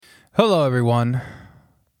Hello, everyone.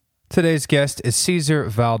 Today's guest is Cesar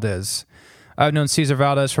Valdez. I've known Cesar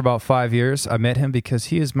Valdez for about 5 years. I met him because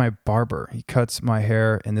he is my barber. He cuts my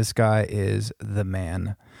hair, and this guy is the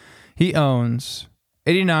man. He owns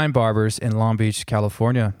 89 barbers in Long Beach,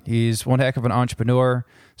 California. He's one heck of an entrepreneur,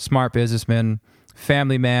 smart businessman,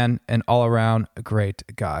 family man, and all-around great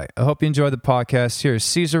guy. I hope you enjoy the podcast. Here's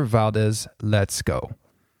Cesar Valdez. Let's go.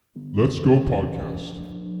 Let's Go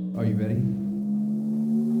Podcast. Are you ready?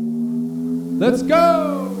 Let's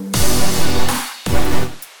go!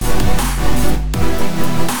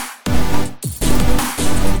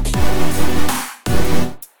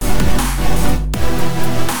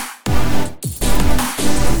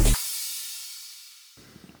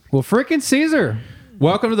 Well, freaking Cesar,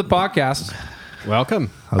 welcome to the podcast.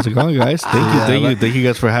 Welcome. How's it going, guys? Thank you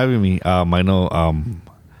guys for having me. I know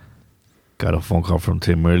got a phone call from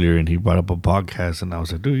Tim earlier, and he brought up a podcast, and I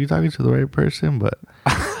was like, dude, you talking to the right person? But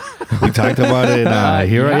we talked about it, and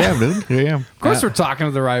here I am, dude. Here I am. Of course, we're talking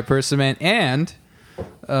to the right person, man. And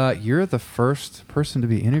you're the first person to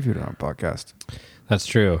be interviewed on a podcast. That's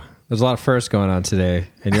true. There's a lot of firsts going on today,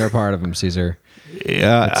 and you're a part of them, Cesar.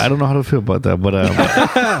 Yeah, I don't know how to feel about that, but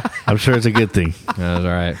I'm sure it's a good thing. That's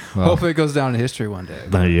all right. Well, Hopefully, it goes down in history one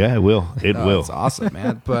day. Yeah, it will. It will. It's awesome,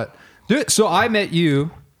 man. But dude, so I met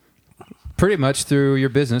you pretty much through your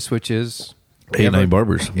business, which is 89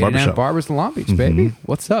 Barbers. 89 Barbershop. Barbers in Long Beach, baby.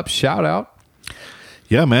 What's up? Shout out.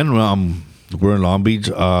 Yeah, man. We're in Long Beach.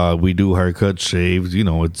 We do haircuts, shaves. You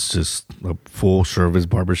know, it's just a full service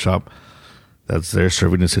barbershop that's there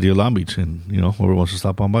serving the city of Long Beach, and you know, whoever wants to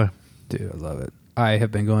stop on by. Dude, I love it. I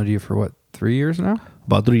have been going to you for what, 3 years now?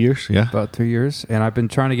 About 3 years, yeah. About 3 years. And I've been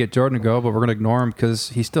trying to get Jordan to go, but we're going to ignore him because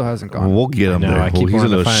he still hasn't gone. We'll get him no, there. I keep He's a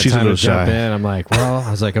wanting to little, find she's a a time little to jump shy. in. I'm like, well,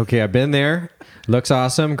 I was like, okay, I've been there. Looks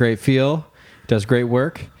awesome. Great feel. Does great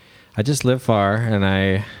work. I just live far, and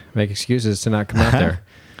I make excuses to not come out there.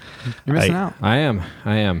 You're missing out. I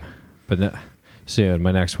am. But soon,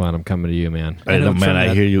 my next one, I'm coming to you, man. I know, man,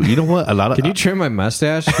 I hear you. You know what? A lot of Can you trim my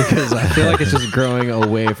mustache? Because I feel like it's just growing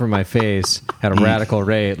away from my face at a radical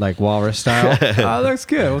rate, like walrus style. Oh, looks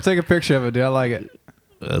good. We'll take a picture of it, dude. I like it.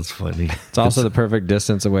 That's funny. It's also the perfect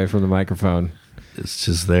distance away from the microphone. It's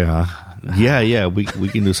just there, huh? Yeah. We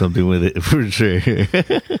can do something with it for sure.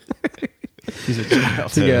 He's a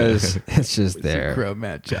child. You guys, it's just He's a there.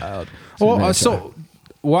 grown-man child. Well, so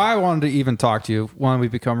why I wanted to even talk to you, one,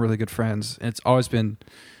 we've become really good friends. And it's always been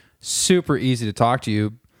super easy to talk to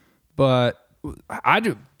you. But how'd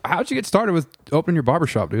you get started with opening your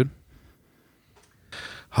barbershop, dude?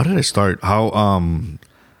 How did I start?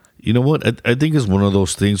 You know what? I think it's one of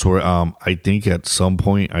those things where I think at some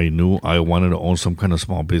point I knew I wanted to own some kind of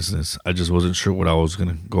small business. I just wasn't sure what I was going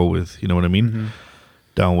to go with. You know what I mean? Mm-hmm.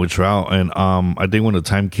 Down which route. And I think when the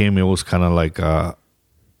time came, it was kind of like I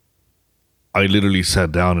literally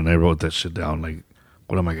sat down and I wrote that shit down. Like,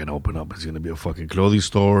 what am I going to open up? Is it going to be a fucking clothing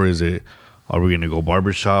store? Are we going to go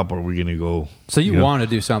barbershop? Are we going to go? So you want to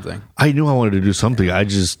do something? I knew I wanted to do something. I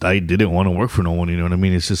didn't want to work for no one. You know what I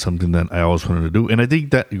mean? It's just something that I always wanted to do. And I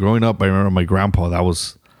think that growing up, I remember my grandpa, that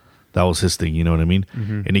was his thing. You know what I mean?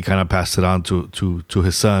 Mm-hmm. And he kind of passed it on to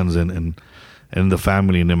his sons and the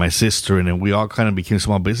family, and then my sister. And then we all kind of became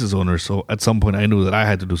small business owners. So at some point I knew that I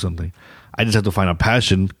had to do something. I just had to find a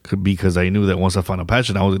passion, because I knew that once I found a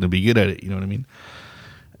passion, I was going to be good at it. You know what I mean?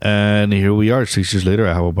 And here we are, 6 years later.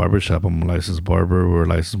 I have a barbershop. I'm a licensed barber. We're a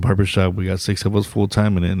licensed barbershop. We got 6 of us full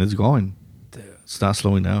time, and it's going. Dude. It's not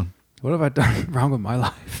slowing down. What have I done wrong with my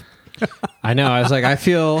life? I know. I was like, I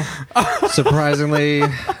feel surprisingly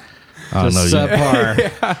subpar.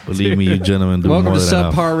 Yeah, believe me, you gentlemen do Welcome more to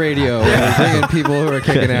than Subpar Radio. We're bringing people who are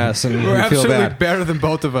kicking ass, and We're we feel absolutely bad. better than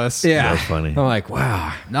both of us. Yeah, That's funny. I'm like,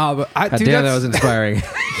 wow. No, but God damn, that was inspiring.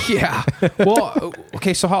 Yeah. Well,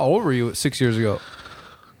 okay. So how old were you 6 years ago?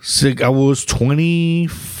 I was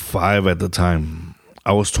 25 at the time.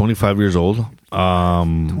 I was 25 years old.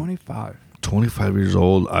 25. 25 years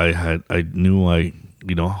old. I knew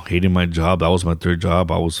hated my job. That was my third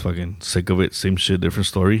job. I was fucking sick of it. Same shit, different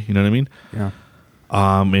story. You know what I mean? Yeah.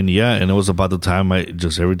 And it was about the time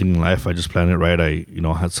everything in life, I just planned it right. I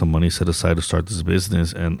had some money set aside to start this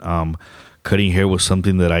business, and cutting hair was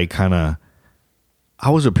something that I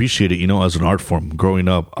always appreciated, as an art form growing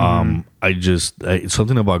up. It's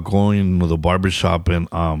something about going to the barbershop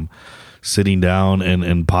and sitting down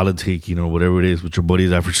and politic, whatever it is with your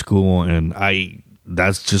buddies after school. And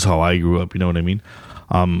that's just how I grew up, you know what I mean?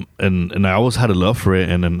 And I always had a love for it.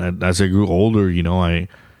 And then as I grew older, I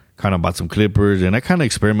kind of bought some clippers and I kind of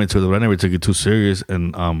experimented with it. I never took it too serious.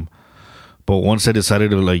 And but once I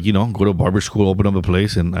decided to go to barber school, open up a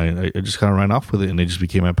place, and I just kind of ran off with it, and it just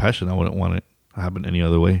became my passion. I wouldn't want it to happen any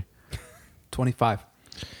other way. 25.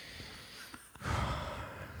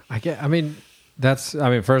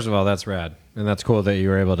 First of all, that's rad. And that's cool that you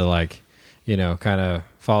were able to like, kind of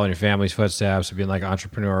follow in your family's footsteps of being like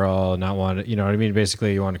entrepreneurial, not want to, you know what I mean?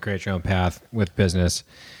 Basically you want to create your own path with business.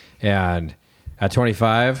 And at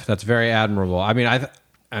 25, that's very admirable. I mean, I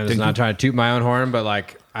was not trying to toot my own horn, but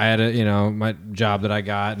like I had my job that I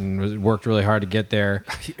got and worked really hard to get there.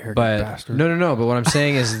 But Bastard. No. But what I'm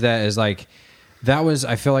saying is that was,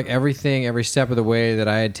 I feel like every step of the way that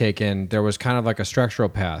I had taken, there was kind of like a structural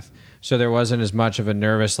path. So there wasn't as much of a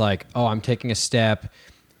nervous, like, oh, I'm taking a step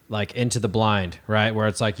like into the blind, right? Where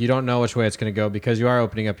it's like, you don't know which way it's going to go because you are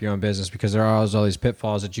opening up your own business, because there are always all these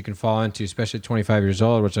pitfalls that you can fall into, especially at 25 years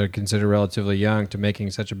old, which I consider relatively young to making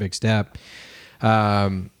such a big step.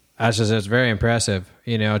 It's very impressive,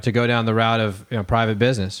 to go down the route of private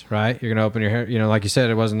business, right? You're going to open your hair, like you said,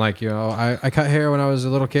 it wasn't like, I cut hair when I was a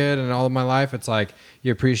little kid and all of my life. It's like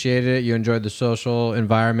you appreciated it. You enjoyed the social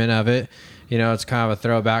environment of it. It's kind of a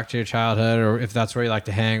throwback to your childhood, or if that's where you like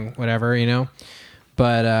to hang, whatever,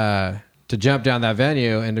 But to jump down that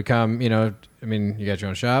venue and to come, you got your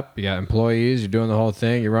own shop, you got employees, you're doing the whole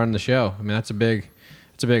thing, you're running the show. I mean, it's a big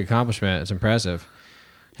accomplishment. It's impressive.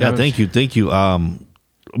 Yeah, thank you.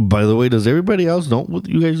 By the way, does everybody else know what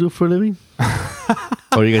you guys do for a living?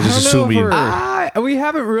 Or you guys just assuming? We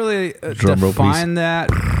haven't really defined that.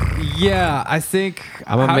 Yeah, I think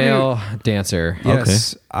I'm a male dancer.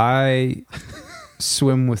 Yes, okay. I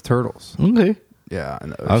swim with turtles. Okay. Yeah,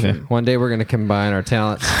 in the ocean. Okay. One day we're going to combine our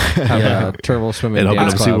talents. Have a turtle swimming and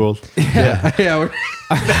dance open club. SeaWorld.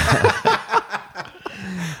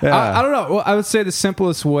 Yeah. I don't know. Well, I would say the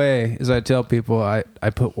simplest way is I tell people I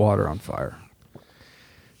put water on fire.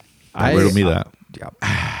 Riddle me that.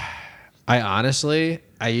 I honestly,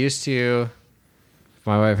 I used to. If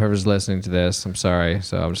my wife ever is listening to this, I'm sorry.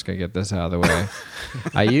 So I'm just gonna get this out of the way.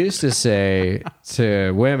 I used to say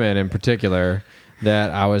to women in particular that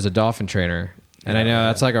I was a dolphin trainer, and I know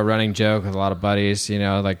that's like a running joke with a lot of buddies.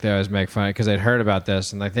 Like they always make fun because they'd heard about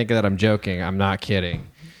this and they think that I'm joking. I'm not kidding.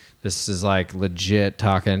 This is like legit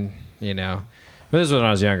talking. But this is when I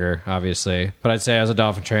was younger, obviously. But I'd say I was a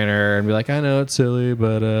dolphin trainer and be like, I know it's silly,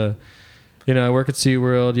 but, I work at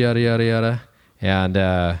SeaWorld, yada, yada, yada. And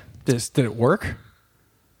did it work?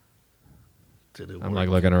 I'm like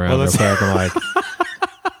looking around real quick. I'm like,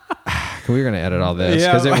 we're going to edit all this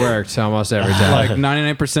because it worked almost every time. Like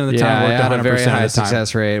 99% of the time, I worked had 100% a very high of the time.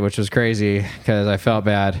 success rate, which was crazy because I felt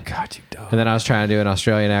bad. God, you dog. And then I was trying to do an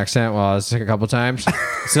Australian accent while I was sick a couple times.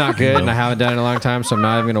 It's not good, and I haven't done it in a long time, so I'm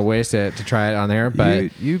not even going to waste it to try it on there.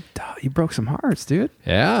 But you broke some hearts, dude.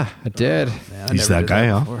 Yeah, I did. Man, he's that guy,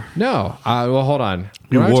 huh? No. Well, hold on.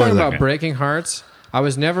 When I'm talking about breaking hearts, I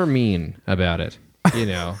was never mean about it.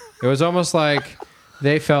 It was almost like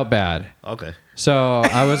they felt bad. Okay. So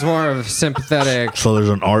I was more of sympathetic. So there's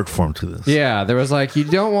an art form to this. Yeah, there was like, you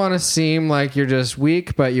don't want to seem like you're just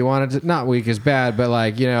weak, but you want to, not weak is bad, but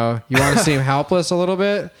like, you want to seem helpless a little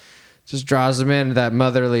bit. Just draws them into that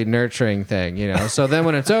motherly nurturing thing, So then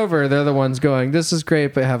when it's over, they're the ones going, this is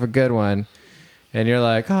great, but have a good one. And you're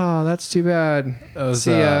like, oh, that's too bad.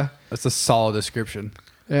 See ya. That's a solid description.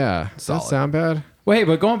 Yeah. Does that sound bad? Well, hey,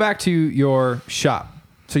 but going back to your shop.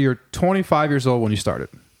 So you're 25 years old when you started.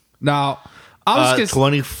 Now, I was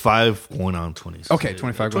 25 going on 26. Okay,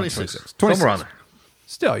 25 going on 26. Somewhere around there.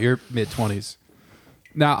 Still, you're mid-20s.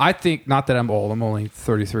 Now, I think, not that I'm old, I'm only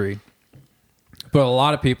 33. But a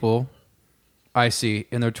lot of people I see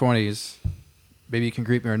in their 20s, maybe you can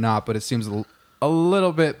greet me or not, but it seems a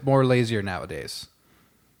little bit more lazier nowadays.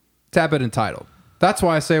 Tad bit entitled. That's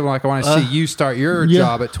why I say when I see you start your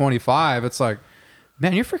job at 25, it's like,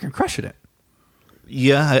 man, you're freaking crushing it.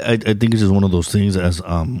 Yeah, I think it's just one of those things. As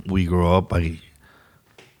we grow up, we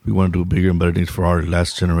want to do bigger and better things for our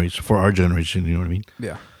generation. You know what I mean?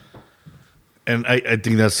 Yeah. And I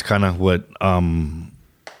think that's kind of what.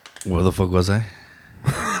 Where the fuck was I?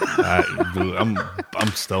 Dude,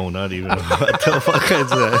 I'm stoned. Not even. What the fuck is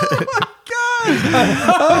that? Oh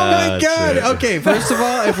my god! Okay, first of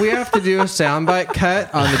all, if we have to do a soundbite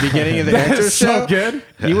cut on the beginning of the intro show, so good.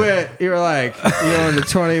 You were like, in the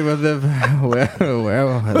 20 with the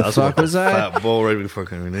where the fuck was I? Fat bull right before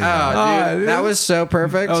coming in. Dude, that was so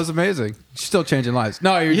perfect. That was amazing. Still changing lives.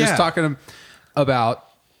 No, you're just talking about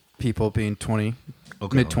people being 20,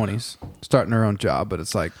 mid-20s, starting their own job, but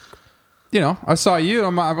it's like, I saw you.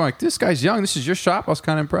 I'm like, this guy's young. This is your shop. I was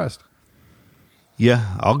kind of impressed.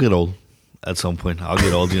 Yeah, I'll get old. At some point, I'll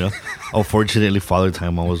get old, Unfortunately, father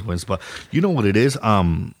time always wins. But you know what it is?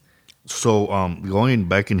 So going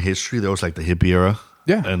back in history, there was like the hippie era.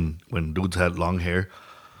 Yeah. And when dudes had long hair.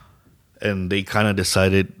 And they kind of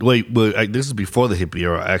decided, this is before the hippie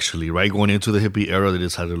era, actually, right? Going into the hippie era, they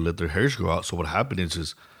decided to let their hairs grow out. So what happened is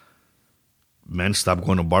just men stopped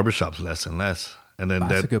going to barbershops less and less. And then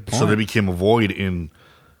That's a good point. so there became a void in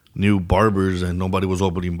new barbers, and nobody was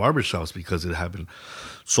opening barbershops because it happened.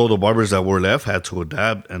 So the barbers that were left had to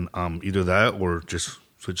adapt, and either that or just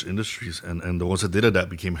switch industries. And the ones that did adapt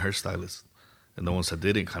became hairstylists. And the ones that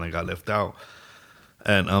didn't kind of got left out.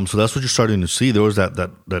 And so that's what you're starting to see. There was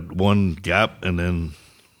that one gap, and then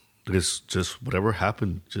it's just whatever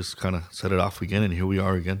happened, just kind of set it off again, and here we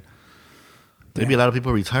are again. Maybe a lot of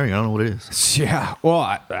people are retiring. I don't know what it is. Yeah. Well,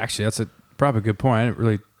 actually, that's probably a good point. I didn't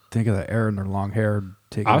really think of that era in their long hair.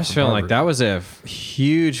 I was feeling like that was a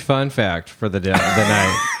huge fun fact for the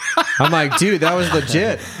night. I'm like, dude, that was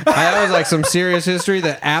legit. That was like some serious history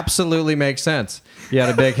that absolutely makes sense. You had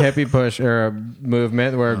a big hippie push or a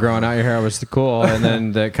movement where growing out your hair was cool, and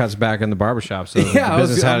then that cuts back in the barbershop. So Yeah, the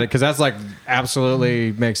business had it, because that's like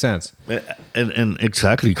absolutely makes sense. And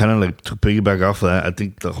exactly, kind of like to piggyback off of that, I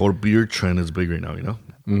think the whole beard trend is big right now, you know?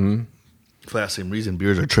 Mm-hmm. For that same reason,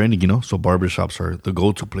 beards are trending, you know? So barbershops are the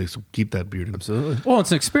go-to place to keep that beard. Absolutely. Well,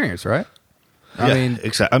 it's an experience, right? I mean,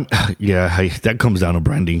 exactly. That comes down to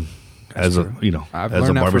branding. As true. a, you know, I've as a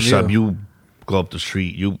learned that from barbershop, you. you go up the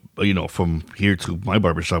street, you know, from here to my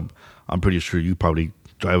barbershop, I'm pretty sure you probably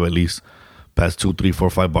drive at least past 2, 3, 4,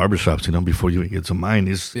 5 barbershops, you know, before you get to mine.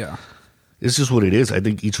 It's just what it is. I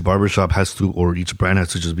think each barbershop has to, or each brand has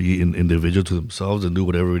to just be individual to themselves and do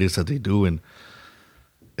whatever it is that they do. And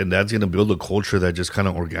that's going to build a culture that just kind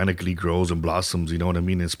of organically grows and blossoms, you know what I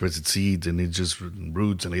mean? It spreads its seeds and it just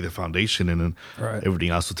roots and lay the foundation, and then everything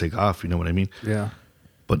else will take off, you know what I mean? Yeah.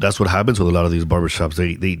 But that's what happens with a lot of these barbershops.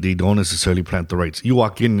 They don't necessarily plant the rights. You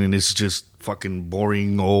walk in and it's just fucking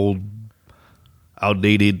boring, old,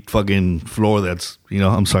 outdated fucking floor that's, you know,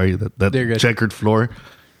 I'm sorry, that checkered floor.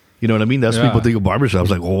 You know what I mean? That's what people think of barbershops,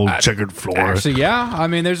 like old checkered floor. Actually, yeah. I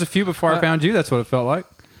mean, there's a few before I found you. That's what it felt like.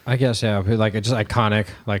 I guess, yeah. Like, it's just iconic,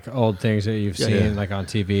 like old things that you've seen, like on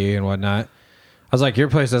TV and whatnot. I was like, your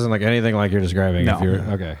place doesn't look anything like you're describing. No. If you're,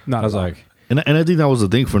 okay. Not I was at all. like... And I think that was the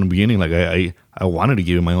thing from the beginning. Like I wanted to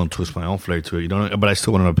give it my own twist, my own flair to it, you know. But I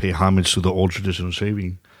still wanted to pay homage to the old traditional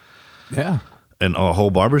shaving, Yeah. and a whole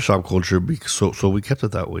barbershop culture. So we kept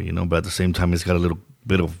it that way, you know. But at the same time, it's got a little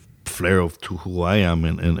bit of flair to who I am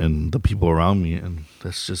and the people around me, and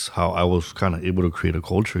that's just how I was kind of able to create a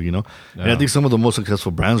culture, you know. Yeah. And I think some of the most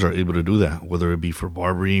successful brands are able to do that, whether it be for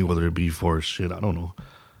barbering, whether it be for I don't know,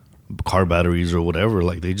 car batteries or whatever.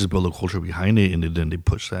 Like, they just build a culture behind it, and then they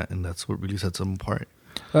push that, and that's what really sets them apart.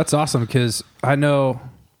 That's awesome, because I know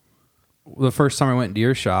the first time I went into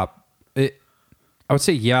your shop, I would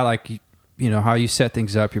say, yeah, like, you know, how you set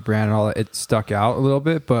things up, your brand and all that, it stuck out a little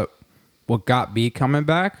bit. But what got me coming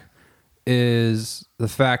back is the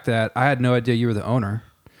fact that I had no idea you were the owner.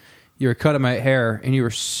 You were cutting my hair, and you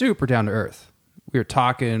were super down to earth. We were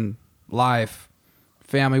talking life,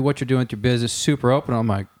 family, what you're doing with your business, super open. I'm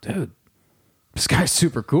like, dude, this guy's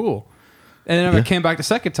super cool. And then I came back the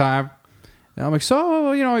second time, and I'm like,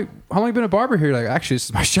 so, you know, how long you been a barber here? Like, actually, this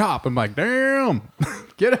is my shop. I'm like, damn,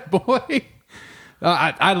 get it, boy.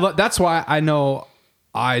 That's why I know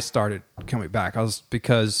I started coming back.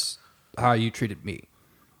 Because how you treated me.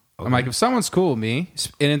 Okay. I'm like, if someone's cool with me,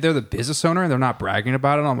 and they're the business owner, and they're not bragging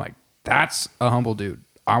about it, I'm like, that's a humble dude.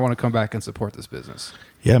 I want to come back and support this business.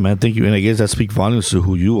 Yeah, man, thank you. And I guess that speaks volumes to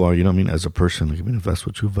who you are, you know what I mean, as a person. Like, I mean, if that's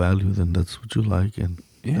what you value, then that's what you like. And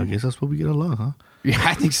I guess that's what we get along, huh? Yeah,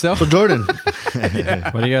 I think so. So, Jordan.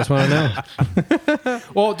 What do you guys want to know?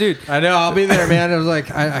 Well, dude. I know, I'll be there, man. I was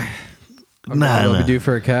like, I'm be due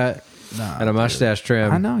for a cut and a mustache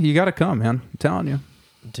trim. I know. You got to come, man. I'm telling you.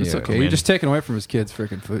 Dude, it's okay. I mean, You're just taking away from his kid's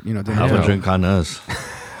freaking foot. You know, Have a drink on us.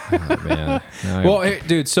 Oh, man. Well, hey,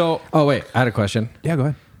 dude, so... Oh, wait. I had a question. Yeah, go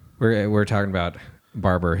ahead. We're talking about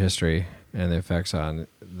barber history and the effects on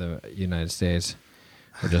the United States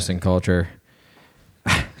or just in culture.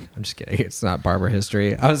 I'm just kidding. It's not barber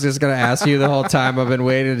history. I was just going to ask you the whole time. I've been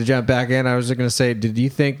waiting to jump back in. I was just going to say, did you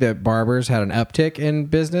think that barbers had an uptick in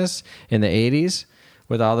business in the 80s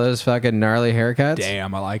with all those fucking gnarly haircuts?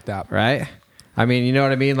 Damn, I like that. Right? I mean, you know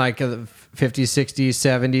what I mean? Like 50s, 60s,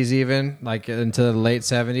 70s even, like into the late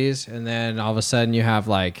 70s. And then all of a sudden you have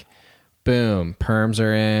like, boom, perms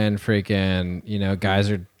are in, freaking, you know, guys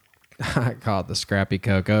are, I call it the Scrappy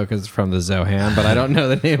Coco because it's from the Zohan, but I don't know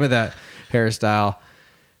the name of that hairstyle.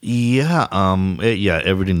 Yeah,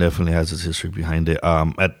 everything definitely has its history behind it.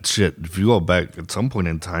 If you go back at some point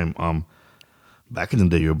in time, back in the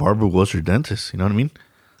day, your barber was your dentist. You know what I mean?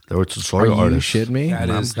 There were tutorial artists. Shit me?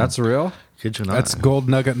 That's real. Kid you not. That's gold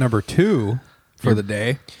nugget number 2. for the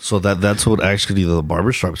day. So that's what actually the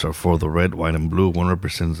barber stripes are for. The red, white, and blue. One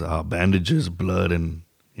represents bandages, blood, and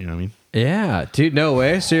you know what I mean. Yeah, dude, no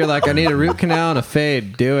way. So you're like, I need a root canal and a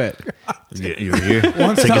fade. Do it. Yeah, you're here.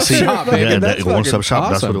 One-stop Take a seat. shop, baby. Yeah, That's one-stop shop.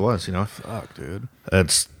 That's awesome. what it was. You know, Fuck, dude.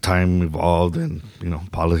 as time evolved and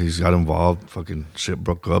policies got involved, fucking shit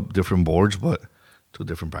broke up. Different boards, but two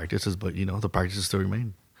different practices. But the practices still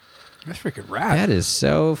remain. That's freaking rad. That is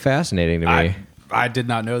so fascinating to me. I did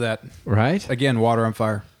not know that. Right? Again, water on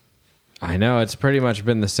fire. I know. It's pretty much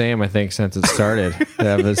been the same, I think, since it started. They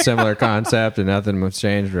have a similar concept and nothing has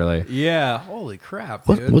changed, really. Yeah. Holy crap,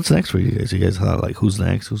 dude. What's next for you guys? You guys like who's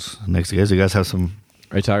next? Who's next? You guys have some.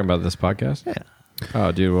 Are you talking about this podcast? Yeah.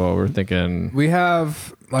 Oh, dude, well, we're thinking... We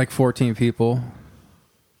have like 14 people.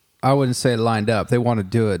 I wouldn't say lined up. They want to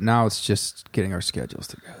do it. Now it's just getting our schedules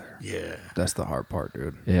together. Yeah. That's the hard part,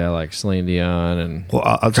 dude. Yeah, like Celine Dion and... Well,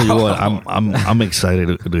 I'll tell you what. I'm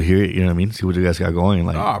excited to hear it. You know what I mean? See what you guys got going.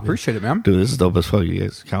 Like, Oh, I appreciate it, man. dude, this is dope as fuck. You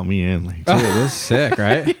guys count me in. Like, Dude, this is sick,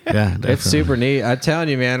 right? yeah, definitely. It's super neat. I'm telling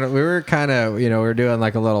you, man, we were kind of, we were doing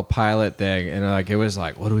like a little pilot thing, and like it was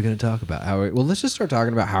like, what are we going to talk about? Well, let's just start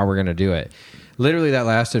talking about how we're going to do it. Literally, that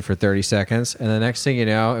lasted for 30 seconds, and the next thing you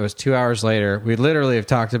know, it was 2 hours later. We literally have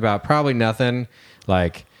talked about probably nothing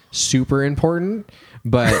like super important,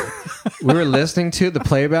 but we were listening to the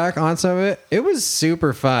playback on some of it. It was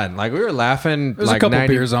super fun. Like we were laughing. There's like a couple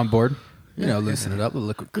 90 beers on board. Loosen it up with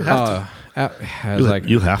liquid courage. I was like,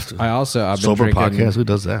 you have to. I've been Sober drinking podcast. Who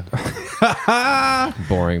does that?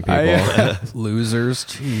 boring people. Losers.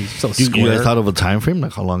 Jeez. So You square. guys thought of a time frame,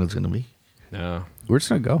 like how long it's gonna be? No, We're just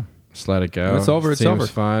going to go. just let it go. When it's over, it's Seems over.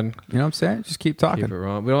 fun. You know what I'm saying? Just keep talking. Keep it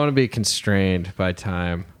rolling. We don't want to be constrained by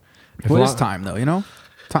time. What is time, though?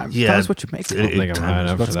 Time is what you make I don't it. think I'm high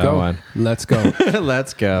enough for Let's that go. one. Let's go.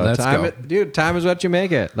 Let's go. Let's time go. Dude, time is what you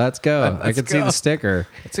make it. Let's go. I Let's can see go. the sticker,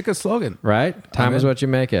 It's a good slogan. right? Time I'm is in. what you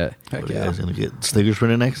make it. Heck Are you yeah. guys gonna get stickers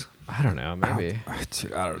printed next? I don't know. Maybe.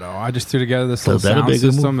 Dude, I don't know. I just threw together this So little that'd sound be a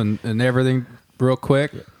good system and everything real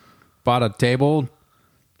quick. Bought a table,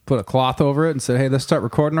 put a cloth over it, and said, hey, let's start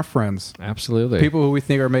recording our friends. Absolutely. People who we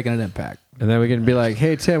think are making an impact. And then we can be like,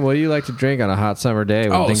 hey, Tim, what do you like to drink on a hot summer day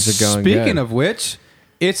when things are going good? Speaking of which,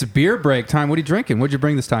 it's beer break time. What are you drinking? What'd you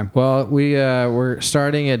bring this time? Well, we're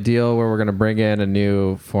starting a deal where we're going to bring in a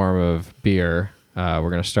new form of beer. We're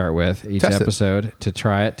going to start with each Test it. episode to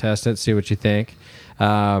try it, test it, see what you think.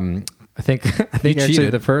 I think actually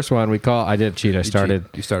cheated. the first one I did cheat. I started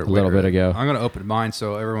You started a little later. bit ago. I'm going to open mine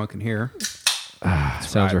so everyone can hear.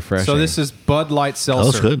 Sounds Right. refreshing. So this is Bud Light That Seltzer.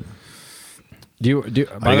 was good. do you Are by you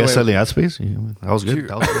the guys way, selling ad space? Yeah, that was good.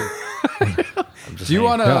 That was good. Do you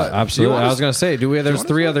want to? no, absolutely. I was going to say, there's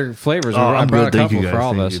three other flavors. Oh, I I'm brought good. a Thank couple you guys. for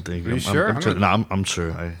all of Thank us. you. Thank Are you. you sure? I'm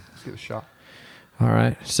sure. Let's give it a shot. All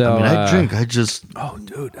right. So I drink. I just. Oh,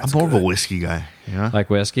 dude, I'm more of a whiskey guy. Yeah. like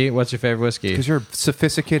whiskey. What's your favorite whiskey? because you're a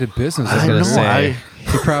sophisticated business. I was I gonna know, say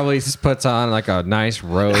he probably puts on like a nice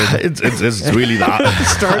robe, it's really not.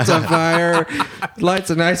 starts a fire, lights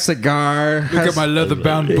a nice cigar. Look at my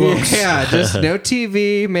leather-bound books. Yeah, just no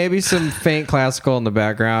TV, maybe some faint classical in the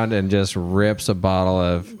background, and just rips a bottle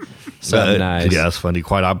of something nice. Yeah, that's funny.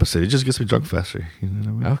 Quite opposite. It just gets me drunk faster. You know what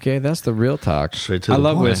I mean? Okay, that's the real talk. Straight to I the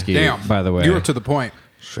love point. whiskey, Damn. by the way. You were to the point.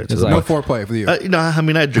 Straight to It's the like- No point. foreplay with you. I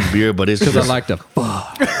mean, I drink beer, but it's because just I like to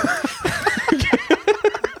fuck.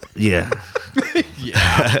 yeah.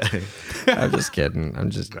 I'm just kidding.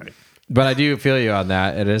 But I do feel you on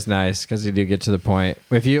that. It is nice because you do get to the point.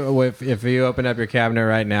 If you open up your cabinet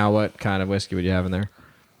right now, what kind of whiskey would you have in there?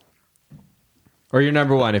 Or your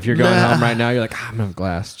number one? If you're going home right now, you're like, I'm gonna have a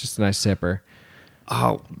glass, just a nice sipper.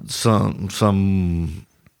 Oh, some.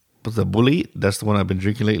 What's the Bullet? That's the one I've been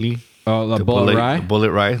drinking lately. Oh, the The Bullet Rye. The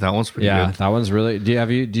Bullet Rye. That one's pretty Yeah, good. that one's really. Do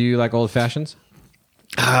you like old fashions?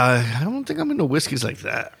 I don't think I'm into whiskeys like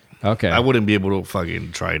that. Okay, I wouldn't be able to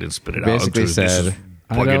fucking try it and spit it Basically out. Until this said, is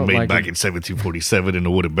I fucking don't made like back it. in 1747 in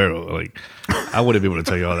a wooden barrel. Like, I wouldn't be able to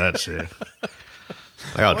tell you all that shit.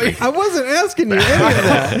 Like, I'll drink. I wasn't asking you any of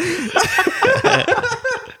that.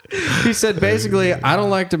 He said basically, I don't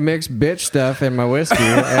like to mix bitch stuff in my whiskey,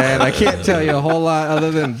 and I can't tell you a whole lot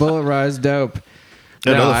other than Bullet Rye's dope.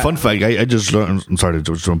 Another No, fun fact, I just learned. I'm sorry to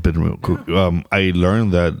just jump in real quick. I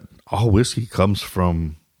learned that all whiskey comes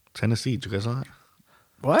from Tennessee. Did you guys know that?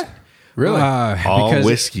 What? Really? All because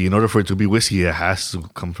whiskey, in order for it to be whiskey, it has to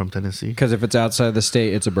come from Tennessee. Because if it's outside the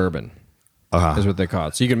state, it's a bourbon. Is what they call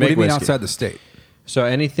it. So you can what do make you mean whiskey. outside the state? So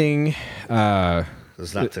anything.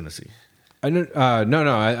 It's not Tennessee. No.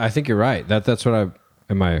 I think you're right. That's what I.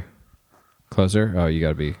 Am I closer? Oh, you got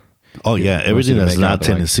to be. Oh yeah, everything Mostly that's make out not the,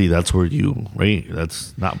 like- Tennessee, that's where you right.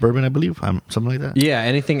 That's not bourbon, I believe. Something like that. Yeah,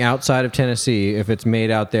 anything outside of Tennessee, if it's made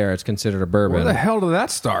out there, it's considered a bourbon. Where the hell did that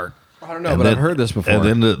start? I don't know, but I've heard this before.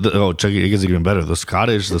 And then check it gets even better. The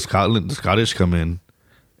Scottish come in,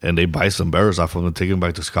 and they buy some barrels off of them, take them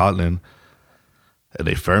back to Scotland, and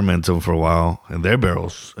they ferment them for a while in their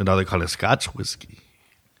barrels, and now they call it Scotch whiskey.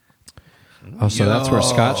 oh, so that's where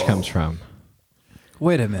Scotch comes from.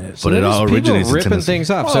 Wait a minute. But it all People originates in ripping Tennessee. things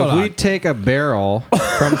off. So if we take a barrel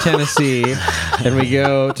from Tennessee and we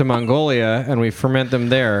go to Mongolia and we ferment them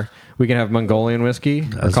there, we can have Mongolian whiskey.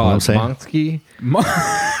 That's call what I'm it saying. Monsky.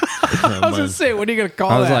 I was gonna say, what are you gonna call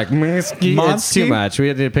I was that? like, Monsky. It's too Monsky? much. We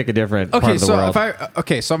had to pick a different part Okay, of the so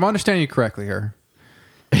world. so I'm understanding you correctly here.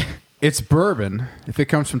 It's bourbon if it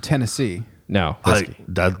comes from Tennessee. No.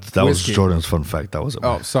 That was Whiskey. Jordan's fun fact. That wasn't.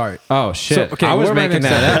 Oh, sorry. Oh shit! So, okay, I was where am I making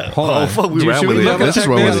gonna that say up. Hold Oh, on. fuck, we Dude, ran should with we it. double Let's check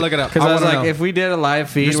roll this? with it. Look it up. Because I I was wanna like, know. if we did a live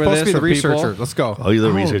feed You're with supposed to this be the for researcher. people, Let's go. Oh, you're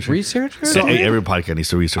the researcher. researcher. Every podcast needs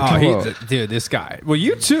to research. Oh, it. dude, this guy. Well,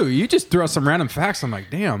 you too. You just throw some random facts. I'm like,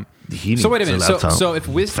 damn. He So wait a needs minute. laptop. So if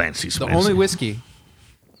whiskey, Fancy the schmancy. only whiskey,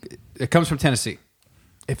 it comes from Tennessee.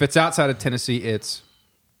 If it's outside of Tennessee, it's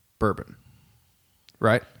bourbon,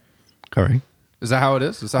 right? All right. Is that how it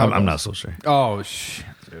is? Is that how it I'm goes? not so sure. Oh shit,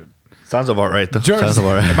 dude. Sounds about right though. Jordan, Sounds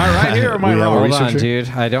about right. am I right here or am I We have a wrong? Hold on, researcher? dude.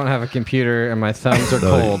 I don't have a computer and my thumbs are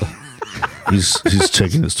No. cold. He's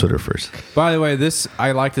checking his Twitter first. By the way,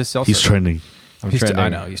 I like this seltzer. He's trending. I'm I trending.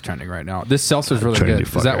 know he's trending right now. This seltzer's really Trendy good.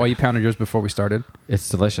 Is that fucker. why you pounded yours before we started? It's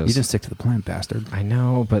delicious. You didn't stick to the plan, bastard. I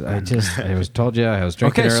know, but I was told you I was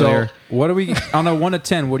drinking Okay, earlier. so what do we on a 1 to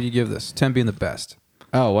 10? What do you give this? 10 being the best.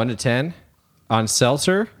 Oh, 1 to 10 on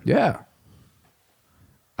seltzer. Yeah.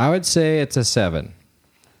 I would say it's a 7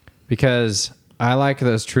 because I like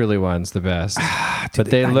those Truly ones the best, but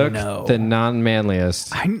they I look know. the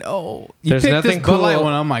non-manliest. I know. There's picked nothing this Bud Light cool-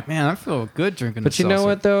 one. I'm like, man, I feel good drinking. But this you know seltzer.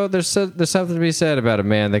 what though? There's something to be said about a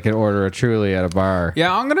man that can order a Truly at a bar.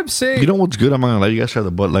 Yeah, I'm gonna say. You know what's good? I'm not gonna lie. You guys try the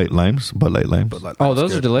Bud Light limes. Bud Light limes. Oh,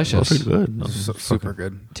 those are delicious, Those are good. Those are super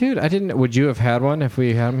good. dude. I didn't. Would you have had one if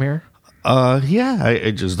we had them here? Yeah. I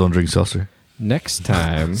just don't drink seltzer. Next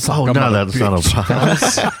time. Oh no, that's not a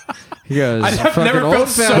problem. He goes, I've fucking never felt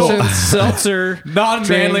old-fashioned so seltzer.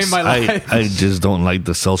 Non-manly in my I life. just don't like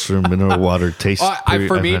the seltzer mineral water taste. period.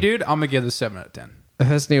 For I've me, had- dude, I'm gonna give this 7 out of 10.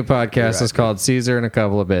 This new podcast is called Caesar and a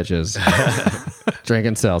Couple of Bitches.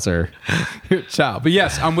 Drinking seltzer. You're a child. But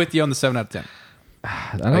yes, I'm with you on the 7 out of 10.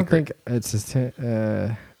 I don't think it's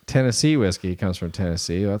Tennessee whiskey comes from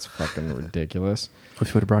Tennessee. That's fucking ridiculous. Wish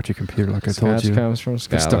you would have brought your computer like Scotch comes from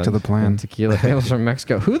Scotland. stuck to the plan. And tequila comes from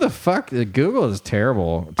Mexico. Who the fuck? Google is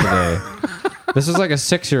terrible today. This is like a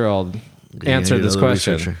 6-year-old answered You this know the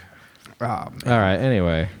question. researcher. All right.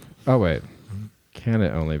 Anyway. Oh wait. Can it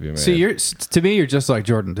only be made? See, to me, you're just like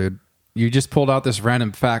Jordan, dude. You just pulled out this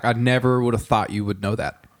random fact. I never would have thought you would know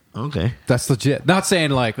that. Okay. That's legit. Not saying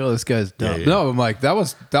like, oh, this guy's dumb. Yeah. No, I'm like, that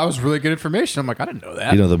was really good information. I'm like, I didn't know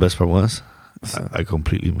that. You know the best part was? I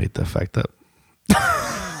completely made that fact up.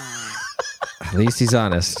 At least he's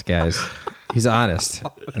honest, guys. He's honest,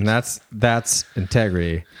 and that's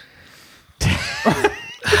integrity.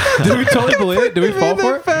 Did we totally believe it? Did we fall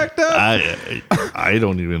for it? Fact up. I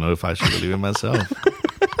don't even know if I should believe it myself.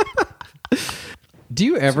 Do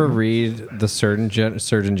you ever read the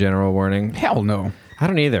Surgeon General warning? Hell no. I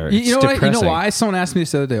don't either. You It's know what? You depressing. know why? Someone asked me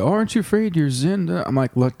this the other day. Oh, aren't you afraid you're Zen? I'm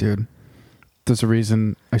like, look, dude. There's a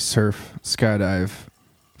reason I surf, skydive,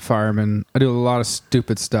 fireman. I do a lot of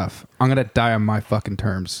stupid stuff. I'm gonna die on my fucking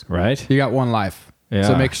terms. Right? You got one life, Yeah.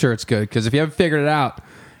 so make sure it's good. Because if you haven't figured it out,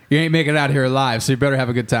 you ain't making it out here alive. So you better have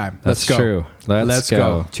a good time. That's Let's go. true. Let's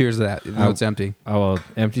go. Cheers to that. Even though it's empty. Oh, well,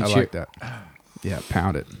 empty I cheer. like that. Yeah,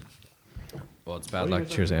 pound it. Well, it's bad luck.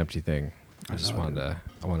 Cheers, empty thing. I wanted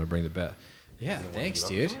to bring the bet. Yeah, thanks,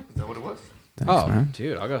 dude. Is that what it was? Oh, man.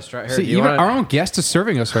 dude, I'll go straight here. See, Do you even wanna- our own guest is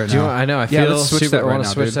serving us right Do you now. want, I know. I Yeah, feel let's switch super. that right want to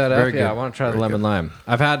now, switch dude. that up. Very Yeah, I good. want to try the Very lemon good. lime.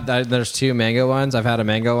 I've had. There's 2 mango ones. I've had a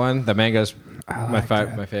mango one. The mango's my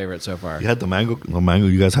favorite so far. You had the mango.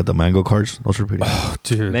 You guys had the mango cards. Those were pretty.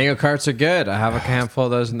 Dude. Mango carts are good. I have a handful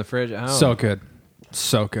of those in the fridge at home. So good.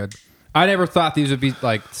 So good. I never thought these would be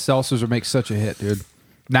like seltzers would make such a hit, dude.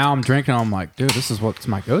 Now I'm drinking, I'm like, dude, this is what's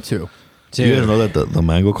my go-to. Do you guys dude. know that the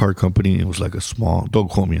mango card company? It was like a small. Don't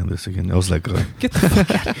quote me on this again. It was like a. Get the fuck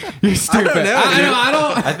out of here. You're stupid. I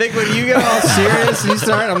don't. I think when you get all serious, you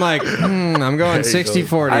start. I'm like, I'm going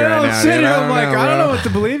 60-40 I right know, now. I'm sitting dude. here, I'm like, I don't know bro. what to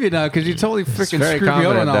believe you now because you totally freaking very screwed me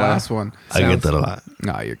over on confident, that though. last one. I get that a lot.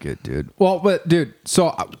 No, you're good, dude. Well, but dude,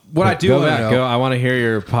 so what I do Go want to back. know. Go. I want to hear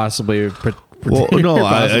your possibly Well, no,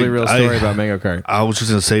 possibly real story about Mango Cart. I was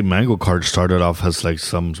just gonna say, Mango Cart started off as like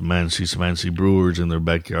some fancy brewers in their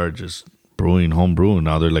backyard just home brewing.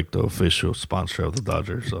 Now they're like the official sponsor of the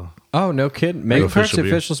Dodgers. So Oh, no kidding. Mango Cart's the official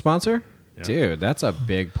beer. official sponsor? Yeah. Dude, that's a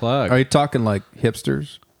big plug. Are you talking like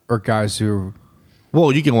hipsters or guys who?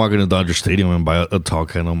 well, you can walk into Dodger Stadium and buy a tall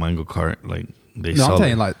can of Mango Cart. Like they No, sell I'm telling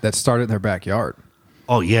you, it. like that started in their backyard.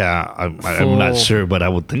 Oh yeah, I'm Full- not sure, but I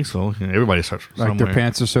would think so. Everybody starts Like somewhere. their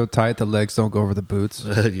pants are so tight, the legs don't go over the boots.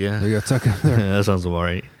 yeah, They got tucked in there. that sounds about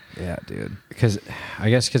right. Yeah, dude. Because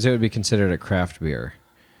it would be considered a craft beer.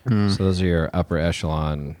 So those are your upper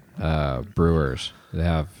echelon brewers. They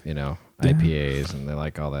have, IPAs and they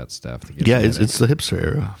like all that stuff. that gets Yeah, you it's in it. the hipster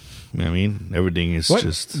era. You know what I mean, everything is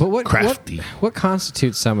just crafty. What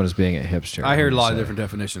constitutes someone as being a hipster? I heard a lot of Would you say? different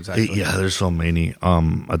definitions. Actually, Yeah, there's so many.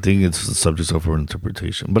 I think it's the subject of our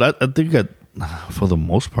interpretation, but I think that for the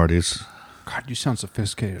most part, it's God, you sound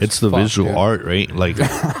sophisticated. the as fuck, visual dude. art, right? Like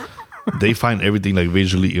they find everything like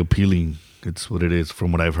visually appealing. It's what it is,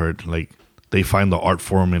 from what I've heard. Like they find the art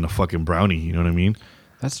form in a fucking brownie. You know what I mean?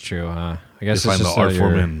 That's true, huh? I They guess it's find the just art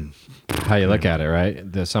form in. how you look at it,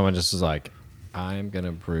 right? Someone just is like, I'm going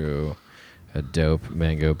to brew a dope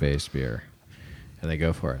mango-based beer. And they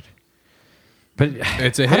go for it. But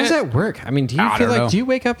It's a how hit. does that work? I mean, do you I feel don't like, know. do you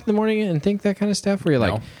wake up in the morning and think that kind of stuff where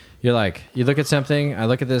you're like, you look at something, I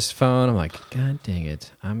look at this phone, I'm like, God dang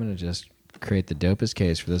it, I'm going to just create the dopest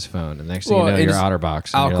case for this phone. And next thing you know, and you're it's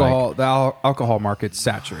OtterBox. And you're alcohol. like, The alcohol market's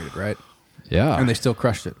saturated, right? yeah, And they still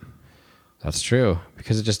crushed it. that's true.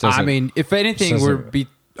 Because it just doesn't. I mean, if anything doesn't- would be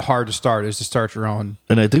hard to start, is to start your own.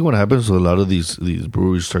 And I think what happens with a lot of these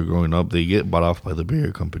breweries start growing up, they get bought off by the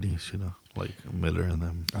beer companies. Like Miller and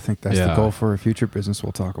them. I think that's the Yeah. goal for a future business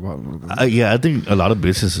we'll talk about. Yeah, I think a lot of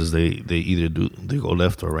businesses they either they go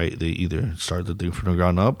left or right. They either start the thing from the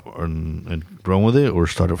ground up and run with it, or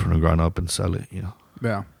start it from the ground up and sell it.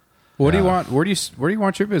 Yeah. What do you Yeah. want? Where do you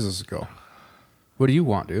want your business to go? What do you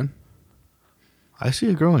want, dude? I see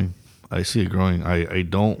it growing. I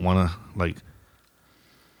don't want to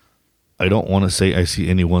I don't want to say I see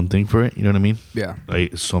any one thing for it. You know what I mean? Yeah.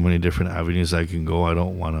 So many different avenues I can go. I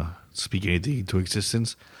don't want to speak anything into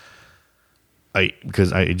existence.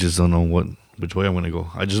 Because I just don't know which way I'm going to go.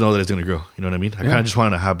 I just know that it's going to grow. You know what I mean? I kind of just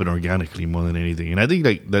want it to happen organically more than anything. And I think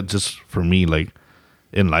like that just for me, like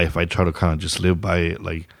in life, I try to kind of just live by it.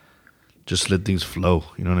 Like just let things flow.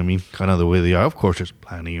 You know what I mean? Kind of the way they are. Of course, there's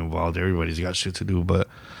planning involved. Everybody's got shit to do, but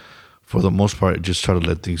for the most part, just try to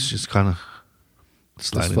let things just kind of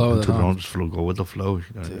slide flow into with it, the huh? own, just flow, go with the flow. You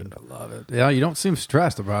know what I mean? Dude, I love it. Yeah, you don't seem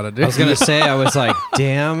stressed about it, dude. I was gonna say, I was like,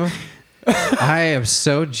 damn, I am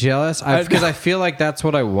so jealous because I feel like that's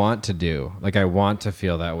what I want to do. Like I want to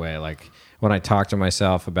feel that way. Like when I talk to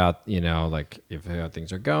myself about, like if how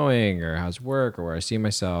things are going or how's work or where I see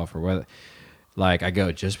myself or whether, like I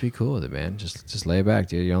go, just be cool with it, man. Just lay back,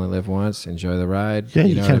 dude. You only live once. Enjoy the ride. Yeah,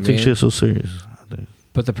 you know can't what I take mean? shit so serious.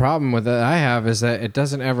 But the problem with that I have is that it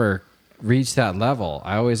doesn't ever reach that level.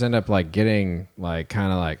 I always end up like getting like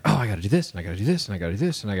kind of like, oh, I got to do this and I got to do this and I got to do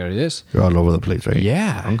this and I got to do this. You're all over the place, right?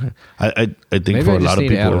 Yeah. Okay. I think Maybe for I a just lot of need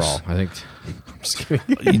people, Adderall. I think. I'm just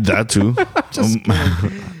kidding. that too.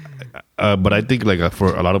 But I think like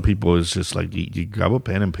for a lot of people, it's just like you grab a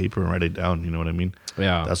pen and paper and write it down. You know what I mean?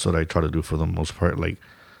 Yeah. That's what I try to do for the most part. Like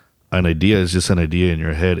an idea is just an idea in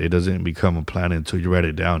your head. It doesn't become a plan until you write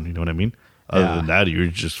it down. You know what I mean? Other Yeah. than that, you're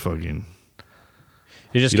just fucking.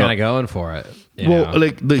 You're just You kind of know- going for it. you Well, know?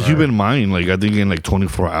 like the human mind, like I think in like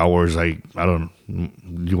 24 hours, I don't.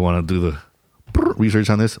 You want to do the research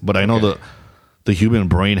on this, but I know Okay. the human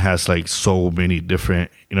brain has like so many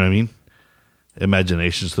different. You know what I mean?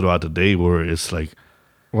 Imaginations throughout the day, where it's like,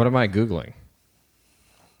 What am I Googling?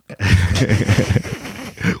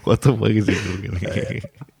 what the fuck is he doing?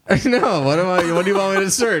 No, what do you want me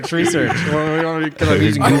to search? Research. I'm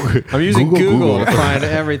using Google- I'm using Google Google to it. find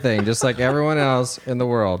everything, just like everyone else in the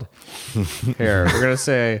world. Here, we're gonna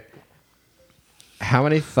say, how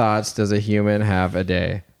many thoughts does a human have a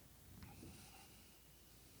day?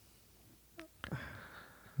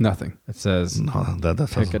 Nothing. It says, No, that pick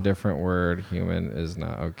sounds. a different word. Human is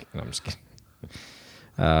not okay. No, I'm just kidding.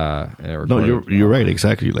 And it No, recorded- you're right.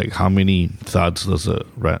 Exactly. Like how many thoughts does a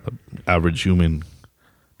average human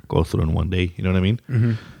go through in one day? You know what I mean?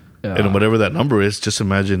 Yeah. And whatever that number is, just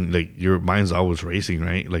imagine like your mind's always racing,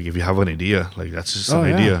 right? Like if you have an idea, like that's just Oh, an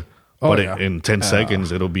yeah. idea. Oh, But yeah. in 10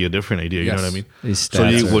 seconds, it'll be a different idea. You know Yes. what I mean? These So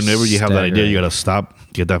stats are whenever you have that idea, you staggering. got to stop,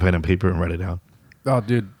 get that pen and paper, and write it down. Oh,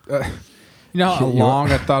 dude. You know how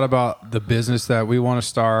long I thought about the business that we want to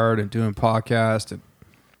start and doing podcasts, and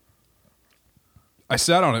I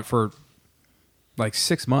sat on it for like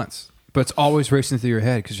 6 months But it's always racing through your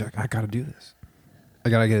head because you're like, I got to do this. I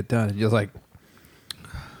got to get it done. And you're like,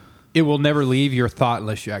 it will never leave your thought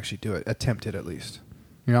unless you actually do it. Attempt it at least.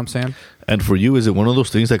 You know what I'm saying? And for you, is it one of those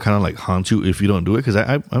things that kind of like haunt you if you don't do it? Because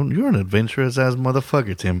you're an adventurous ass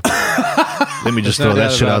motherfucker, Tim. Let me just throw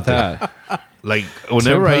that shit out there. Like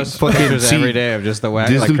whenever I fucking see every day of just the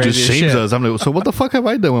wax, this like dude just crazy shames shit. us, I'm like, so what the fuck have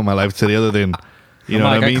I done with my life today other than, you know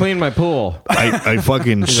I'm like, what I mean? I cleaned my pool. I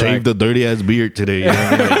fucking shaved the dirty ass beard today. You know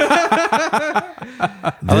what I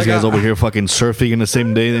mean? This guy's over here fucking surfing in the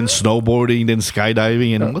same day, then snowboarding, then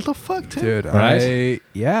skydiving, and what the fuck, Tim? Dude,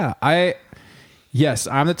 Right? Yes,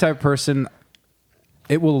 I'm the type of person,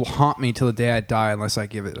 it will haunt me till the day I die unless I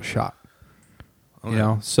give it a shot. You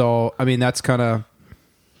know? So, I mean, that's kind of...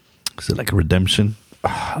 Is it like a redemption?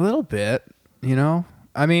 A little bit, you know?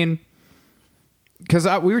 I mean, because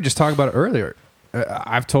we were just talking about it earlier.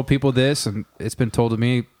 I've told people this, and it's been told to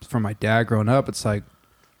me from my dad growing up. It's like,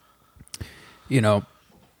 you know,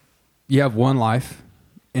 you have one life,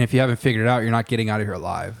 and if you haven't figured it out, you're not getting out of here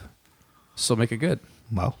alive. So make it good.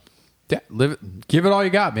 Wow. Yeah, live it. Give it all you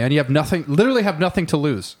got, man. You have nothing. Literally, have nothing to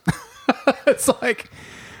lose. It's like,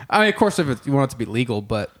 I mean, of course, if you want it to be legal,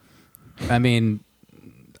 but I mean,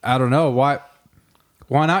 I don't know why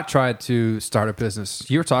not try to start a business?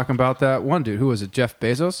 You were talking about that one dude. Who was it? Jeff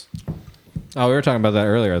Bezos. Oh, we were talking about that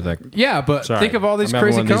earlier, I think. Yeah, but think of all these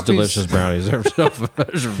crazy one of these companies delicious brownies. They're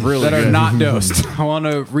really that good. are not dosed. I want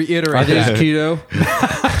to reiterate Are these that.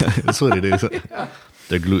 keto? That's what it is.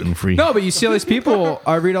 They're gluten free. No, but you see all these people.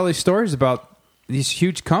 I read all these stories about these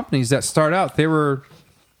huge companies that start out. They were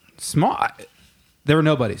small. They were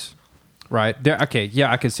nobodies, right? Okay,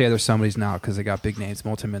 yeah, I could say there's somebody's now because they got big names,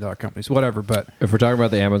 multi-million-dollar companies, whatever. But If we're talking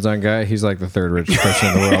about the Amazon guy, he's like the third richest person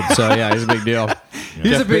in the world. So yeah, he's a big deal.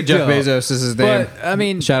 he's a big Jeff deal. Bezos is his name. But I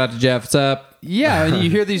mean, Shout out to Jeff. What's up? yeah, and you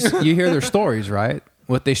hear their stories, right?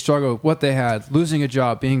 What they struggle, what they had, losing a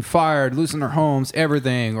job, being fired, losing their homes,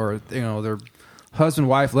 everything, or you know, their husband,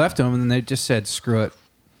 wife left them, and then they just said, "Screw it.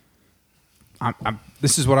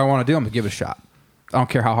 This is what I want to do. I'm gonna give it a shot. I don't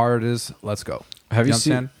care how hard it is. Let's go." Have you know what I'm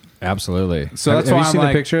seen? saying? Absolutely. So have, that's have why you I'm seen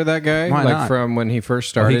like, the picture of that guy? why Like not? from when he first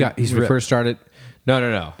started. he's when he ripped. first started.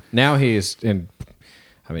 No. Now he's in.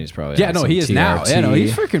 I mean, he's probably Yeah, on no, some he is now. Yeah, no, TRT.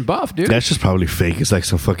 he's freaking buff, dude. That's just probably fake. It's like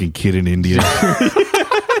some fucking kid in India.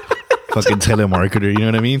 Fucking telemarketer, you know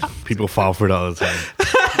what I mean? People fall for it all the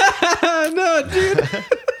time. No, dude.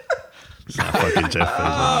 It's not fucking Jeff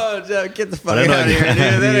Bezos. Oh, get the fuck I out know- of here, dude.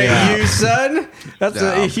 That Yeah. ain't you, son.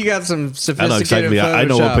 That's you got some I know sophisticated exactly. I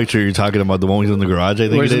know what Photoshop. picture you're talking about. The one he's in the garage, I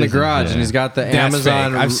think. Where he's it in the is. garage Yeah. and he's got the That's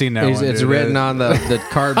Amazon. fake. I've seen that one, It's dude. written on the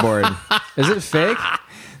cardboard. Is it fake?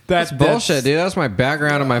 That's bullshit, dude. That was my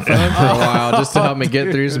background on my phone for a while just to help me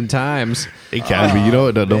get through some times. It can be. You know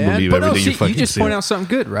what? Don't believe But no, everything see, you fucking just see. point out something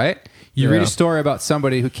good, right? You Yeah. read a story about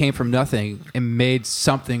somebody who came from nothing and made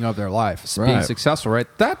something of their life, being Right. successful, right?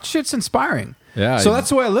 That shit's inspiring. Yeah. So that's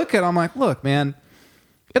the way I look at it. I'm like, look, man,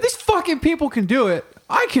 if these fucking people can do it,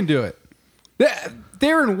 I can do it.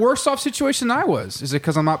 They're in worse off situation than I was. Is it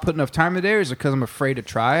because I'm not putting enough time today, or is it because I'm afraid to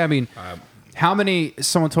try? I mean, how many?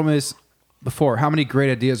 Someone told me this before. How many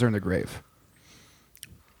great ideas are in the grave?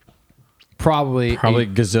 Probably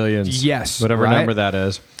gazillions. Yes, Whatever right? number that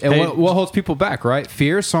is. And Hey, what holds people back, right?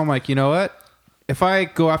 Fear. So I'm like, you know what? If I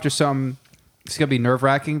go after something, it's going to be nerve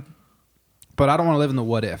wracking, but I don't want to live in the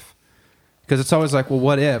what if. Because it's always like, well,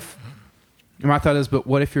 what if? And my thought is, but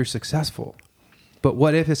what if you're successful? But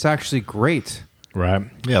what if it's actually great? right.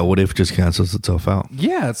 Yeah, what if just cancels itself out?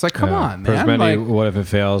 Yeah, it's like, come Yeah. on, For as man. many, Like, what if it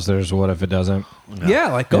fails? There's what if it doesn't. yeah,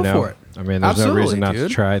 like go You know? for it. I mean, there's no reason not dude.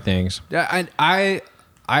 to try things. Yeah,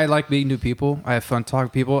 I like meeting new people. I have fun talking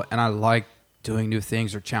to people, and I like doing new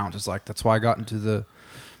things or challenges. Like that's why I got into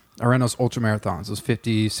I ran those ultra marathons, those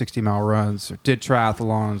 50, 60-mile runs, or did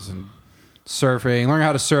triathlons and surfing, learning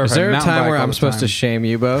how to surf. Is there a mountain time bike where all I'm the supposed to time. shame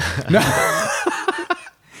you both?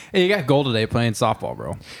 Hey, you got gold today playing softball,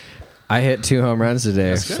 bro. I hit 2 home runs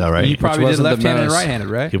today. Is that right? You probably did wasn't the left-handed and most. right-handed,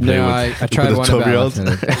 right? You play No, with- I you tried play with one the about 12-year-olds?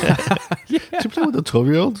 left-handed. Did you play with the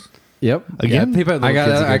 12-year-olds? Yep. Again? people have I little got.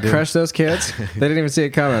 kids that I do. crushed those kids. They didn't even see it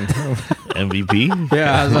coming. MVP?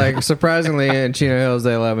 Yeah, I was like, surprisingly, in Chino Hills,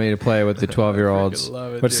 they let me to play with the 12-year-olds,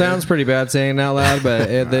 love it, which dude. sounds pretty bad saying it out loud, but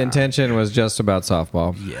the intention was just about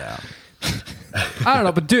softball. Yeah. I don't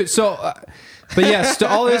know, but dude, so, but yes, to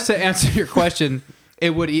all this to answer your question, it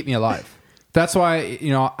would eat me alive. That's why, you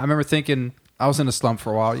know, I remember thinking, I was in a slump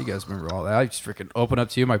for a while. You guys remember all that. I just freaking open up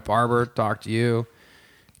to you, my barber, talk to you,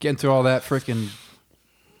 getting through all that freaking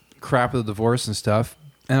crap of the divorce and stuff.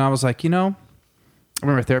 And I was like, you know, I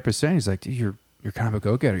remember my therapist saying, he's like, dude, you're kind of a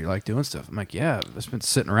go-getter. You like doing stuff. I'm like, yeah, I've just been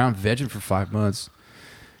sitting around vegging for 5 months.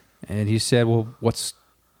 And he said, well, what's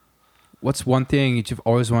what's one thing that you've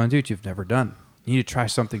always wanted to do that you've never done? You need to try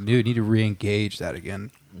something new. You need to re-engage that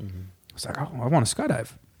again. I was like, oh, I want to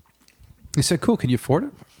skydive. He said, cool, can you afford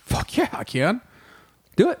it? Fuck yeah, I can.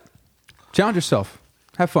 Do it. Challenge yourself.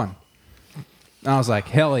 Have fun. And I was like,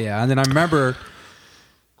 hell yeah. And then I remember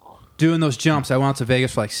doing those jumps. I went out to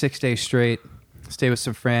Vegas for like 6 days straight, stayed with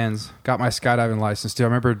some friends, got my skydiving license. Dude, I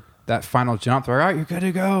remember that final jump. They're like, all right, you're good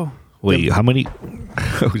to go. Wait, how many?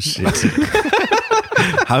 Oh, shit.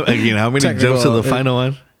 How many jumps to the final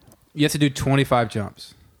one? You have to do 25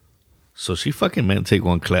 jumps. So she fucking meant to take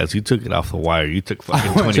one class. You took it off the wire. You took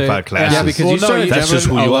fucking 25 classes. Yeah, because you started that's just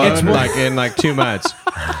jumping who you alone, are. like in like 2 months.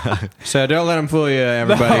 So don't let him fool you,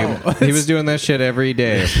 everybody. No. He was doing that shit every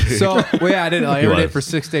day. So, well, yeah, I did. I He did it was. for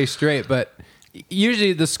 6 days straight. But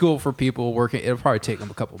usually, the school for people working, it'll probably take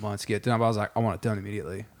them a couple months to get done. But I was like, I want it done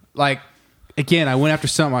immediately. Like, again, I went after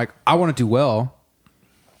something like I want to do well,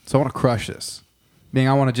 so I want to crush this. Meaning,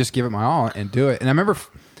 I want to just give it my all and do it. And I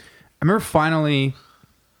remember finally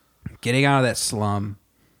getting out of that slum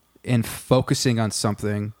and focusing on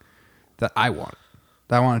something that I want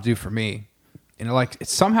to do for me. And it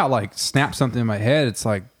somehow like snapped something in my head. It's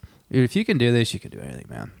like, dude, if you can do this, you can do anything,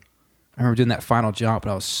 man. I remember doing that final jump,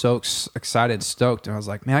 and I was so excited and stoked. And I was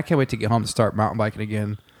like, man, I can't wait to get home to start mountain biking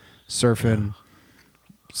again, surfing,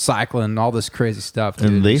 cycling, all this crazy stuff. Dude.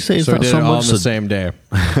 And they say it's So we not did so it all much on the same day.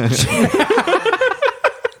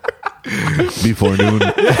 before noon.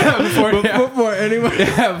 Before anyone,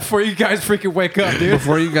 before you guys freaking wake up, dude.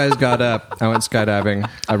 before you guys got up, I went skydiving.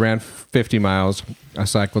 I ran 50 miles. I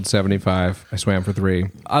cycled 75. I swam for 3.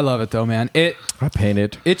 I love it though, man. I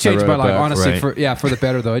painted. It changed I my wrote a life, book. honestly. Right. For the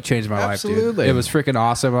better though. It changed my life, dude. Absolutely. It was freaking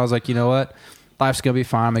awesome. I was like, you know what? Life's gonna be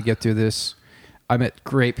fine. I'm gonna get through this. I met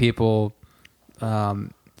great people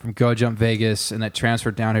from Go Jump Vegas, and that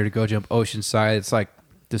transferred down here to Go Jump Oceanside. It's like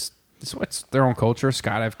this. It's their own culture,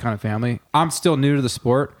 skydive kind of family. I'm still new to the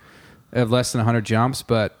sport. I have less than 100 jumps,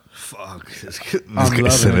 but Fuck. This I'm guy loving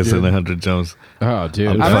said it, it's in dude. 100 jumps. Oh, dude.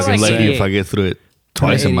 I'm I'm at fucking like lucky 88. if I get through it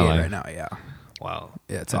twice in my 88 life. right now. Yeah, Wow.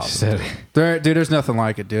 yeah, it's I awesome. said- Dude, there's nothing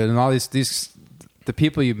like it, dude. And all these the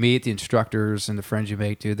people you meet, the instructors and the friends you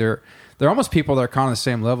make, dude, they're almost people that are kind of the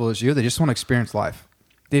same level as you. They just want to experience life.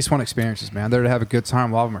 They just want experiences, man. They're to have a good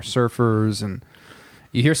time. A lot of them are surfers, and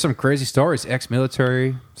you hear some crazy stories,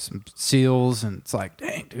 ex-military, some SEALs, and it's like,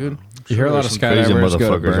 dang, dude, You hear a lot of There's some crazy skydivers go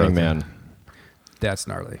to motherfuckers Burning out there. Man. that's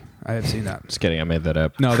gnarly. I have seen that. Just kidding. I made that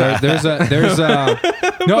up. No, there's like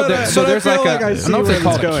I don't know if they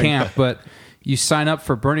call it a camp, but you sign up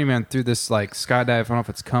for Burning Man through this like skydive. I don't know if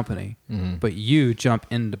it's a company, but you jump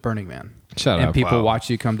into Burning Man. Shut and up. people Wow. watch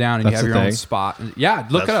you come down, and That's you have the your own thing? spot. And- yeah,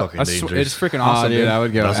 look That's it up. fucking I swear, dangerous. it's freaking Oh, awesome, dude, dude. I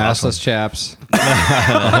would go That's assless awesome. chaps the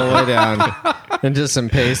whole way down, and just some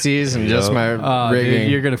pasties and just my Oh, rigging.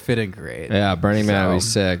 dude, you're gonna fit in great. Yeah, Burning Man would be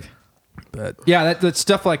So- sick. But yeah, that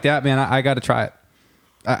stuff like that, man. I got to try it.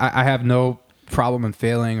 I have no problem in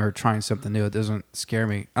failing or trying something new. It doesn't scare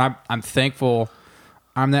me. I'm thankful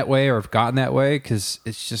I'm that way or have gotten that way because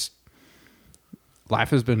it's just life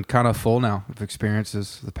has been kind of full now of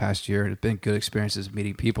experiences the past year. It's been good experiences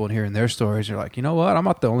meeting people and hearing their stories. You're like, you know what? I'm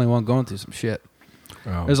not the only one going through some shit.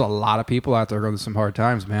 Oh. There's a lot of people out there going through some hard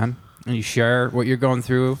times, man. And you share what you're going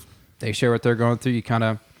through. They share what they're going through. You kind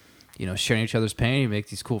of, sharing each other's pain. You make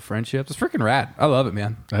these cool friendships. It's freaking rad. I love it,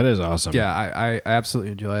 man. That is awesome. Yeah, I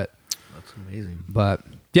absolutely enjoy it. That's amazing. But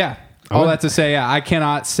yeah, all that to say, yeah, I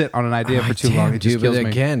cannot sit on an idea for too long. It just dude, kills but me.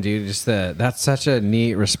 again, dude, just that's such a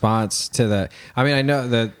neat response to the. I mean, I know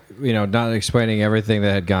that not explaining everything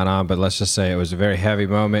that had gone on, but let's just say it was a very heavy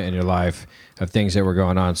moment in your life of things that were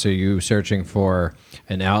going on. So you searching for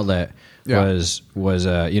an outlet was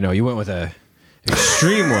you went with a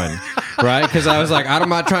extreme one, right? Because I was like, I'm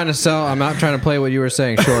not trying to play what you were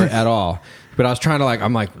saying short at all. But I was trying to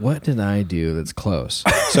I'm like, what did I do that's close?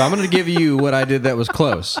 So I'm going to give you what I did that was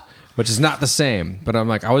close, which is not the same. But I'm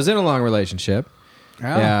like, I was in a long relationship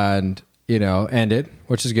and, ended,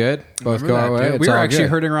 which is good. Both go our way. It's We were all actually good.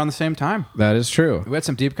 hurting around the same time. That is true. We had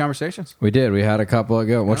some deep conversations. We did. We had a couple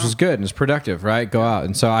ago, which was good and it's productive, right? Go out.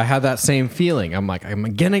 And so I had that same feeling. I'm like, I'm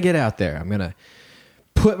going to get out there. I'm going to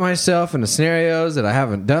put myself into scenarios that I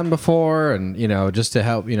haven't done before and, just to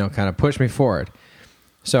help, kind of push me forward.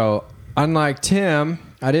 So unlike Tim,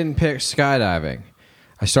 I didn't pick skydiving.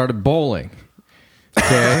 I started bowling.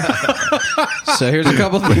 Okay. So here's a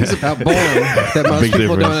couple things about bowling that most Big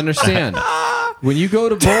people difference. don't understand. When you go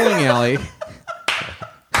to bowling alley,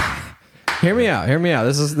 hear me out.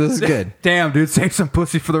 This is good. Damn, dude, save some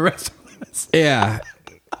pussy for the rest of us. Yeah.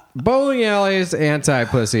 Bowling alley is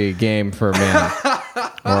anti-pussy game for men.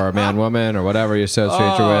 or man, woman, or whatever you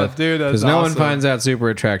associate you with. Dude, that's because no one awesome. finds that super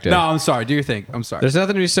attractive. No, I'm sorry. Do your thing. I'm sorry. There's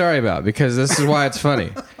nothing to be sorry about because this is why it's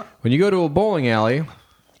funny. When you go to a bowling alley,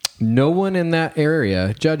 no one in that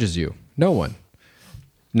area judges you. No one.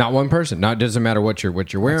 Not one person. It doesn't matter what you're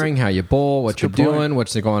wearing, how you bowl, what you're doing,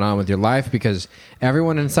 what's going on with your life, because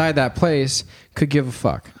everyone inside that place could give a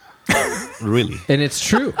fuck. Really? And it's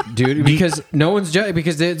true, dude, because no one's judging.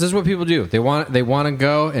 Because this is what people do. They want to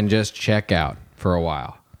go and just check out for a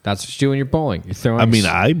while. That's what you do when you're bowling. You're throwing. I mean,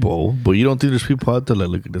 I bowl, but you don't think there's people out there like,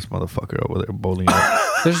 look at this motherfucker over there bowling?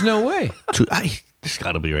 There's no way. There's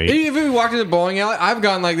got to be, right? If we walked in the bowling alley, I've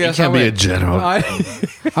gone like this. You can't be a general.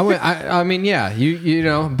 I mean, yeah, you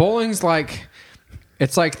know, bowling's like,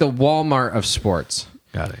 it's like the Walmart of sports.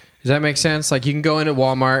 Got it. Does that make sense? Like you can go into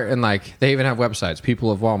Walmart and like they even have websites,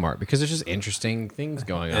 people of Walmart, because there's just interesting things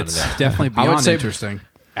going on. It's in there. definitely I would beyond say- interesting.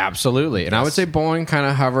 Absolutely. And I would say bowling kind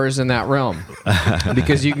of hovers in that realm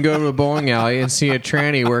because you can go to a bowling alley and see a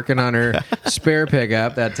tranny working on her spare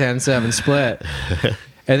pickup, that 10-7 split.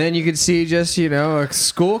 And then you could see just, you know, a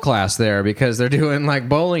school class there because they're doing like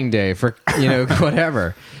bowling day for, you know,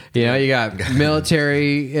 whatever. You know, you got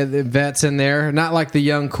military vets in there, not like the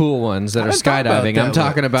young cool ones that are skydiving. I'm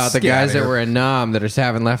talking about the guys that were in Nam that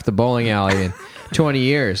haven't left the bowling alley in 20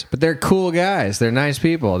 years. But they're cool guys. They're nice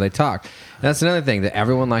people. They talk. And that's another thing, that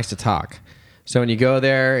everyone likes to talk. So when you go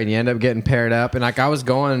there and you end up getting paired up, and like I was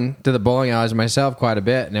going to the bowling alleys myself quite a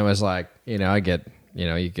bit, and it was like, you know, you get,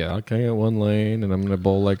 okay, one lane, and I'm going to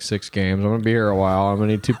bowl like 6 games. I'm going to be here a while. I'm going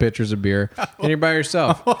to need 2 pitchers of beer. And you're by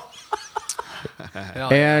yourself.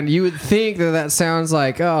 And you would think that sounds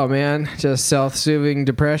like, oh man, just self-soothing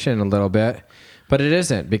depression a little bit. But it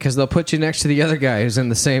isn't, because they'll put you next to the other guy who's in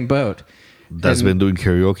the same boat. That's been doing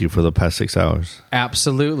karaoke for the past 6 hours.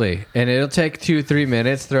 Absolutely. And it'll take 2-3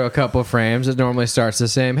 minutes, throw a couple frames. It normally starts the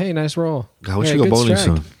same. Hey, nice roll. God, we Hey, should go good bowling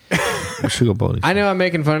strike. soon. We should go bowling. I know I'm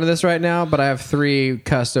making fun of this right now, but I have 3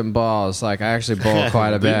 custom balls. Like I actually bowl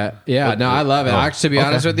quite a bit. Yeah, no, I love it. Actually, to be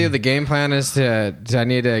honest with you, the game plan is I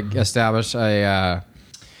need to establish a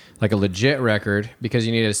like a legit record, because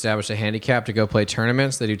you need to establish a handicap to go play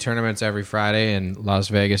tournaments. They do tournaments every Friday in Las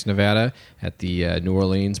Vegas, Nevada, at the New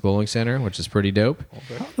Orleans Bowling Center, which is pretty dope.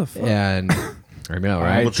 How the fuck? And I know,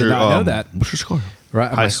 right? What's your, Did not know that. What's your score? Right,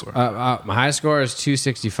 High my score. my high score is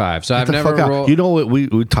 265. So Get I've the never fuck out. rolled. You know what? We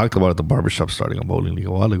talked about at the barbershop starting a bowling league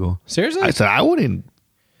a while ago. Seriously? I said I wouldn't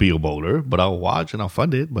be a bowler, but I'll watch and I'll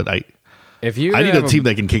fund it. But If you I need have a team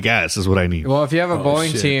that can kick ass. Is what I need. Well, if you have a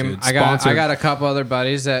bowling shit, team, dude. I got Sponsored. a couple other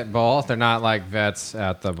buddies that bowl. They're not like vets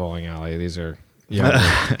at the bowling alley. These are younger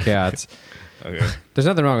cats. Okay. There's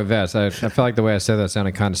nothing wrong with vets. I felt like the way I said that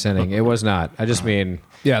sounded condescending. It was not. I just mean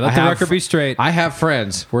Yeah, let I the have- record be straight. I have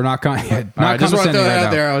friends. We're not All right, not just want to condescending throw that right out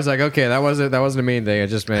now. there. I was like, okay, that wasn't a mean thing. It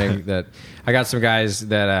just meant that I got some guys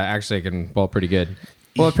that actually can bowl pretty good.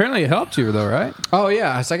 Well, apparently it helped you though, right? Oh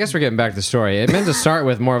yeah, so I guess we're getting back to the story. It meant to start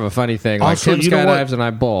with more of a funny thing, like Also, Tim you know what? skydives and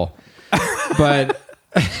I bowl. But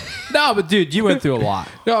No, but dude, you went through a lot.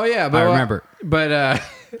 no, yeah, but I remember. But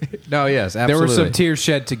no, yes, absolutely. There were some tears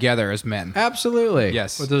shed together as men. Absolutely.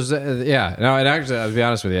 Yes. With those, yeah. No, it actually, I'll be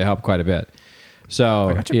honest with you, it helped quite a bit. So,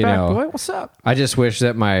 I got your you back, know, boy. What's up? I just wish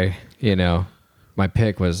that my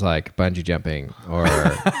pick was like bungee jumping or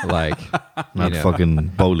like, Not fucking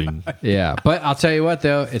bowling. yeah. But I'll tell you what,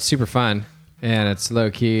 though, it's super fun and it's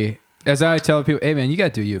low key. As I tell people, hey man, you gotta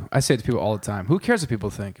do you. I say it to people all the time. Who cares what people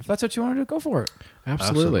think? If that's what you want to do, go for it.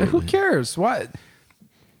 Absolutely. Who cares? What?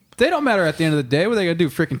 They don't matter at the end of the day. What are they gonna do?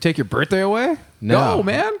 Freaking take your birthday away? No,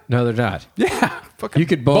 man. No, they're not. Yeah, fucking You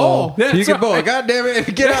could bowl. That's You could bowl. right. God damn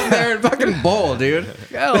it. Get out there and fucking bowl, dude.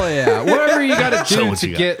 Hell yeah! Whatever you gotta Show do what to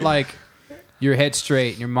you got. get like your head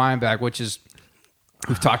straight and your mind back, which is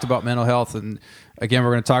we've talked about mental health, and again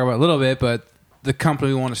we're going to talk about it a little bit, but the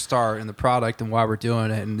company we want to start and the product and why we're doing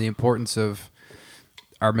it and the importance of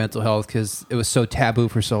our mental health, because it was so taboo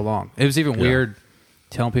for so long. It was even weird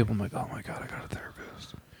telling people, I'm like, oh my god, I got a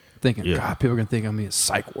therapist. Thinking, Yeah. God, people are going to think I'm in a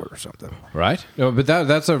psych ward or something. Right? No, but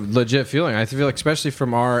that's a legit feeling. I feel like, especially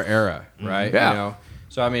from our era, right? Yeah. You know?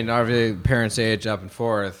 So, I mean, obviously, parents' age up and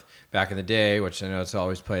forth back in the day, which I know it's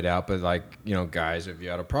always played out, but like, you know, guys, if you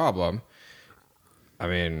had a problem, I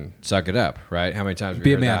mean, suck it up, right? How many times have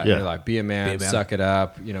Be we a heard man. that? Yeah. You're like, be a man, Be a man. suck it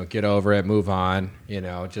up, you know, get over it, move on, you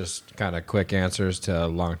know, just kind of quick answers to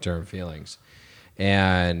long-term feelings.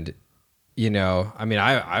 And, you know, I mean,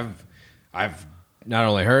 I've not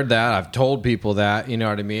only heard that, I've told people that, you know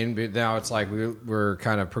what I mean? But now it's like we're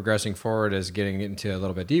kind of progressing forward as getting into a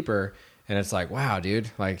little bit deeper. And it's like, wow, dude,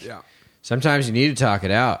 like sometimes you need to talk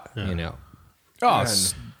it out, you know? Oh,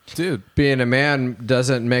 And dude. Being a man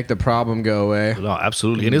doesn't make the problem go away. No,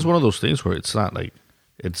 absolutely. And it's one of those things where it's not like,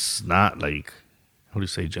 how do you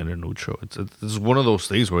say, gender neutral? It's one of those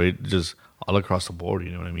things where it just all across the board.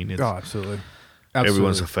 You know what I mean? It's, Absolutely.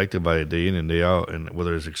 everyone's affected by it day in and day out, and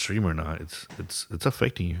whether it's extreme or not, it's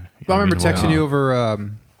affecting you. I remember what I mean? texting you over.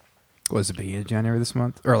 Was it beginning of January this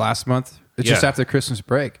month or last month? It's just Yeah. after Christmas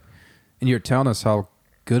break, and you were telling us how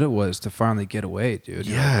good it was to finally get away, dude.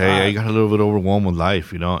 You're Yeah, like, I got a little bit overwhelmed with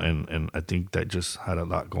life, and I think that just had a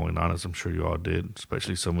lot going on, as I'm sure you all did.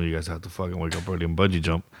 Especially some of you guys have to fucking wake up early and bungee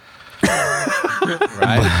jump.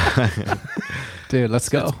 Right? dude, let's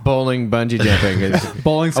go. It's bowling bungee jumping. It's,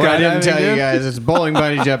 Bowling I didn't skydiving, tell you dude? guys. It's bowling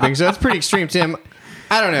bungee jumping. So it's pretty extreme, Tim.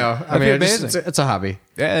 I don't know. I That'd mean, be it's a hobby.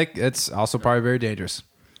 Yeah, it's also probably very dangerous.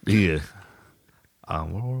 Yeah. Where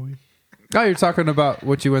were we? Oh, you're talking about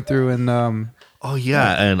what you went through in. Oh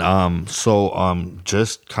yeah, and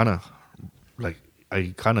just kind of like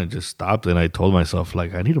I kind of just stopped and I told myself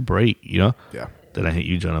like I need a break, you know. Yeah. Then I hit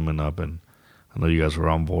you gentlemen up, and I know you guys were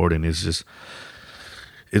on board, and it's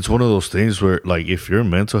one of those things where like if your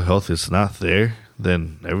mental health is not there,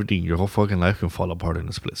 then everything, your whole fucking life can fall apart in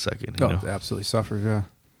a split second. You Oh, know? absolutely suffers. Yeah.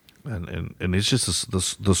 And it's just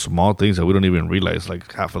the small things that we don't even realize.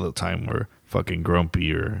 Like half of the time we're fucking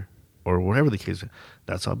grumpy or whatever the case is.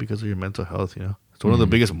 That's all because of your mental health. You know, it's one of the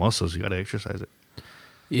biggest muscles. You got to exercise it.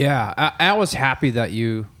 Yeah, I was happy that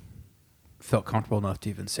you felt comfortable enough to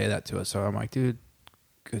even say that to us. So I'm like, dude,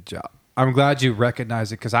 good job. I'm glad you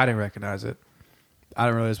recognized it because I didn't recognize it. I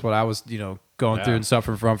didn't realize what I was, going through and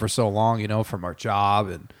suffering from for so long, from our job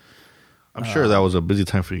and. I'm sure that was a busy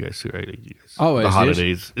time for you guys too, right? Like you guys, Always, the dude.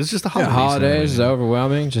 holidays. It's just the holidays. Holidays is and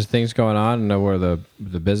overwhelming. Just things going on, and where the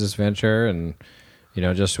business venture, and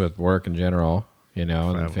just with work in general, and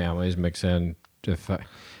the families mix in.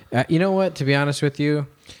 You know what? To be honest with you,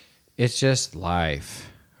 it's just life,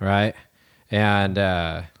 right? And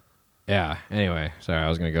yeah. Anyway, sorry, I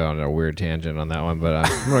was going to go on a weird tangent on that one, but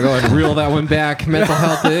I'm going to go and reel that one back. Mental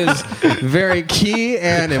health is very key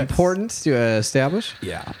and important to establish.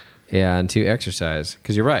 Yeah. And to exercise,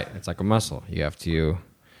 because you're right, it's like a muscle. You have to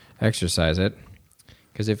exercise it,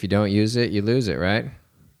 because if you don't use it, you lose it, right?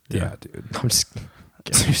 Yeah, dude. I'm just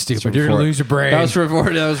You're stupid. You're going to lose your brain. That was from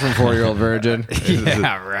 4-year-old virgin.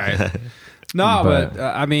 yeah, right. No, but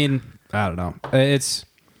I mean, I don't know. It's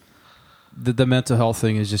the mental health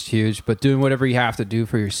thing is just huge, but doing whatever you have to do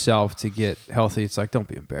for yourself to get healthy, it's like, don't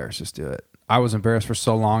be embarrassed. Just do it. I was embarrassed for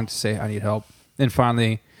so long to say I need help. And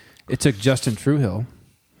finally, it took Justin Truehill.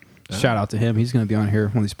 Shout out to him. He's going to be on here,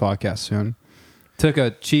 one of these podcasts soon. Took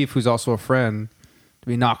a chief who's also a friend to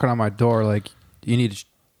be knocking on my door like, you need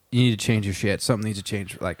to change your shit. Something needs to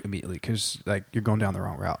change like immediately because like you're going down the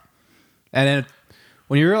wrong route. And then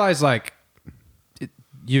when you realize like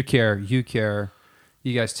you care, you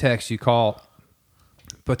guys text, you call,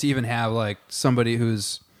 but to even have like somebody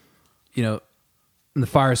who's in the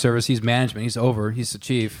fire service, he's management, he's the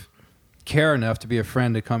chief, care enough to be a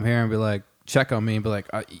friend to come here and be like, check on me and be like,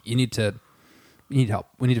 you need help.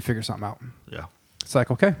 We need to figure something out. Yeah. It's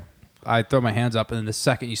like, okay. I throw my hands up, and then the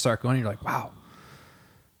second you start going, you're like, wow,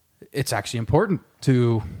 it's actually important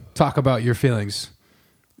to talk about your feelings.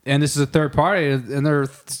 And this is a third party, and they're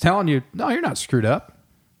telling you, no, you're not screwed up.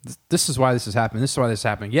 This is why this is happening. This is why this is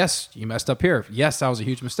happening. Yes, you messed up here. Yes, that was a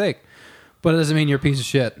huge mistake. But it doesn't mean you're a piece of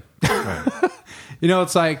shit. Right.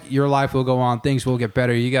 It's like your life will go on. Things will get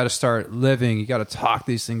better. You got to start living. You got to talk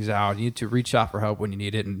these things out. You need to reach out for help when you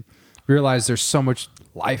need it and realize there's so much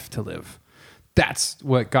life to live. That's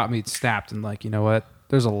what got me snapped and like, you know what?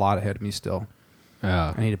 There's a lot ahead of me still.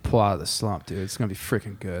 I need to pull out of the slump, dude. It's going to be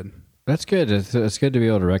freaking good. That's good. It's good to be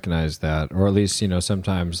able to recognize that, or at least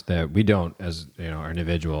sometimes that we don't, as our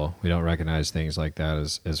individual, we don't recognize things like that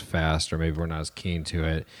as fast, or maybe we're not as keen to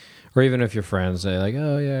it. Or even if your friends say like,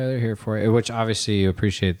 oh yeah, they're here for it, which obviously you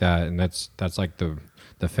appreciate that, and that's like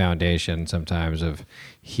the foundation sometimes of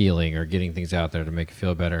healing or getting things out there to make you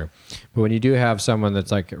feel better. But when you do have someone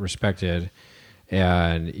that's like respected,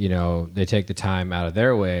 and they take the time out of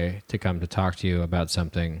their way to come to talk to you about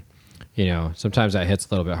something, sometimes that hits a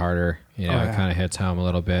little bit harder. It kind of hits home a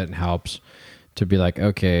little bit and helps to be like,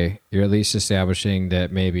 okay, you're at least establishing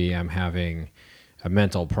that maybe I'm having a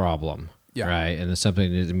mental problem. Yeah. Right. And it's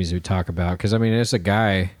something that needs to be talked about. Because, I mean, as a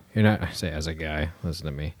guy, I say as a guy, listen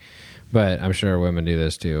to me, but I'm sure women do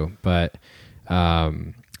this too. But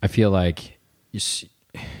I feel like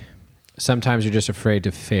sometimes you're just afraid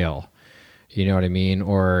to fail. You know what I mean?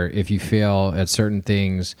 Or if you fail at certain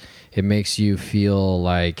things, it makes you feel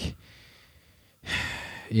like,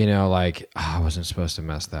 I wasn't supposed to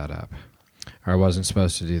mess that up. or I wasn't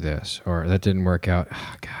supposed to do this, or that didn't work out.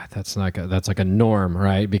 Oh, God, that's like a norm,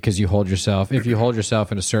 right? Because you hold yourself, if you hold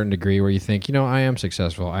yourself in a certain degree where you think, I am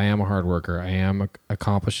successful, I am a hard worker, I am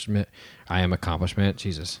accomplishment.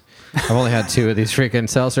 Jesus, I've only had 2 of these freaking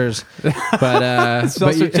seltzers,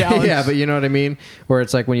 but you know what I mean. Where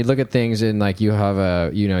it's like when you look at things and like you have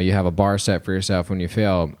a bar set for yourself when you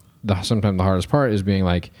fail. Sometimes the hardest part is being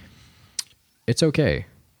like, it's okay.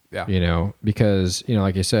 Yeah. Because,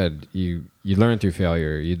 like you said, you learn through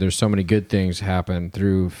failure. There's so many good things happen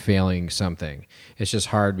through failing something. It's just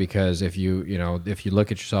hard because if you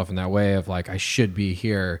look at yourself in that way of like, I should be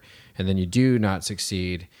here, and then you do not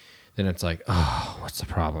succeed, then it's like, oh, what's the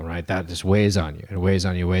problem, right? That just weighs on you. It weighs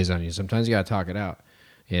on you. Sometimes you got to talk it out,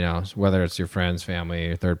 whether it's your friends, family,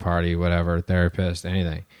 your third party, whatever, therapist,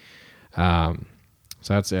 anything.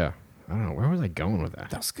 So that's, I don't know. Where was I going with that?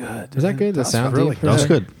 That was good. Is that good? That sound really deep? That was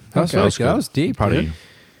good. That was really good. That was deep. Proud of Dude. you.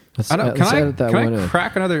 Can I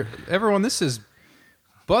crack another? Everyone, this is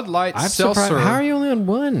Bud Light Seltzer. How are you only on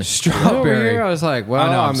one? Strawberry. Over here, I was like, well,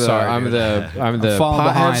 I know, I'm the falling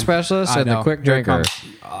pothead behind. specialist I and the know. quick Here it drinker.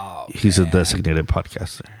 comes. He's a designated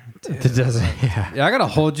podcaster. Yeah, Yeah, I gotta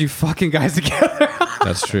hold you fucking guys together.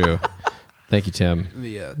 that's true. Thank you, Tim. Let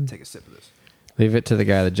me take a sip of this. Leave it to the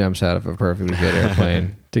guy that jumps out of a perfectly good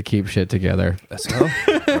airplane to keep shit together. Let's go.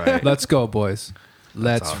 Right. Let's go, boys.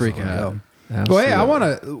 Let's awesome. freaking go. Absolutely. Well,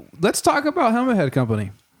 hey, let's talk about Helmet Head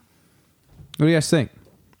Company. What do you guys think?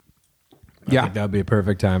 I think that'd be a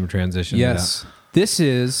perfect time to transition. Yes. This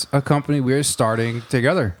is a company we're starting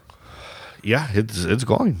together. Yeah, it's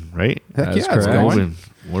going, right? Heck That's yeah, it's correct. going.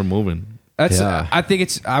 We're moving. That's. Yeah. I think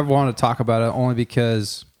I want to talk about it only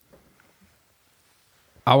because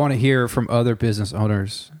I want to hear from other business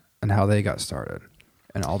owners and how they got started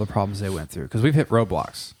and all the problems they went through. Because we've hit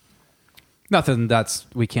roadblocks. Nothing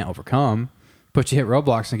we can't overcome, but you hit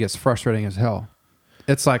roadblocks and it gets frustrating as hell.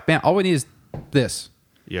 It's like, man, all we need is this.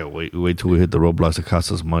 Yeah, wait till we hit the roadblocks that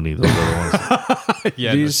cost us money. Those other ones.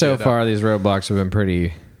 Yeah, These roadblocks have been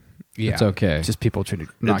pretty. Yeah, it's okay. Just people trying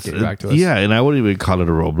to not get back to us. Yeah, and I wouldn't even call it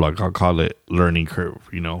a roadblock. I'll call it learning curve.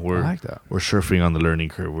 We're I like that. We're surfing on the learning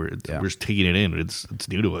curve. We're just taking it in. It's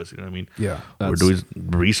new to us. You know what I mean? Yeah. We're doing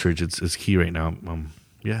research. It's key right now.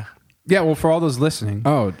 Yeah. Yeah, well, for all those listening.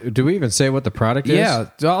 Oh, do we even say what the product is? Yeah,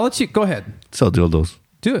 I'll let you go ahead. Sell dildos.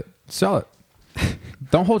 Do it. Sell it.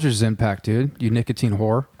 Don't hold your Zen pack, dude. You nicotine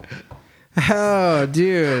whore. Oh,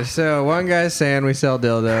 dude. So one guy's saying we sell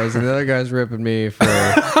dildos, and the other guy's ripping me for.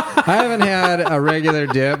 I haven't had a regular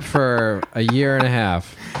dip for a year and a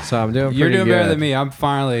half, so I'm doing. You're pretty doing good. better than me. I'm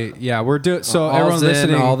finally. Yeah, we're doing. So All's everyone in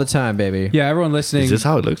listening all the time, baby. Yeah, everyone listening. Is this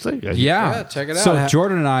how it looks like? Yeah. Yeah, check it out. So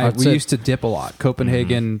Jordan and I, That's we it. used to dip a lot.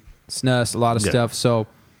 Copenhagen, Snus, a lot of Yeah. stuff. So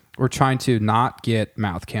we're trying to not get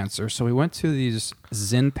mouth cancer. So we went to these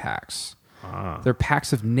Zen packs. They're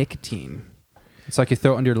packs of nicotine. It's like you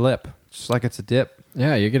throw it under your lip, just like it's a dip.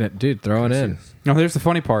 Yeah, you're gonna, dude, throw it in. No, here's the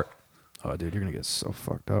funny part. Oh, dude, you're gonna get so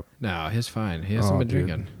fucked up. No, he's fine. He hasn't been dude.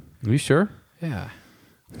 drinking. Are you sure? Yeah.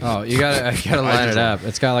 Oh, you gotta line it up.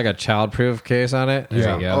 It's got like a child-proof case on it. There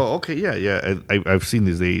Yeah. you go. Oh, okay, yeah. I've seen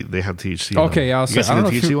these. They have THC. Okay, yeah, I'll you say- guys I seen don't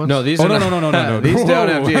the know if THC you- ones? No, these Oh, are no, not- no. These don't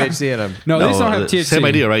have Whoa. THC in them. No, these don't have THC. Same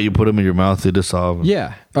idea, right? You put them in your mouth, they dissolve.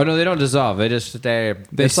 Yeah. Oh no, they don't dissolve. They just stay.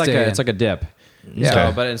 It's like stay in. it's like a dip. Yeah.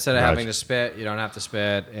 So, but instead of Gotcha. having to spit, you don't have to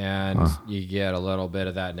spit, and you get a little bit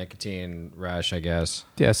of that nicotine rush, I guess.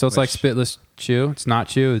 Yeah, so it's like Which- spitless chew. It's not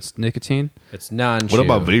chew. It's nicotine. It's non. What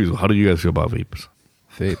about vapes? How do you guys feel about vapes?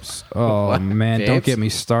 Vapes. Oh What? man, don't Vapes? get me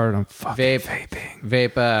started on fucking Vape.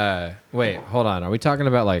 vaping. Vape. Wait, hold on. Are we talking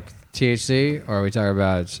about like THC, or are we talking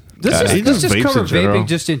about? Let's he just just vapes cover in general. vaping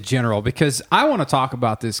just in general because I want to talk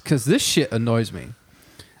about this because this shit annoys me.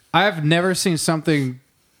 I've never seen something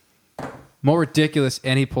more ridiculous,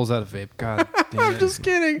 and he pulls out a vape. God damn it. I'm just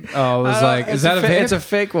kidding. Oh, it was like, is that a vape? It's a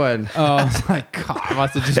fake one. Oh, I was like, God, I'm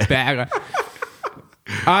about to just bag.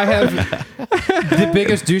 I have the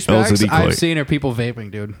biggest That was douchebags a decoy. I've seen are people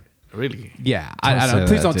vaping, dude. Really? Yeah, Don't I say don't.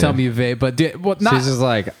 Please that, don't tell dude. me you vape, but dude, well, So not he's just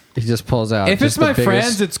like he just pulls out. if just it's the my biggest-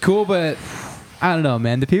 friends, it's cool, but I don't know,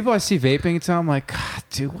 man. The people I see vaping, it's I'm like, God,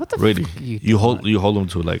 dude, what the Really? fuck are you You hold them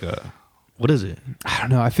to like a what is it? I don't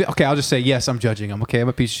know. I feel okay. I'll just say yes. I'm judging them. Okay, I'm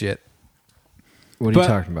a piece of shit. What are but- you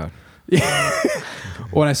talking about?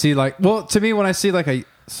 When I see to me, when I see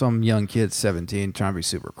some young kid 17 trying to be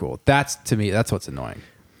super cool, that's to me, that's what's annoying.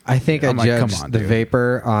 I think I'm I like, judge come on, the dude.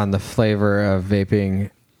 vapor on the flavor of vaping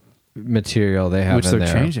material they have Which in they're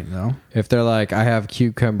there. changing though. If they're like, I have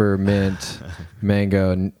cucumber, mint,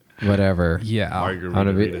 mango, whatever. Yeah, I'm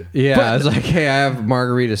gonna be, yeah, But- it's like, hey, I have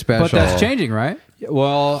margarita special. but that's changing, right?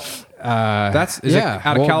 Well, Is it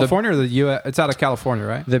out of California or the U.S.? It's out of California,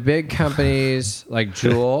 right? The big companies like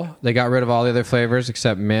Juul, they got rid of all the other flavors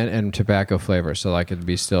except mint and tobacco flavors. So like it'd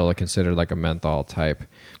be still considered like a menthol type,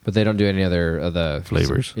 but they don't do any other of the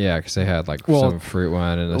Flavors. Yeah, because they had like some fruit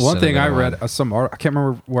one and a one thing I cinnamon read one. I can't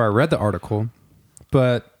remember where I read the article,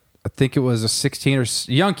 but I think it was a 16 or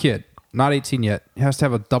young kid, not 18 yet. He has to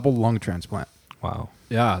have a double lung transplant. Wow.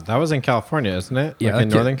 Yeah, that was in California, isn't it? Yeah, like in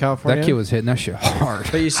Northern California. That kid was hitting that shit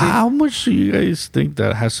hard. But you see, How much do you guys think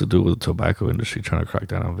that has to do with the tobacco industry trying to crack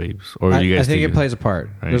down on vapes? Or do you I guys think it plays a part.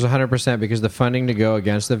 Right. There's 100% because the funding to go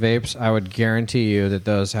against the vapes, I would guarantee you that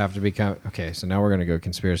those have to become. Okay, so now we're going to go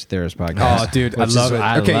conspiracy theorist podcast. Oh, dude, I which love is- it.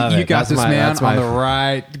 I Okay, love you it. got That's this my- man that's my- on the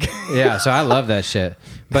right. Yeah, so I love that shit.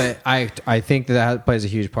 But I think that plays a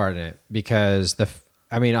huge part in it because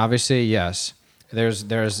obviously, yes, there's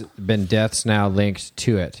been deaths now linked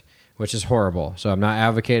to it, which is horrible. So I'm not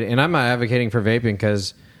advocating, and I'm not advocating for vaping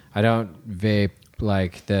because I don't vape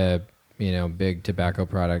like the big tobacco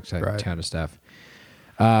product kind of stuff.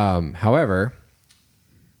 However,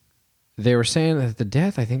 they were saying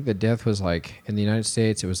that I think the death was like in the United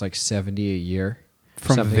States, it was like 70 a year.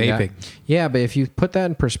 From Something like vaping. that. Yeah, but if you put that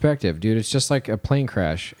in perspective, dude, it's just like a plane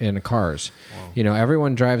crash in cars. Wow.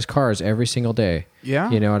 Everyone drives cars every single day. Yeah.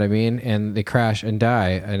 You know what I mean? And they crash and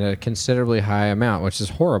die in a considerably high amount, which is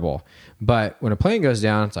horrible. But when a plane goes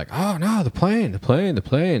down, it's like, oh no, the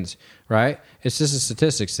planes, right? It's just a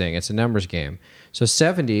statistics thing. It's a numbers game. So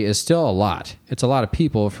 70 is still a lot. It's a lot of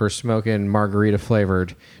people for smoking margarita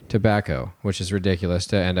flavored tobacco, which is ridiculous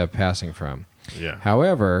to end up passing from. Yeah.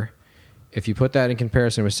 However, if you put that in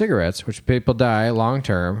comparison with cigarettes, which people die long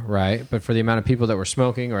term, right? But for the amount of people that were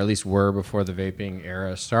smoking, or at least were before the vaping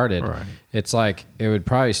era started, Right. it's like it would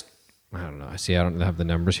probably. I don't know. See, I don't have the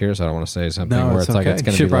numbers here, so I don't want to say something No, where it's it's like okay. it's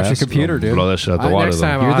going to Should be brush your less. computer, dude. Blow that shit out the water, Next though.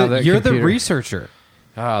 time I'll have that You're the computer. researcher.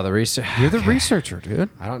 Oh, the research. You're the researcher, dude.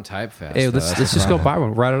 I don't type fast. Hey, though. let's That's just the go problem. buy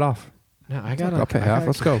one. Write it off. No, I got I'll pay half.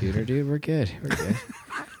 Let's go. computer, dude. We're good. We're good.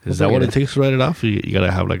 Is that what it takes to write it off? You got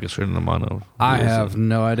to have like a certain amount of. I have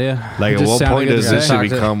no idea. Like, It at just what sounded point good does to this say.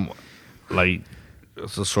 shit become like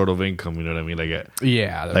it's a sort of income? You know what I mean?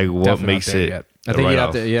 Yeah. Like what definitely makes not there it? yet. I think write you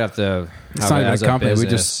off? have to It's have not it even as a company. We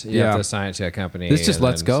business. just- You have yeah. to assign it to a company. This just and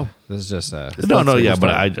lets then go. This is just No, yeah, but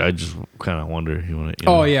Let's I just kind of wonder. You want to?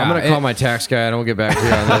 Oh yeah. I'm gonna call my tax guy and we'll get back to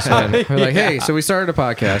you on this one. We're like, hey, Yeah. so we started a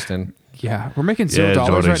podcast and Yeah, we're making Yeah, $0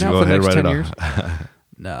 Jordan, right you now go for the ahead, next write 10 it years. off.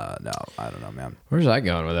 No, I don't know, man. where's I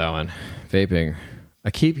going with that one? Vaping.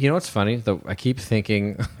 You know what's funny? I keep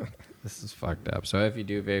thinking this is fucked up. So if you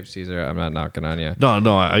do vape, Caesar, I'm not knocking on you. No,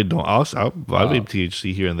 I don't. I vape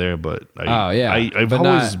THC here and there, but I've but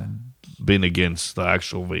always been against the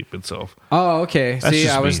actual vape itself. Oh, okay. That's See,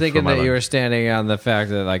 just I was me thinking for my that you life. were standing on the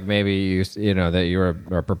fact that like maybe that you were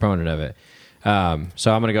a proponent of it.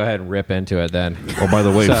 So I'm gonna go ahead and rip into it then. Oh, by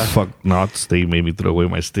the way, So- fuck Knots. They made me throw away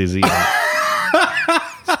my stizzy.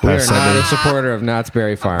 We are Past not a Sunday, supporter of Knott's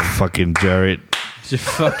Berry Farm. fucking Jarrett,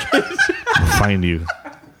 Fucking I'll find you.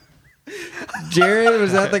 Jared,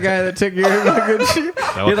 was that the guy that took your fucking shit?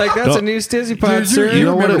 You're like, that's No. a new Stizzy pod, Dude, sir. You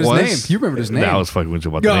know what remembered it his was? name. You remembered his name. I was fucking with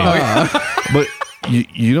you about the Oh, name. yeah. But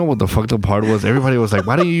you know what the fucked up part was? Everybody was like,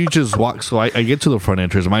 why don't you just walk? So I get to the front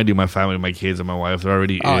entrance. Mind you, my family, my kids, and my wife, they're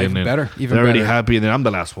already Oh, in. even and better, even they're already better. happy. And then I'm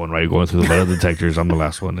the last one, right? Going through the metal detectors. I'm the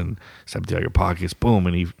last one. And it's empty out your pockets. Boom.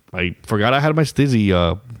 And I forgot I had my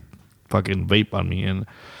Stizzy fucking vape on me. And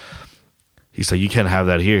he's like, you can't have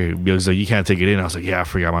that here. He's like, you can't take it in. I was like, yeah, I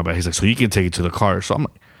forgot my bag. He's like, so you can take it to the car. So I'm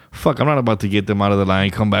like, fuck, I'm not about to get them out of the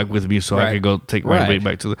line, come back with me so I Right. can go take my Right. vape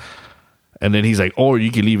back to the... And then he's like, or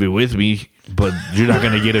you can leave it with me, but you're not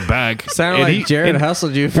going to get it back. Sounded And like Jared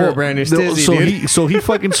hustled you for a brand new Stizzy, so dude. so he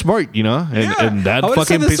fucking smart, you know? And that I would've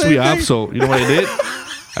said fucking the pissed same me off. thing. So you know what I did?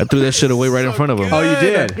 I threw that shit away right in front of him. Oh, you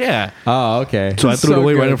did? Yeah. Oh, okay. So I threw it So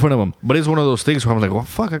away right good. in front of him. But it's one of those things where I'm like, well,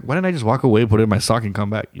 fuck, why didn't I just walk away, put it in my sock, and come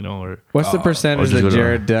back, you know? Or What's the percentage just that go to-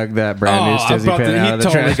 Jared dug that brand new Stizzy pen out of the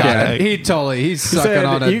trash can? He's He sucking said,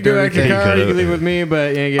 on it. you go back to the dirty car, can. you can leave it with me,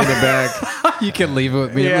 but you ain't getting it back. You can leave it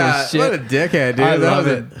with me. Yeah, Shit. what a dickhead, dude. I That love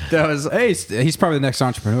was it. That was. Hey, he's probably the next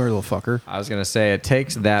entrepreneur, little fucker. I was gonna say it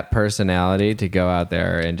takes that personality to go out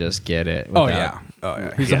there and just get it. Oh without-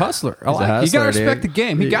 yeah. He's a hustler. He's a You gotta hustler, respect dude. the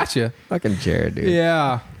game. He got you. Fucking Jared, dude.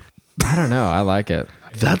 Yeah. I don't know. I like it.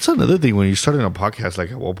 That's another thing when you're starting a podcast.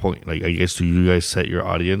 Like, at what point, like, I guess, do you guys set your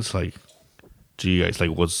audience? Like, do you guys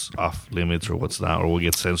like what's off limits or what's not, or what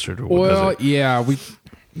gets censored or what Well, doesn't? yeah, we.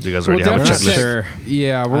 Do you guys We'll already have a definitely checklist? set- Sure.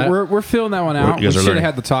 Yeah, we're filling that one out. You We guys are should have learning.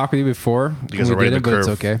 had the talk with you before. You guys We are right didn't, in the but it's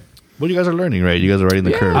curve. okay. Well, you guys are learning, right? You guys are riding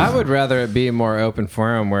the curve. I would rather it be a more open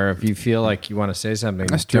forum where if you feel like you want to say something,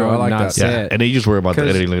 That's true. don't I like not that. say Yeah, it. and then you just worry about the 'Cause-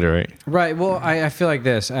 editing later, right? Right. Well, I feel like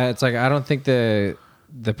this. It's like I don't think the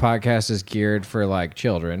podcast is geared for like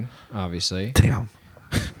children, obviously. Damn.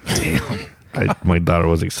 My daughter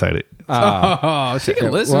was excited. Oh, she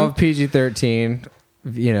can listen. Well, PG-13.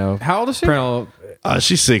 You know, How old is she? parental.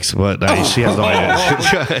 She's 6, but she has no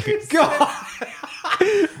idea.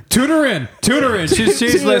 Tune her in.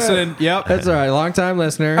 She's listening. Yep. That's all right. Long time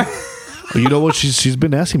listener. You know what? She's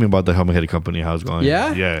been asking me about the Helmet Head Company, how it's going.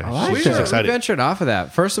 Yeah? Yeah. I like She's that. We excited. ventured off of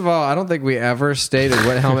that. First of all, I don't think we ever stated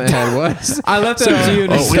what Helmet Head was. I left that to you.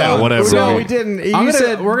 to Oh, say. yeah, whatever. No, we didn't. You I'm gonna,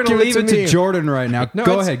 said we're going to give leave it me. to Jordan right now. No,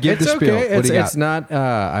 Go it's- ahead. Give it's the spiel. okay. What do you It's got? not.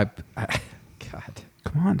 God,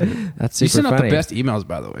 Come on, dude. that's You super sent out funny. the best emails,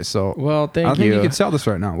 by the way. So, Well, thank I think you. you can sell this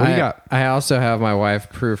right now. What do you got? I also have my wife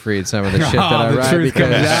proofread some of the shit that I the write truth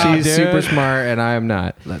because comes out, she's dude. super smart and I am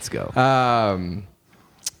not. Let's go.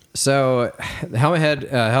 So the Helmet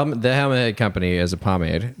Head Company is a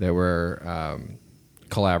pomade that we're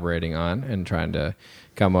collaborating on and trying to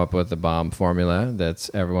come up with the bomb formula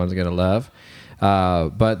that's everyone's going to love.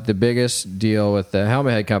 But the biggest deal with the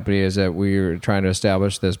Helmet Head Company is that we're trying to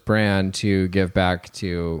establish this brand to give back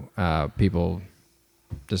to people,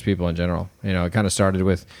 just people in general. You know, it kind of started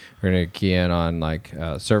with we're going to key in on like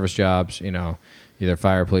service jobs, you know, either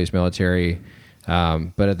fire, police, military.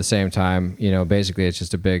 But at the same time, you know, basically it's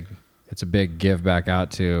just a big give back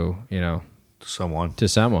out to, you know, Someone. to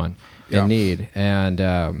someone Yeah. in need. And,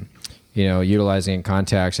 you know, utilizing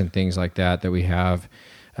contacts and things like that we have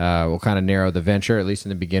will kind of narrow the venture, at least in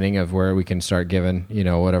the beginning of where we can start giving, you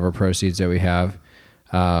know, whatever proceeds that we have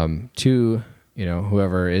to, you know,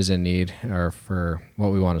 whoever is in need or for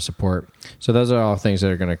what we want to support. So those are all things that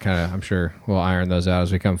are going to kind of, I'm sure we'll iron those out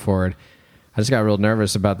as we come forward. I just got real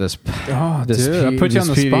nervous about this. Oh, dude, I put you on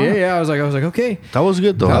the spot. Yeah, I was like, okay. That was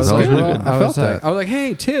good, though. That was really good. good. I felt that. I was like,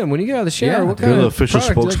 hey, Tim, when you get out of the shower, Yeah, what you're kind the of official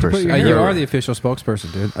product do you like to put spokesperson. in your You hair? are the official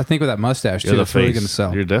spokesperson, dude. I think with that mustache, You're too, the that's really face. going to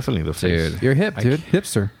sell. You're definitely the face. Dude. You're hip, dude.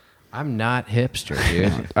 Hipster. I'm not hipster,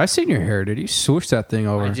 dude. I seen your hair, dude. You swooshed that thing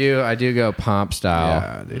over. I do go pomp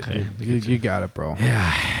style. Yeah, dude. You got it, bro.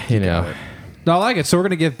 You know. No, I like it. So we're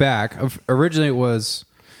gonna give back. Originally, it was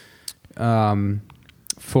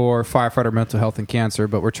for firefighter mental health and cancer,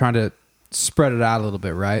 but we're trying to spread it out a little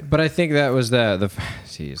bit, right? But I think that was the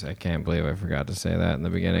jeez, I can't believe I forgot to say that in the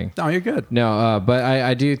beginning. No, you're good. No, but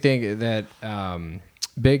I do think that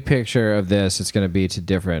big picture of this, it's going to be to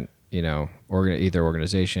different, you know, either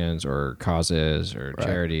organizations or causes or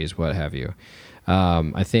charities, what have you.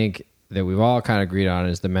 I think that we've all kind of agreed on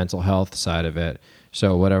is the mental health side of it.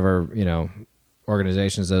 So whatever, you know,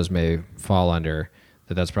 organizations those may fall under,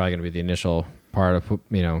 that's probably going to be the initial part of,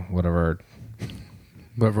 you know, whatever.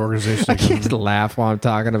 Whatever organization. I can't laugh while I'm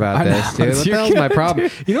talking about this, dude. What the You're hell's my good, problem?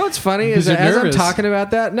 dude. You know what's funny is You're that as nervous. I'm talking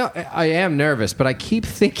about that, no, I am nervous, but I keep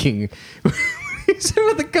thinking. He said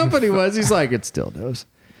what the company was. He's like, it's Dildos.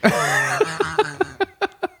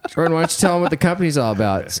 Jordan, why don't you tell him what the company's all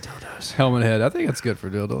about? It's Dildos. Helmet head. I think it's good for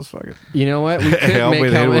dildos. Fuck it. You know what? We could Helmet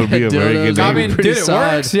make head would be a very dildos. good I name. mean, Pretty dude, it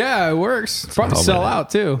solid. works. Yeah, it works. Probably Helmet sell head. out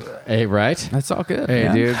too. Hey, right? That's all good. Hey,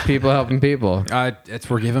 man. dude, people helping people.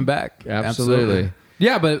 We're giving back. Absolutely.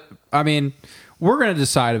 Yeah, but I mean, we're gonna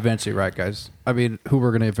decide eventually, right, guys? I mean, who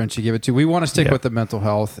we're gonna eventually give it to. We want to stick Yeah. with the mental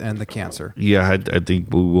health and the cancer. Yeah, I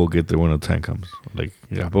think we will get there when the time comes. Like,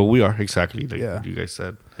 yeah, but we are exactly like Yeah. you guys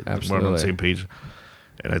said. We're Absolutely. on the same page,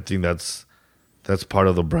 and I think that's part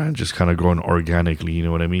of the brand, just kind of growing organically. You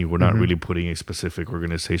know what I mean? We're not really putting a specific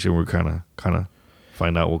organization. We're kind of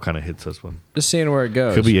find out what kind of hits us when. Just seeing where it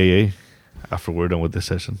goes. Could be AA after we're done with this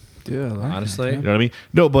session. Yeah, Honestly. You know what I mean?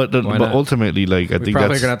 No, but Why not? ultimately, like I We're think probably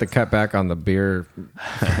that's going to have to cut back on the beer.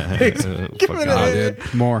 fuck out.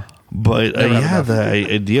 dude. More. But Never have yeah, enough.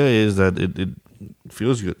 the idea is that it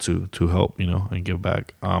feels good to help, you know, and give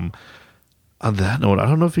back. On that note, I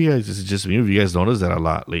don't know if you guys, it's just me, if you guys notice that a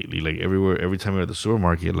lot lately. Like every time you're at the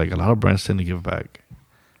supermarket, like a lot of brands tend to give back.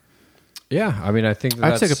 Yeah, I mean, I think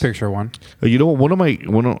I'd take a picture of one. You know, one of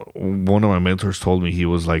my mentors told me, he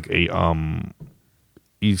was like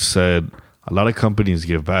he said a lot of companies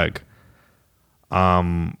give back,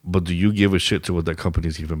 but do you give a shit to what that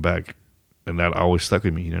company's giving back? And that always stuck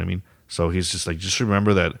with me. You know what I mean? So he's just like, just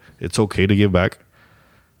remember that it's okay to give back,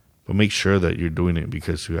 but make sure that you're doing it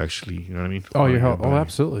because you actually, you know what I mean? Oh, you're Give oh, back.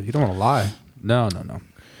 absolutely. You don't want to lie. No.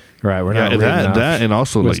 Right, we're Yeah, not and reading off that and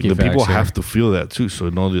also like whiskey the people facts here. have to feel that too. So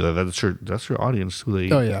know that that's your audience too.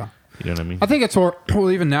 They, Oh yeah. you know what I mean? I think it's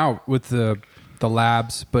well, even now with the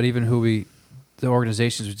labs, but even the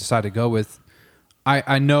organizations we decide to go with,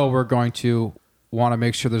 I know we're going to want to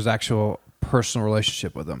make sure there's actual personal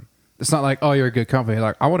relationship with them. It's not like, oh, you're a good company.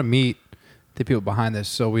 Like, I want to meet the people behind this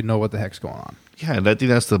so we know what the heck's going on. Yeah, and I think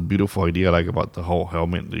that's the beautiful idea, like about the whole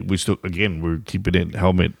helmet. We still, again, we're keeping it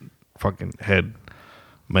helmet, fucking head,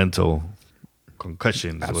 mental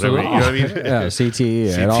concussions, Absolutely. whatever. You know what I mean? Yeah,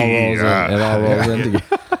 CTE. It all CTE, rolls in. It all rolls in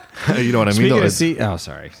together. You know what I mean? Speaking though? of C, oh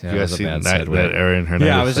sorry, You that was guys a seen bad that segue. Aaron Hernandez?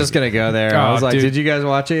 Yeah, I was just gonna go there. I Oh, was like, dude. did you guys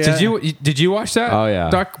watch it yet? Did you watch that? Oh,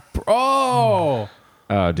 yeah. Oh,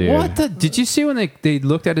 Oh, dude. what the? Did you see when they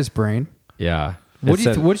looked at his brain? Yeah. What It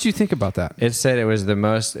said- what did you think about that? It said it was the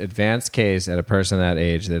most advanced case at a person that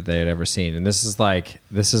age that they had ever seen, and this is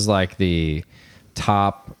like the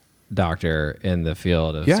top doctor in the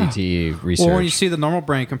field of CTE research. Well, when you see the normal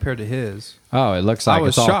brain compared to his, oh, it looks I like was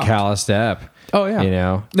it's all shocked. calloused up. oh yeah, You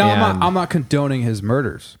know? No, And- I'm not condoning his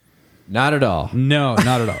murders. Not at all. No,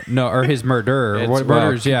 not at all. No, or his murder. Or It's- what well,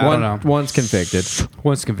 murders? Yeah, I don't know. One's convicted.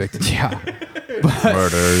 One's convicted. Yeah,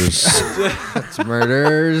 Murders. It's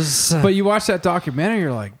murders. but you watch that documentary,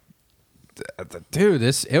 you're like, dude,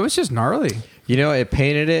 it was just gnarly. You know, it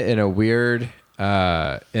painted it in a weird,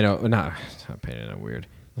 not painted in a weird.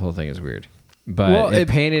 The whole thing is weird, but Well, it it-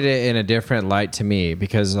 painted it in a different light to me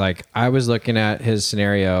because, like, I was looking at his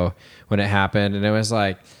scenario when it happened, and it was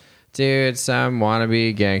like, dude, some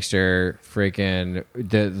wannabe gangster freaking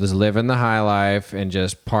that was living the high life and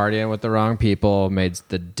just partying with the wrong people made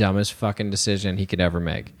the dumbest fucking decision he could ever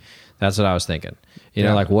make. That's what I was thinking. You know,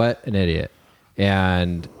 Yeah. like, what an idiot.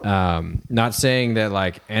 And not saying that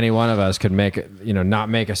like any one of us could not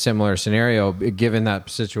make a similar scenario given that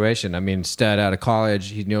situation. I mean, instead out of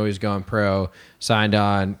college, he knew he was going pro, signed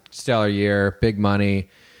on, stellar year, big money.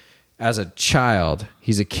 As a child,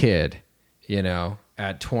 he's a kid,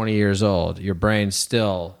 at 20 years old, your brain's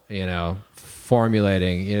still,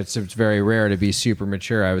 formulating. It's very rare to be super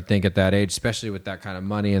mature, I would think, at that age, especially with that kind of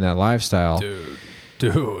money and that lifestyle. Dude.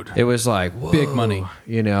 It was like, whoa, Big money.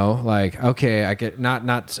 like, okay, I get not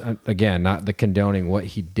the condoning what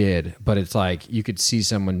he did, but it's like you could see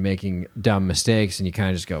someone making dumb mistakes and you kind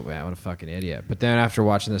of just go, man, what a fucking idiot. But then after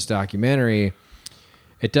watching this documentary,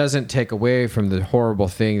 it doesn't take away from the horrible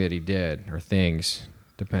thing that he did, or things,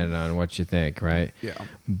 depending on what you think, right? Yeah.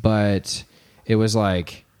 But it was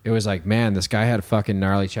like, man, this guy had a fucking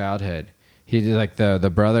gnarly childhood. He did, like,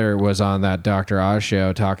 the brother was on that Dr. Oz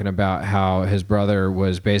show talking about how his brother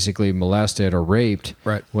was basically molested or raped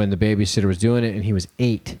Right. when the babysitter was doing it, and he was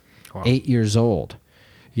 8 years old.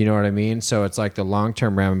 You know what I mean? So it's like the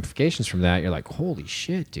long-term ramifications from that. You're like, holy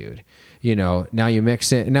shit, dude. Now you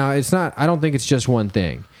mix it. Now it's not, I don't think it's just one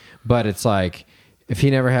thing, but it's like, if he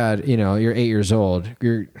never had, you're 8 years old,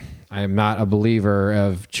 I am not a believer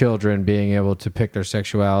of children being able to pick their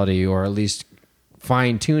sexuality, or at least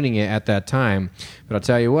fine-tuning it at that time. But I'll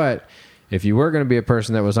tell you what, if you were going to be a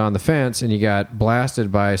person that was on the fence and you got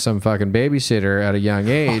blasted by some fucking babysitter at a young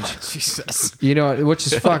age, Jesus. which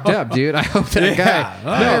is fucked up, dude. I hope that guy. Oh,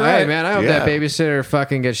 No, you're hey, right. man, I hope that babysitter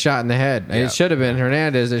fucking gets shot in the head. It should have been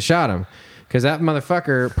Hernandez that shot him, because that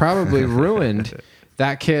motherfucker probably ruined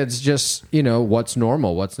that kid's just, what's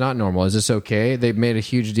normal, what's not normal. Is this okay? They've made a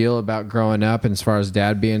huge deal about growing up, and as far as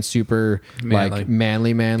dad being super like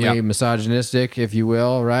manly, Yep. misogynistic, if you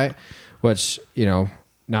will, right? Which,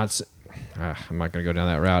 not. I'm not going to go down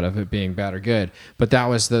that route of it being bad or good, but that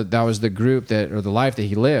was the group or the life that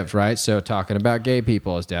he lived, right? So talking about gay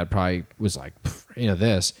people, his dad probably was like,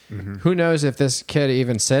 this. Mm-hmm. Who knows if this kid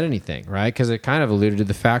even said anything, right? Because it kind of alluded to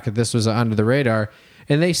the fact that this was under the radar,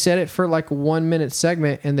 and they said it for like a 1 minute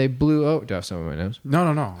segment, and they blew. Oh, do I have some of my nose? No.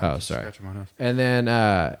 Oh, sorry. Scratching my nose. And then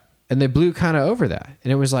and they blew kind of over that,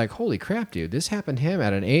 and it was like, holy crap, dude, this happened to him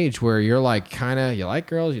at an age where you're like, kind of, you like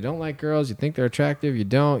girls, you don't like girls, you think they're attractive, you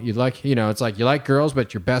don't, you like, it's like you like girls,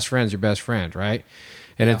 but your best friend's your best friend, right?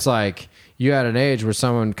 And it's like you at an age where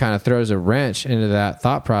someone kind of throws a wrench into that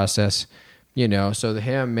thought process, so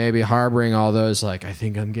him maybe harboring all those, like, I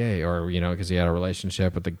think I'm gay, or because he had a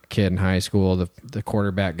relationship with the kid in high school, the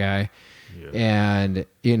quarterback guy. And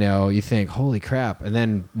you think, holy crap, and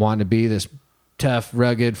then want to be this tough,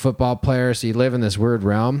 rugged football player, so you live in this weird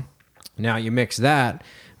realm. Now you mix that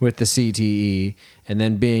with the CTE, and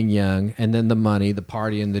then being young, and then the money, the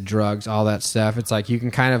party, and the drugs, all that stuff. It's like you can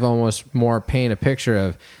kind of almost more paint a picture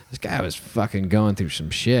of this guy was fucking going through some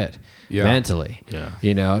shit mentally.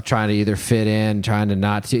 Yeah. Trying to either fit in, trying to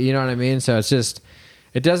not to, you know what I mean? So it's just,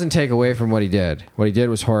 it doesn't take away from what he did. What he did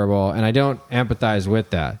was horrible, and I don't empathize with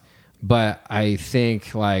that. But I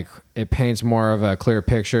think, like, it paints more of a clear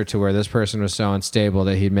picture to where this person was so unstable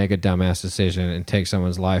that he'd make a dumbass decision and take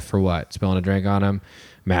someone's life for what? Spilling a drink on him,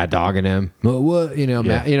 mad dogging him, what? You know what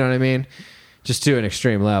I mean? Just to an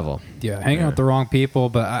extreme level. Yeah, hanging out with the wrong people,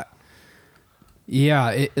 but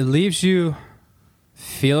it leaves you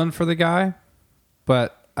feeling for the guy,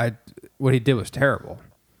 but what he did was terrible.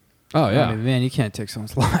 Oh yeah, I mean, man, you can't take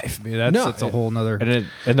someone's life. I mean, that's a whole nother. And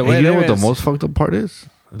the way you know they what the is- most fucked up part is?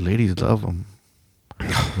 Ladies love him.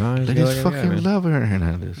 No, he's Ladies like a guy, fucking man. love Aaron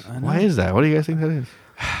Hernandez. Why is that? What do you guys think that is?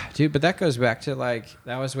 Dude, but that goes back to like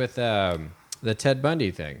that was with the Ted Bundy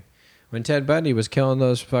thing. When Ted Bundy was killing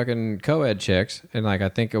those fucking co-ed chicks, and like I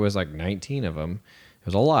think it was like 19 of them. It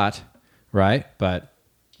was a lot, right? But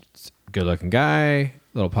good-looking guy,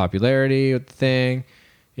 little popularity with the thing.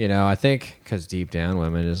 You know, I think because deep down,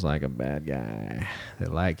 women is like a bad guy. They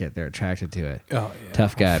like it. They're attracted to it. Oh, yeah.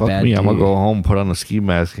 Tough guy, Fuck bad me, dude. I'm gonna go home, put on a ski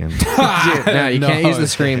mask, and Dude, no, you No. can't use the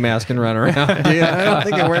scream mask and run around, dude. I don't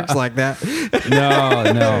think it works like that.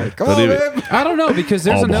 No. Come Don't on, even- babe. I don't know because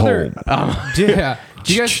there's I'm another. home. Yeah.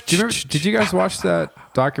 Did you guys watch that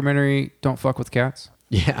documentary? Don't fuck with cats.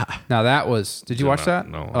 Yeah. Now that was. Did you watch that?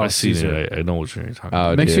 No, Oh, I've seen Caesar. it. I know what you're talking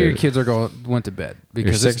Oh, about. Make sure your dude. kids went to bed Your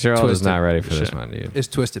because it's 6-year-old is twisted. not ready for this Shit. one, dude. It's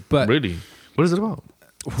twisted, but Really? What is it about?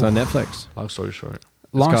 It's on Netflix. Long story short.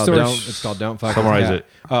 long story. It's called Don't Fuck Summarize with it.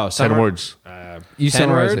 Cat. Oh, 10 words. You 10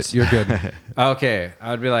 summarize words? it. You're good. Okay,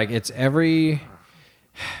 I would be like, it's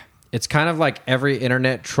kind of like every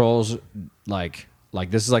internet trolls, like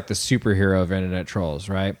this is like the superhero of internet trolls,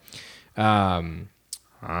 right?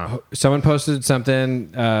 Someone posted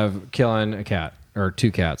something of killing a cat or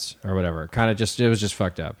 2 cats or whatever. Kind of it was just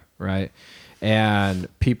fucked up, right? And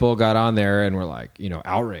people got on there and were like,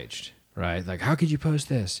 outraged, right? Like, how could you post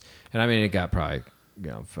this? And I mean, it got probably,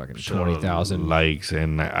 fucking 20,000 likes,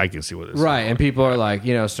 and I can see what it's right, and people are like,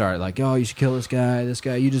 start like, oh, you should kill this guy,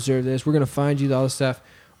 you deserve this, we're gonna find you, all this stuff.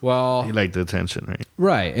 Well, You like the attention, right?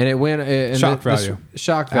 right, and it went and Shock value.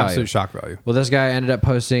 shock value, Absolute shock value. Well, this guy ended up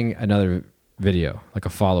posting another video, like a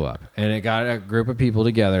follow up, and it got a group of people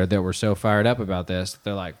together that were so fired up about this.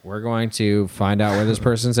 They're like, we're going to find out where this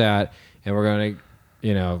person's at, and we're going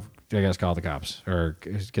to, I guess, call the cops or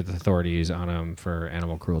get the authorities on him for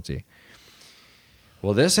animal cruelty.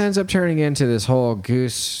 Well, this ends up turning into this whole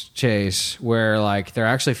goose chase where, like, they're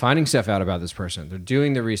actually finding stuff out about this person. They're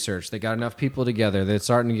doing the research. They got enough people together. They're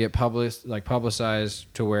starting to get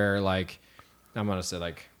publicized to where, like, I'm gonna say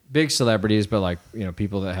like big celebrities, but like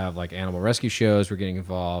people that have like animal rescue shows were getting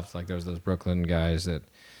involved. Like there was those Brooklyn guys that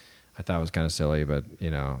I thought was kind of silly, but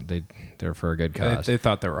they're for a good cause. They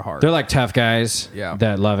thought they were hard. They're like tough guys Yeah.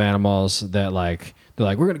 that love animals, that they're like,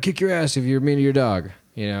 we're going to kick your ass if you're mean to your dog.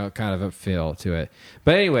 Kind of a feel to it.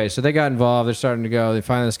 But anyway, so they got involved. They're starting to go. They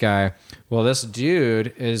find this guy. Well, this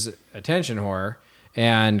dude is attention whore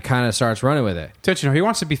and kind of starts running with it. Attention, he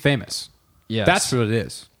wants to be famous. Yes. That's what it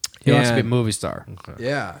is. He wants to be a And- movie star.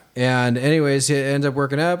 Yeah. And anyways, it ends up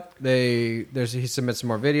working up. He submits some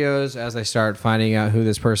more videos as they start finding out who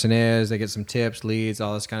this person is. They get some tips, leads,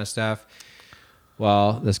 all this kind of stuff.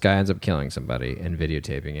 Well, this guy ends up killing somebody and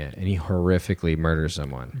videotaping it, and he horrifically murders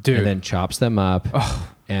someone. Dude. And then chops them up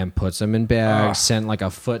and puts them in bags, sent like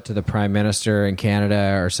a foot to the prime minister in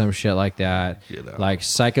Canada or some shit like that. Get out. Like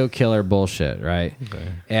psycho killer bullshit, right? Okay.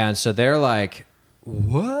 And so they're like,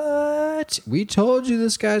 what? We told you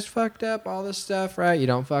this guy's fucked up, all this stuff, right? You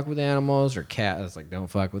don't fuck with animals or cats. It's like, don't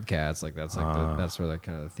fuck with cats. Like that's like that's where the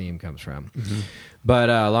kind of the theme comes from. But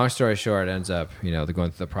long story short, it ends up, they're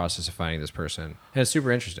going through the process of finding this person. And it's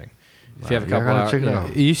super interesting. If you have a Yeah, I couple gotta hours, check it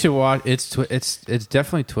out. You should watch. It's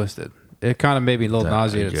definitely twisted. It kind of made me a little Yeah, I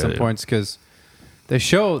nauseated at get some it. points because they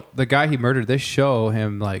show the guy he murdered. They show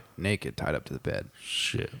him like naked, tied up to the bed,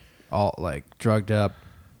 Shit. all like drugged up.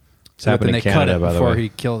 It's happened then in they Canada, cut it by the before way. he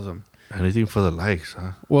kills him. Anything for the likes,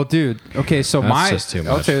 huh? Well, dude. Okay, so That's just too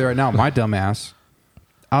I'll much. tell you right now, my dumb ass.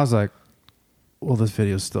 I was like, well, this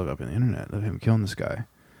video's still up on the internet of him killing this guy.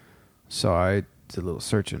 So I did a little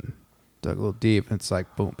searching, dug a little deep, and it's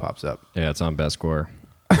like, boom, pops up. Yeah, it's on Best Score.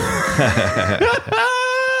 I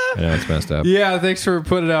know it's messed up. Yeah, thanks for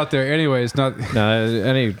putting it out there. Anyways, not.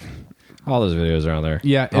 No, all those videos are on there.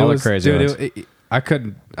 Yeah, it all was the crazy dude, ones. I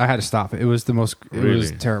couldn't. I had to stop it. It was the most. It was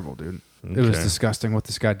Really? terrible, dude. It was Okay. disgusting what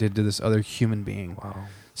this guy did to this other human being. Wow.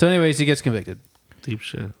 So, anyways, he gets convicted. Deep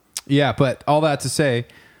shit. Yeah, but all that to say,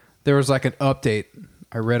 there was like an update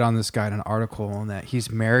I read on this guy in an article on that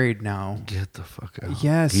he's married now, Get the fuck out.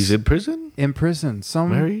 Yes. He's in prison? in prison.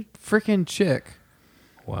 Some Married? freaking chick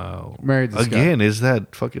Wow. married this Again, is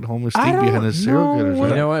that fucking homeless I thing don't behind the serial know killers? what-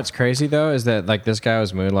 You right? know what's crazy though is that like this guy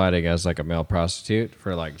was moonlighting as like a male prostitute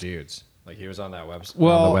for like dudes. Like he was on that website.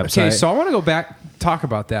 Well, on the website. okay, so I want to go back talk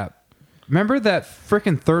about that. Remember that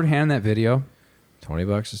freaking third hand in that video?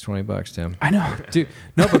 $20 is $20, Tim. I know, dude.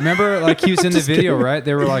 No, but remember, like he was in the video, right?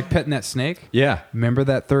 They were like petting that snake. Yeah, Remember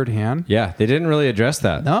that third hand? yeah. They didn't really address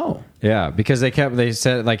that. No. Yeah, because they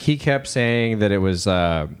said like he kept saying that it was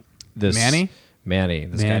this Manny? Manny.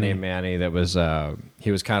 This guy Manny. named Manny that was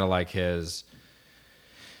he was kind of like his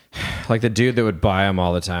like the dude that would buy him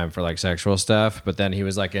all the time for like sexual stuff, but then he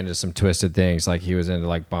was like into some twisted things, like he was into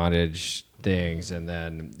like bondage things, and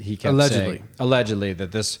then he kept allegedly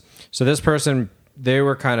that this person, they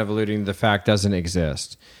were kind of alluding to the fact doesn't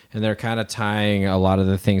exist, and they're kind of tying a lot of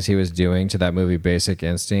the things he was doing to that movie Basic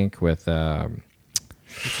Instinct with Which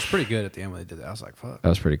was pretty good at the end when they did that. I was like, fuck. that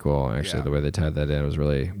was pretty cool actually. Yeah. The way they tied that in was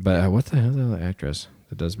really, but what the hell is the actress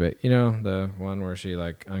that does the one where she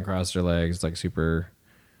like uncrossed her legs like super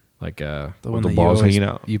like The With one the that balls you always, hanging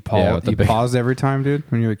out. You, Yeah, with the big- paused every time, dude,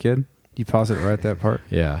 when you were a kid? You paused it right at that part?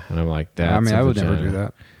 yeah, and I'm like that. I mean, I would never do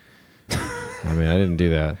that. I mean, I didn't do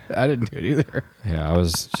that. I didn't do it either. Yeah, I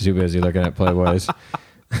was too busy looking at Playboys.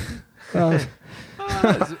 I've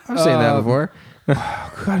seen that before.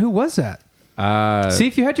 God, who was that? See, See,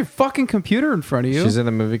 if you had your fucking computer in front of you. she's in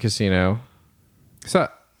the movie Casino. So,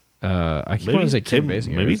 I keep wanting to say Kim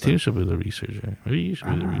Basinger. Maybe or Tim should be the researcher. Maybe you should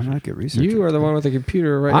be the I'm researcher. not good research. something. You are the one with the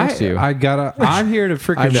computer right next to you. I'm here to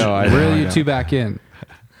freaking I know, reel I you know. two back in.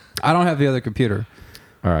 I don't have the other computer.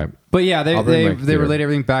 All right. But yeah, I'll bring my they computer. relate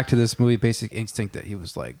everything back to this movie, Basic Instinct, that he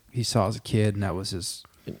was like, he saw as a kid, and that was his.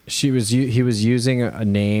 He was using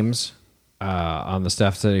names on the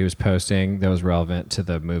stuff that he was posting that was relevant to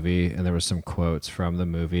the movie, and there was some quotes from the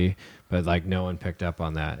movie, but like no one picked up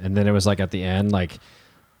on that. And then it was like at the end, like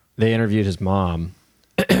they interviewed his mom,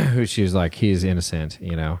 who she was like, he's innocent,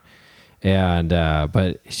 you know. And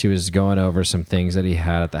but she was going over some things that he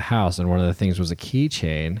had at the house, and one of the things was a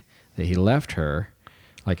keychain that he left her,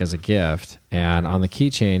 like as a gift. And on the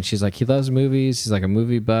keychain, she's like, he loves movies. He's like a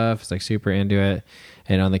movie buff. He's like super into it.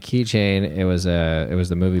 And on the keychain, it was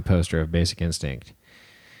the movie poster of Basic Instinct,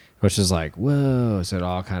 which is like, whoa. So it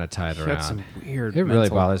all kind of tied He had around. some weird. It really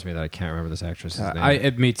mental- bothers me that I can't remember this actress's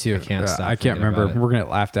name. Me too. I can't stop I can't thinking remember. about it. We're gonna get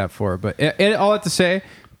laughed at for it, but all I have to say,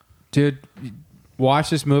 dude, watch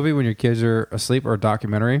this movie when your kids are asleep, or a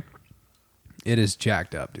documentary. It is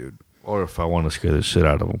jacked up, dude. Or if I want to scare the shit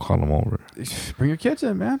out of them, call them over. Bring your kids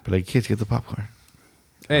in, man. But like, kids, get the popcorn.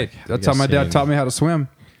 Hey, that's guess how my dad same. taught me how to swim.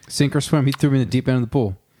 Sink or swim. He threw me in the deep end of the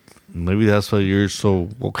pool. Maybe that's why you're so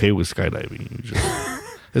okay with skydiving. You just,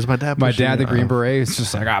 it's my dad. My pushing dad, me the Green out. Beret, is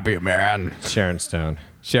just like, I'll be a man. Sharon Stone.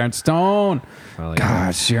 Sharon Stone. Finally.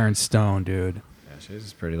 God, Sharon Stone, dude. Yeah,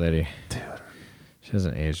 she's a pretty lady. Dude. She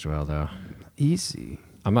hasn't aged well, though. Easy.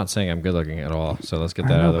 I'm not saying I'm good looking at all, so let's get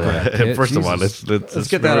that out of the way. Yeah, First of all, Jesus. let's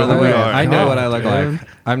Get that out of the remember way. who we are. I know what I look dude. like.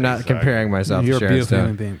 I'm not comparing myself You're to a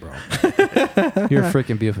Sharon beautiful human Stone. being, bro. You're a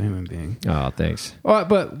freaking beautiful human being. Oh, thanks. Well,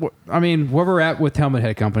 but I mean, where we're at with Helmet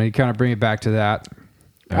Head Company, kind of bring it back to that.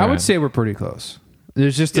 All I would right. say we're pretty close.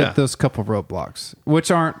 There's just Yeah. those couple roadblocks,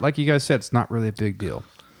 which aren't, like you guys said, it's not really a big deal.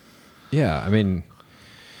 Yeah, I mean,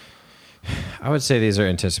 I would say these are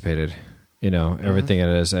anticipated. You know, everything it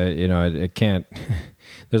is. It can't.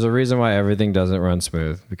 There's a reason why everything doesn't run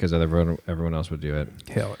smooth, because everyone else would do it.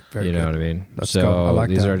 Hell, very You know good. what I mean? Let's So go. I like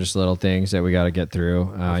these that. are just little things that we got to get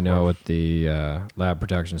through. I know with the lab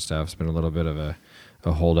production stuff, it's been a little bit of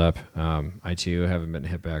a hold up. I too haven't been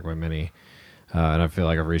hit back by many, and I feel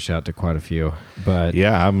like I've reached out to quite a few. But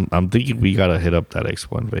Yeah, I'm thinking we gotta hit up that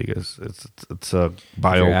expo in Vegas. It's a asking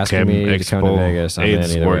biochem me to come to expo. Vegas, I'm in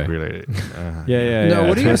It's either work way. related. yeah. No,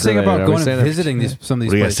 what do you guys think about going and this? visiting some of these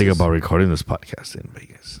What do you guys places? think about recording this podcast in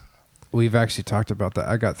Vegas? We've actually talked about that.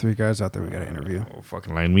 I got 3 guys out there we got to interview. Oh,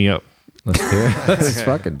 fucking line me up. Let's do it. Let's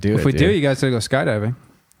fucking do it. If we do, dude. you guys gotta go skydiving.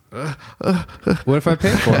 What if I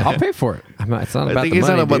pay for it? I'll pay for it. It's not I about think the it's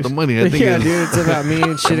money, not about dude. the money. I think Yeah, it's, dude, it's about me and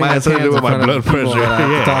shitting Might my have something to do pants with in my front of blood people pressure. that I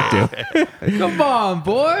have to talk to. Come on,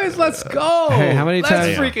 boys, let's go. Hey, how many Let's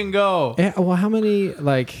times- freaking go. Yeah, well, how many,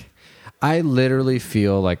 like, I literally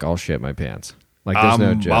feel like I'll shit my pants. Like, there's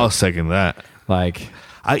no joke. I'll second that. Like,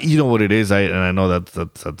 You know what it is, and I know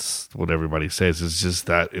that's what everybody says. It's just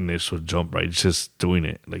that initial jump, right? Just doing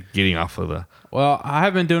it, like getting off of the. Well, I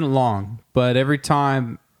haven't been doing it long, but every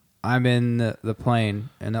time I'm in the plane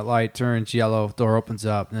and that light turns yellow, door opens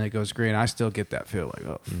up, and then it goes green, I still get that feel like,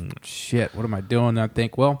 oh, shit, what am I doing? And I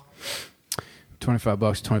think, well,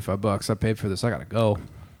 $25, I paid for this. I got to go.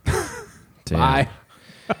 damn. Bye.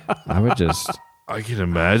 I would just, I can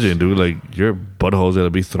imagine, dude. Like your butthole's gotta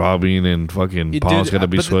be throbbing and fucking palms gotta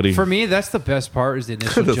be but sweaty. For me, that's the best part is the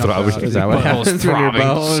initial The jump throbbing. out. is that what Butthole's happens when your throbbing.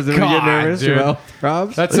 butthole is when you get God, nervous? Your dude. butthole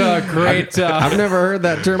throbs? That's a great... I've never heard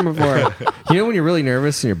that term before. You know when you're really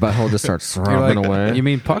nervous and your butthole just starts you're throbbing like, away? You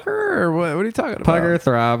mean pucker or what are you talking about? Pucker,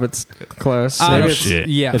 throb, it's close. It's- Maybe shit.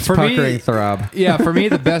 Yeah, it's for puckering me, throb. yeah, for me,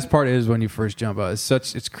 the best part is when you first jump out.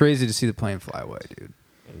 It's crazy to see the plane fly away, dude.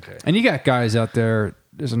 Okay. And you got guys out there.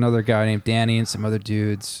 There's another guy named Danny and some other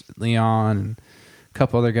dudes, Leon and a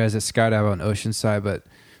couple other guys that skydive on Oceanside, but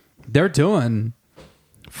they're doing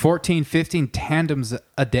 14, 15 tandems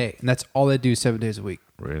a day, and that's all they do 7 days a week.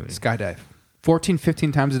 Really? Skydive. 14,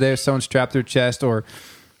 15 times a day, if someone's strapped to their chest, or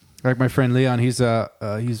like my friend Leon, he's one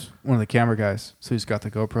of the camera guys, so he's got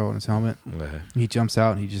the GoPro on his helmet. Okay. He jumps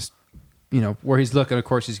out and he just, where he's looking, of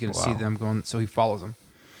course, he's going to see them going, so he follows them.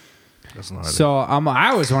 That's not So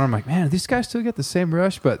I was wondering, I'm like, man, these guys still get the same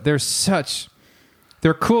rush, but they're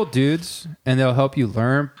cool dudes, and they'll help you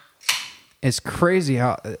learn. It's crazy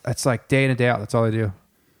how it's like day in and day out. That's all they do.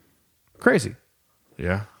 Crazy,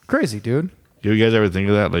 dude. Do you guys ever think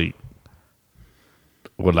of that? Like,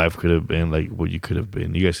 what life could have been, like what you could have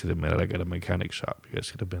been. You guys could have met like at a mechanic shop. You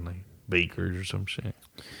guys could have been like bakers or some shit.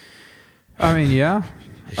 I mean, yeah.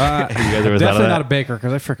 You guys ever thought of Definitely that? not a baker,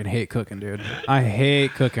 because I freaking hate cooking, dude. I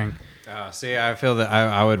hate cooking. See, I feel that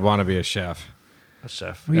I would want to be a chef. A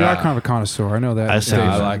chef. Well, you are kind of a connoisseur. I know that. I see.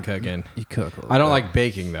 I Yeah. like cooking. You cook. I don't like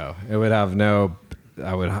baking though. It would have no.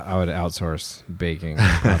 I would outsource baking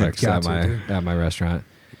products Got at my restaurant.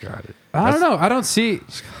 Got it. I don't know. I don't see.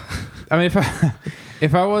 I mean,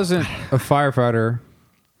 if I wasn't a firefighter,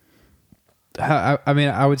 I mean,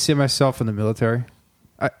 I would see myself in the military.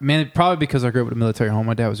 Probably because I grew up in a military home.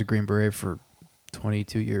 My dad was a Green Beret for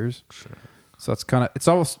 22 years. Sure. So it's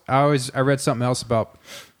almost. I read something else about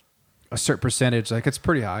a certain percentage. Like, it's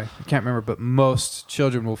pretty high. I can't remember, but most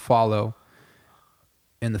children will follow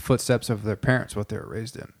in the footsteps of their parents, what they were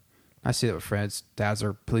raised in. I see that with friends. Dads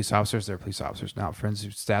are police officers. They're police officers now. Friends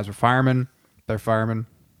whose dads were firemen. They're firemen.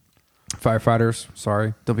 Firefighters.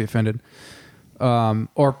 Sorry. Don't be offended.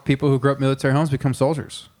 Or people who grew up in military homes become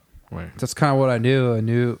soldiers. Right. That's kind of what I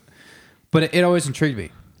knew. But it always intrigued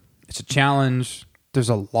me. It's a challenge. There's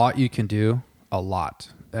a lot you can do. A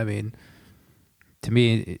lot. I mean, to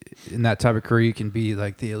me, in that type of career, you can be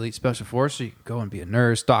like the elite special force. So you can go and be a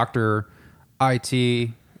nurse, doctor, IT.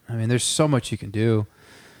 I mean, there's so much you can do.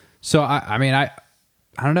 So I mean, I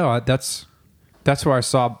don't know. That's where I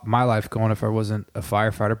saw my life going if I wasn't a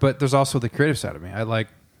firefighter. But there's also the creative side of me. I like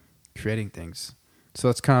creating things. So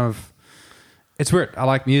that's kind of, it's weird. I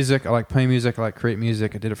like music. I like playing music. I like create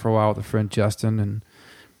music. I did it for a while with a friend, Justin. And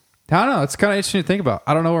I don't know. It's kind of interesting to think about.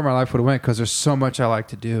 I don't know where my life would have went, because there's so much I like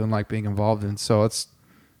to do and like being involved in. So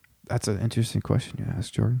that's an interesting question you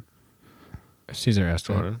asked, Jordan. Caesar asked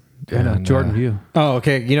Jordan. Yeah, no, Jordan, you. Oh,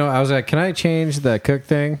 okay. I was like, can I change the cook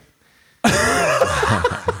thing?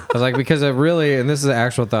 I was like, because I really, and this is an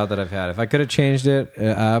actual thought that I've had. If I could have changed it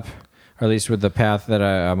up, or at least with the path that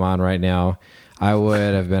I'm on right now, I would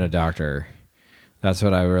have been a doctor. That's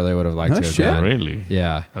what I really would have liked to have shit. done. Really?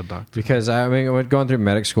 Yeah. A doctor. Because I mean, going through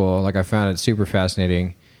medic school, like I found it super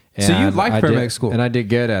fascinating. So you liked I did- paramedic school? and I did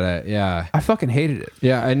good at it. Yeah. I fucking hated it.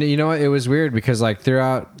 Yeah, and you know what? It was weird because like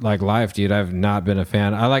throughout like life, dude, I've not been a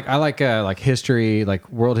fan. I like history, like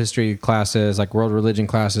world history classes, like world religion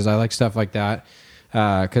classes. I like stuff like that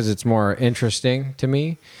because it's more interesting to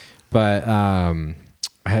me. But I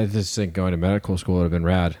had this think going to medical school would have been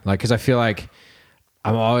rad. Like, because I feel like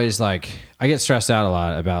I'm always like, I get stressed out a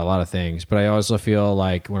lot about a lot of things, but I also feel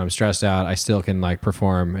like when I'm stressed out, I still can like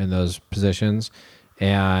perform in those positions.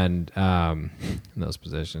 And in those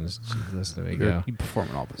positions, listen to me go. You perform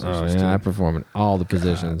in all Oh positions. yeah, I too. perform in all the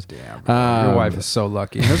positions. Damn, bro. Your wife is so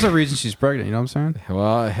lucky. There's a reason she's pregnant. You know what I'm saying?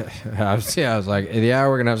 Well, I was like, yeah,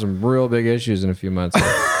 we're gonna have some real big issues in a few months.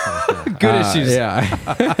 Good issues. Yeah.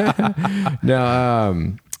 No,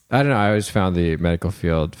 I don't know. I always found the medical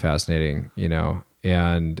field fascinating,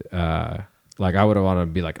 and like I would have wanted to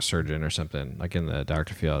be like a surgeon or something, like in the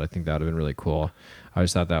doctor field. I think that would have been really cool. I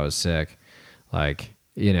always thought that was sick. Like,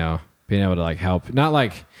 being able to like help, not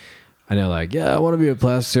like, I know like, yeah, I want to be a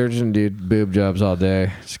plastic surgeon, do boob jobs all day.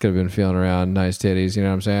 Just could have been feeling around nice titties. You know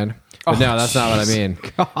what I'm saying? But no, that's not what I mean.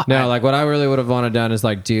 God. No, like what I really would have wanted done is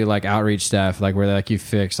like do like outreach stuff, like where like you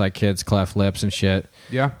fix like kids' cleft lips and shit.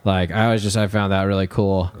 Yeah. Like I found that really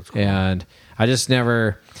cool. And I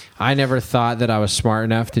never thought that I was smart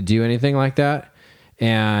enough to do anything like that.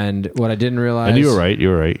 And what I didn't realize, And you were right. You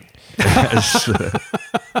were right.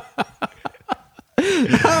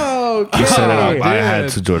 Okay. You set it up. I had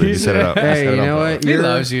to, Jordan. You set it up. Hey, Set it you up, know bro. what? He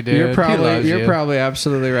loves you, dude. He loves You're you. probably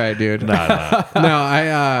absolutely right, dude. Nah. No,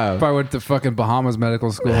 I If I went to fucking Bahamas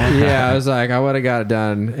medical school. yeah, I was like, I would have got it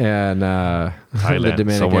done in the Thailand,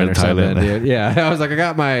 Dominican somewhere in or something, Thailand. dude. Yeah, I was like, I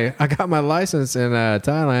got my license in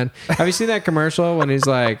Thailand. Have you seen that commercial when he's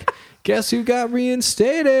like, guess who got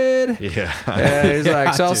reinstated? Yeah. Yeah, he's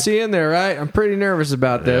like, so I'll dude. see you in there, right? I'm pretty nervous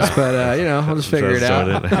about this, but I'll just figure it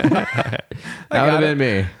out. That would have been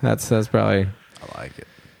me. That's probably, I like it.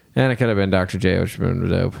 and it could have been Dr. J, which would have been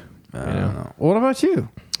dope. I don't know. What about you?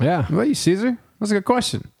 Yeah. What about you, Caesar? That's a good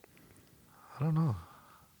question. I don't know.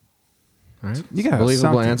 All right. You got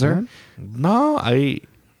Believable something, answer. man. No, I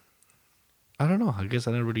don't know. I guess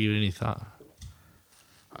I never really gave it any thought.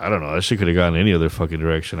 I don't know. That shit could have gone any other fucking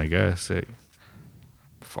direction, I guess.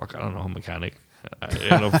 Fuck, I don't know. Mechanic. I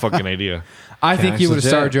have no fucking idea. I think you would have legit.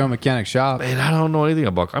 started your own mechanic shop. Man, I don't know anything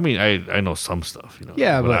about. I mean, I know some stuff, you know.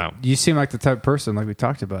 Yeah, but I'm- you seem like the type of person like we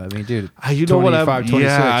talked about. I mean, dude, you know what?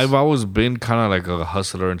 26. I've always been kind of like a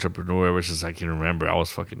hustler, entrepreneur ever since I can remember. I was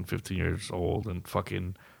fucking 15 years old and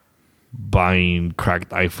fucking buying cracked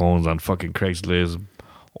iPhones on fucking Craigslist,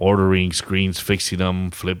 ordering screens, fixing them,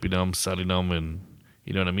 flipping them, selling them, and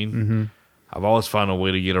you know what I mean? Mm-hmm. I've always found a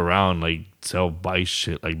way to get around, like sell, buy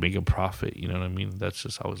shit, like make a profit. You know what I mean? That's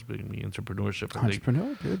just always been me, entrepreneurship. I think.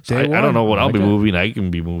 Entrepreneur, dude. So Day I don't one. know what I I'll like be it. moving. I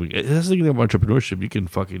can be moving. That's the thing about entrepreneurship. You can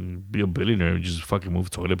fucking be a billionaire and just fucking move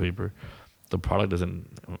toilet paper. The product doesn't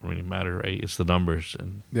really matter, right? It's the numbers.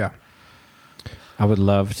 And Yeah. I would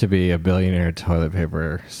love to be a billionaire toilet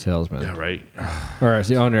paper salesman. yeah, right. Or as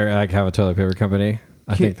the owner, like have a toilet paper company.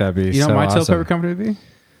 I think that'd be You know so what my toilet awesome. paper company would be?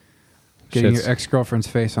 Getting Shit's- your ex-girlfriend's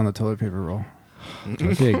face on the toilet paper roll.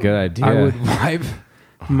 That'd be a good idea. I would wipe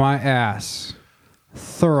my ass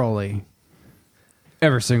thoroughly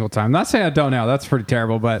every single time. Not saying I don't now. That's pretty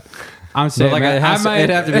terrible, but I'm So saying like man, it'd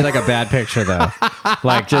have to be like a bad picture though,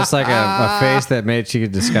 like just like a face that made you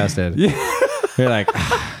disgusted. You're like,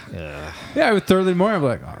 yeah, I would thoroughly more. I'm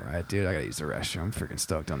like, all right, dude, I gotta use the restroom. I'm freaking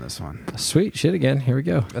stoked on this one. sweet shit again. Here we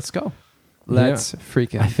go. Let's go. Let's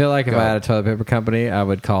freaking. I feel like if go. I had a toilet paper company, I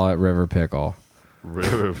would call it River Pickle.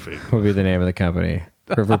 River Pickle. Would be the name of the company.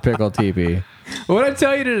 River Pickle TP. What did I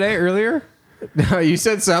tell you today earlier? No, you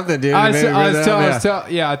said something, dude. I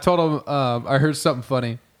told him I heard something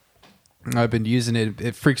funny. I've been using it.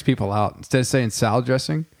 It freaks people out. Instead of saying salad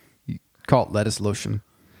dressing, you call it lettuce lotion.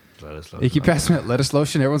 You keep passing me that lettuce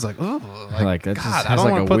lotion, everyone's like, oh, Like that God, just I has don't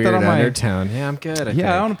like wanna a put that weird on my- undertone. Yeah, I'm good. I yeah, I think.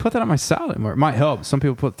 don't want to put that on my salad anymore. It might help. Some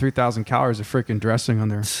people put 3,000 calories of freaking dressing on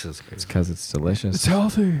there. It's because it's delicious. It's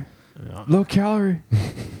healthy, low calorie.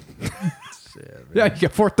 Yeah, you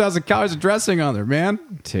got 4,000 calories of dressing on there, man.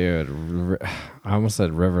 Dude, I almost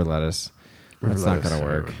said river lettuce. That's not going to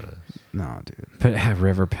work. No, dude. But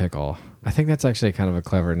River Pickle. I think that's actually kind of a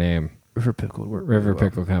clever name. River pickle. would work River really well.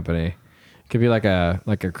 Pickle Company. Could be like a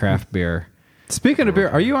craft beer. Speaking of beer,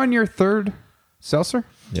 are you on your third seltzer?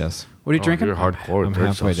 Yes. What are you drinking? You're hardcore. I'm third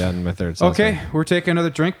halfway seltzer. done my third seltzer. Okay, we're taking another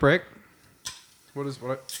drink break.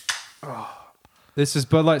 This is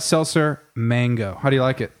Bud Light Seltzer Mango. How do you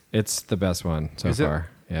like it? It's the best one so Is it? far.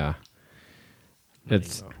 Yeah.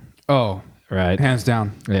 It's Oh, right. hands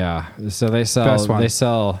down. Yeah. So they Best one.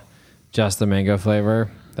 sell just the mango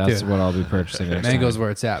flavor. That's Dude. what I'll be purchasing next Mango's time. where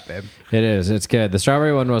it's at, babe. It is. It's good. The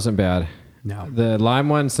strawberry one wasn't bad. No. The lime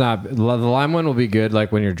one's not. The lime one will be good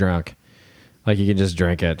like when you're drunk. Like you can just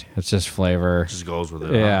drink it. It's just flavor. Just goes with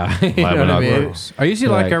it. Yeah. Huh? You know Lime what and I mean? aqua. I usually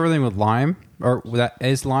like Like- everything with lime, or that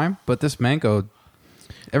is lime, but this mango,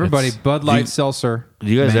 everybody, It's- Bud Light you- Seltzer.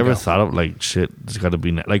 You guys Mango. ever thought of like shit? It's got to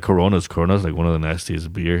be like Corona's. Corona's like one of the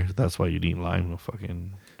nastiest beer. That's why you need lime to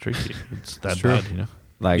fucking drink it. It's that true. bad, you know.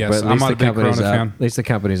 Like, Yes, but at I'm least not the a big company's Corona up. fan. At least the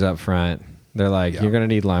company's up front. They're like, Yeah. you're gonna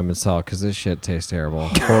need lime and salt because this shit tastes terrible.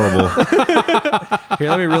 Horrible, Here,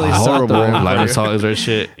 let me really salt the horrible. room. Lime and salt is their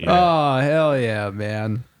shit. Yeah. Oh, hell yeah,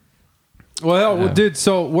 man. Well, Yeah. dude,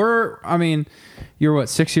 so you're what,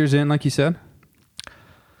 6 years in, like you said?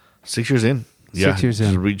 6 years in. Yeah, 6 years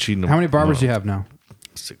just in. reaching. How many barbers do you have now?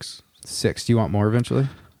 6. 6. Do you want more eventually?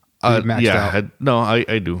 Or you maxed Yeah, out?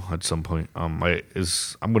 I do at some point. I'm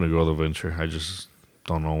gonna grow the venture. I just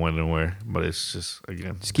don't know when and where. But it's just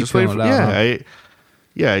again, Just keep wait filling it out,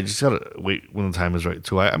 huh? I just gotta wait when the time is right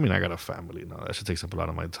too. I mean, I got a family now. That should take up a lot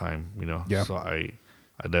of my time, you know. Yeah. So I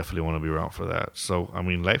definitely want to be around for that. So I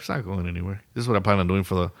mean, life's not going anywhere. This is what I plan on doing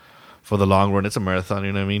for the long run. It's a marathon,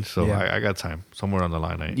 you know what I mean. So Yeah. I got time somewhere on the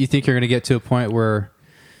line. You think you're going to get to a point where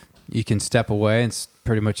you can step away and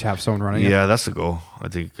pretty much have someone running it? Yeah, that's the goal. I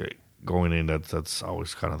think going in, that's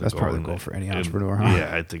always kind of the That's goal. probably the And- goal for any and- entrepreneur, huh?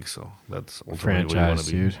 Yeah, I think so. That's ultimately what you want Franchise,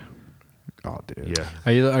 to be. dude. Oh, dude.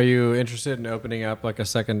 Yeah, Are you interested in opening up like a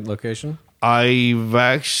second location? I've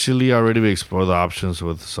actually already explored the options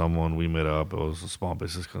with someone we met up. It was a small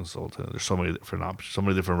business consultant. There's so many different options, so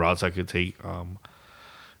many different routes I could take.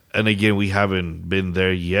 And again, we haven't been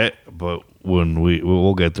there yet, but when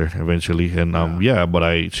we'll get there eventually. And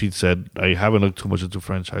but she said I haven't looked too much into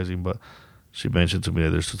franchising, but she mentioned to me that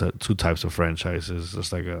there's two types of franchises.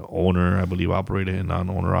 There's like a owner, I believe, operated and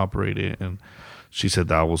non-owner operated, and she said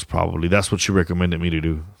that's what she recommended me to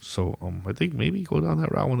do. So I think maybe go down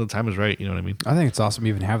that route when the time is right. You know what I mean? I think it's awesome you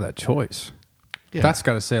even have that choice. Yeah. That's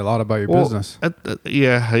got to say a lot about your Well, business.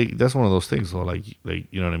 That's one of those things. Though, like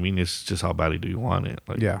you know what I mean. It's just how badly do you want it.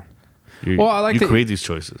 Like, Yeah. Well, I like you that- create these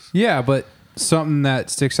choices. Yeah, but something that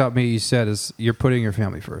sticks out to me you said is you're putting your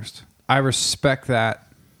family first. I respect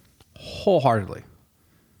that wholeheartedly.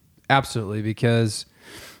 Absolutely, because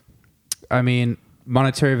I mean,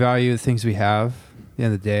 monetary value, the things we have, at the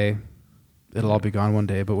end of the day, it'll all be gone one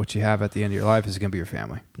day, but what you have at the end of your life is going to be your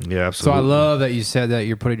family. Yeah, So absolutely. I love that you said that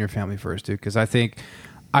you're putting your family first, dude, because I think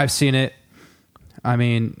I've seen it. I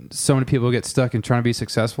mean, so many people get stuck in trying to be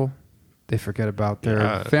successful. They forget about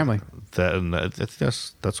their family.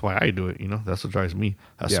 That's why I do it. You know, that's what drives me.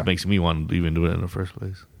 That's Yeah. what makes me want to even do it in the first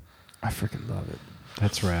place. I freaking love it.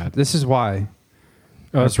 That's rad. This is why I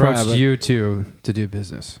that's right, approached but- you two to do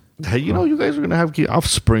business. Hey, you know, you guys are gonna have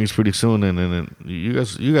offsprings pretty soon, and you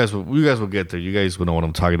guys will get there. You guys will know what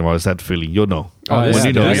I'm talking about. It's that feeling. You'll know. Oh, yeah, when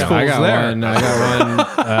you know, dude, yeah. I got there. one. I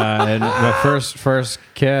got one. And my first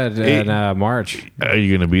kid in March. Are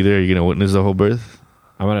you gonna be there? Are you gonna witness the whole birth?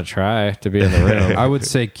 I'm gonna try to be in the room. I would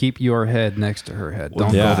say keep your head next to her head.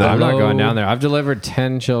 Don't Yeah, go I'm not below. going down there. I've delivered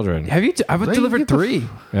 10 children. Have you? I've delivered 3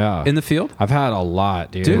 Yeah, in the field. I've had a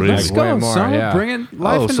lot, dude. Dude, Really? let's Like, go, way more, son. yeah. Bringing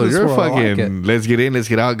life into so this you're world. I fucking. like it. Let's get in. Let's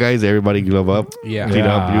get out, guys. Everybody glove up. Yeah. Clean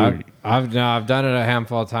up. Yeah, You- I've done it a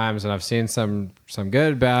handful of times, and I've seen some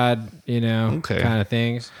good, bad, Okay. kind of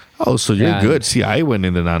things. Oh, so you're Yeah. good. See, I went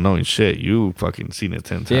in there not knowing shit. You fucking seen it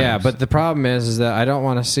 10 times. Yeah, but the problem is that I don't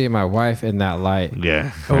want to see my wife in that light. yeah.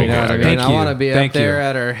 Oh, You know what I mean? Thank I you. want to be Thank up there you.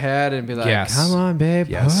 at her head and be like, Yes. "Come on, babe,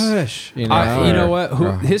 Yes. push." You know, You know or-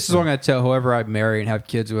 what? This is what I'm going to tell whoever I marry and have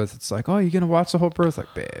kids with. It's like, oh, you're going to watch the whole birth?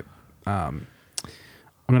 Like, babe, I'm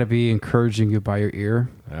going to be encouraging you by your ear.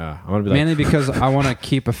 Yeah, I'm gonna be like, Mainly because I want to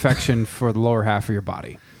keep affection for the lower half of your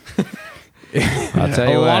body. I'll tell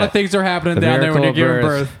you A what, lot of things are happening the down there when miracle you're of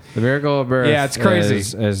giving birth. The miracle of birth. Yeah, it's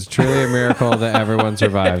crazy. Is truly a miracle that everyone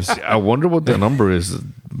survives. I wonder what the number is.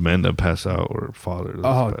 Men that pass out or fathers. that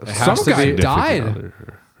Oh, pass some out. has to guy be died. Other,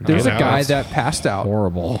 or- There's Yeah, a guy that's- that passed out.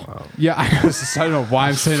 Horrible. Yeah, I don't know why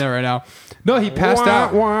I'm saying that right now. No, he passed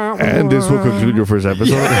out. And this will conclude your first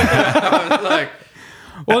episode.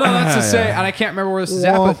 Well, no, that's to say, and I can't remember where this is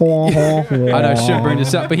at, but I know I shouldn't bring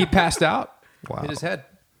this up, but he passed out. Wow. Hit his head.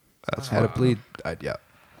 That's Had a wild. bleed. Yeah.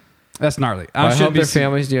 That's gnarly. I shouldn't hope be their su-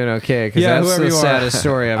 family's doing okay because Yeah, that's whoever the you are. saddest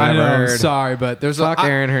story I've I ever know, I'm heard. sorry, but there's Fuck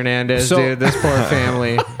Aaron Hernandez, so- dude. This poor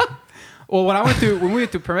family. Well, when we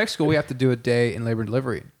went through paramedic school, we have to do a day in labor and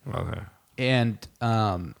delivery. Okay. And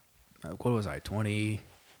what was I,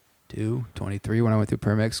 22, 23 when I went through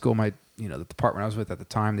paramedic school? The department I was with at the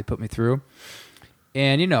time, they put me through.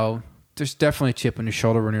 And, there's definitely a chip on your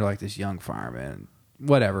shoulder when you're like this young fireman,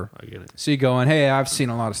 whatever. I get it. So you going, hey, I've seen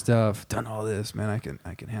a lot of stuff, done all this, man. I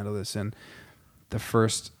can handle this. And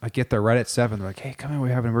I get there right at 7. They're like, hey, come in, we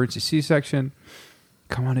have an emergency C-section.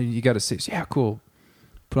 Come on in, you got to see. So, yeah, cool.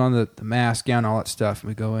 Put on the mask, gown, all that stuff, and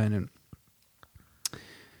we go in. And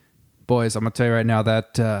boys, I'm gonna tell you right now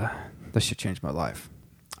that shit changed my life.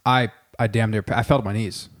 I damn near I fell to my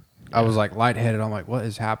knees. I was like lightheaded. I'm like, what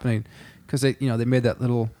is happening? Because they made that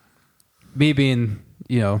little, me being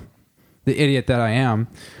the idiot that I am,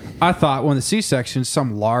 I thought when the C-section,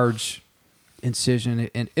 some large incision,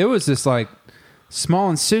 and it was this like small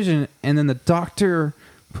incision, and then the doctor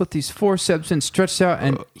put these forceps in, stretched out,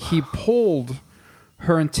 and he pulled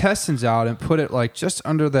her intestines out and put it like just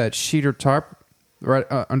under that sheet or tarp, right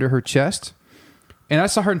under her chest. And I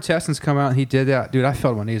saw her intestines come out, and he did that. Dude, I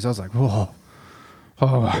fell to my knees. I was like, whoa.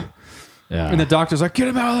 Oh. Yeah. And the doctor's like, get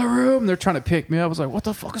him out of the room. They're trying to pick me up. I was like, what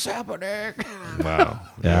the fuck is happening? Wow.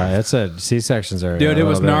 Yeah, it's a C-sections are. Dude, a it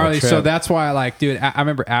was little bit of a gnarly. trip. So that's why I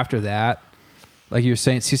remember after that, like you were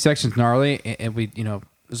saying, C-section's gnarly. And we,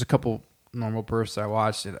 there's a couple normal births I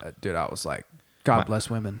watched. And, dude, I was like, God bless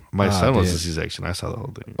women. My son was dude. a C-section. I saw the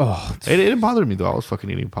whole thing. Oh, It didn't bother me though. I was fucking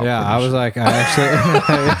eating popcorn. Yeah, I and was shit. like,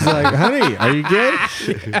 I was like, honey, are you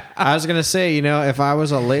good? I was gonna say, if I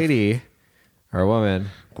was a lady or a woman,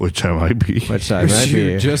 which I might be. which I might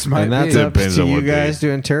You be, just might and that's be. up Depends to on you what guys day.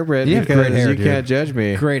 to interpret You have because great hair, you dude. can't judge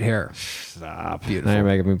me. great hair. Stop. Beautiful. Now you're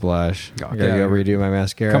making me blush. God I gotta go damn. redo my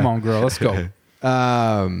mascara. Come on, girl. Let's go.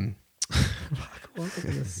 What was I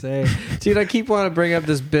gonna say? Dude, I keep wanting to bring up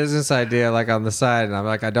this business idea like on the side, and I'm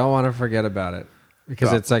like, I don't want to forget about it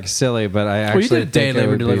because Yeah. it's like silly, but I actually Well, you did a day think in it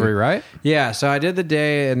labor would be- delivery, right? Yeah, so I did the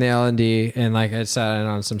day in the L&D, and like I sat in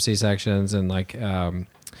on some C-sections, and like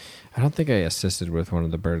I don't think I assisted with one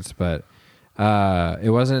of the births, but it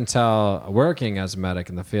wasn't until working as a medic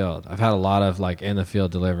in the field. I've had a lot of like in the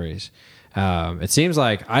field deliveries. It seems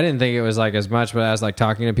like I didn't think it was like as much, but as like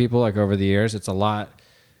talking to people like over the years, it's a lot.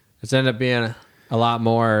 It's ended up being a lot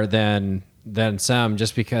more than than some,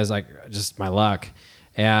 just because just my luck.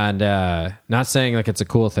 And not saying like it's a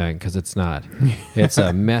cool thing, because it's not. It's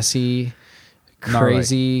a messy,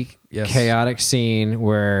 crazy, chaotic scene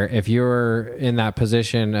where if you're in that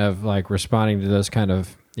position of like responding to those kind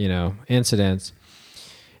of incidents,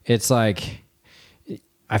 it's like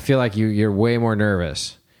I feel like you're way more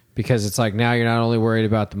nervous, because it's like now you're not only worried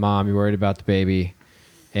about the mom, you're worried about the baby.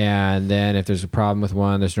 And then if there's a problem with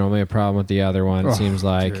one, there's normally a problem with the other one, it seems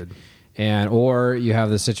like. Dude. Or you have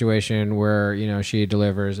the situation where, she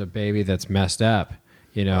delivers a baby that's messed up,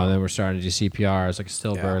 and then we're starting to do CPR. It's like a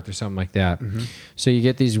stillbirth or something like that. Mm-hmm. So you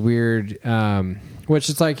get these weird, which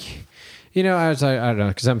it's like, I don't know,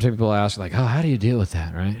 because some people ask like, oh, how do you deal with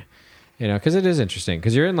that? Right. Because it is interesting,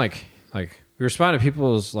 because you're in like we respond to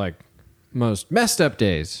people's like most messed up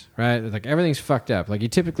days, right? Like everything's fucked up. Like you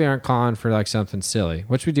typically aren't calling for like something silly,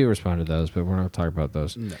 which we do respond to those, but we're not talking about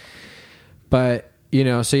those. No. But,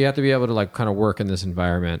 so you have to be able to like kind of work in this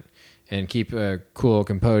environment and keep a cool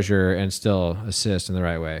composure and still assist in the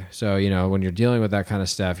right way. So, when you're dealing with that kind of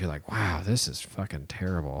stuff, you're like, wow, this is fucking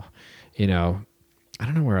terrible. I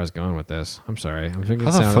don't know where I was going with this. I'm sorry. I'm thinking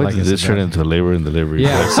how the fuck did this turn into labor and delivery?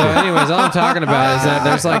 Yeah. So, anyways, all I'm talking about is that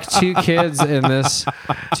there's like two kids in this.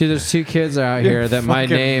 There's two kids out here that my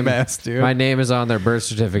name is on their birth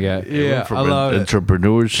certificate. Yeah, from I love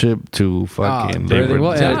entrepreneurship to fucking labor.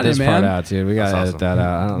 We'll edit this part out, dude. We gotta edit that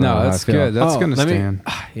out. I don't know. No, that's good. That's gonna stand.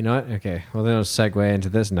 You know what? Okay. Well, then I'll segue into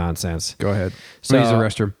this nonsense. Go ahead. So use the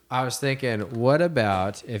restroom. I was thinking, what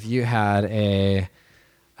about if you had a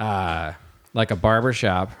like a barber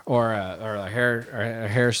shop or a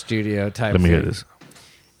hair studio type. Let me hear this.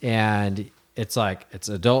 And it's like it's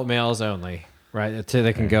adult males only, right? Until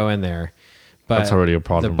they can go in there. But that's already a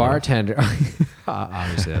problem. The bartender,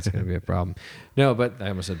 obviously, that's going to be a problem. No, but I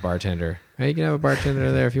almost said bartender. Hey, you can have a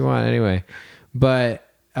bartender there if you want. Anyway, but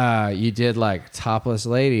you did like topless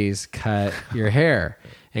ladies cut your hair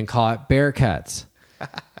and call it bear cuts,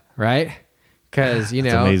 right? Because you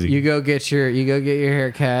go get your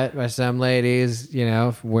hair cut by some ladies,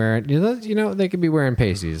 wearing they could be wearing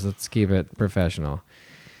pasties. Let's keep it professional.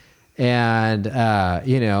 And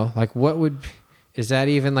like is that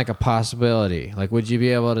even like a possibility? Like, would you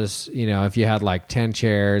be able to, if you had like 10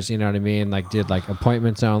 chairs, you know what I mean? Like did like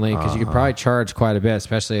appointments only? Because you could probably charge quite a bit,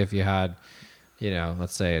 especially if you had,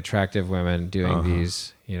 let's say attractive women doing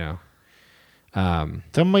these,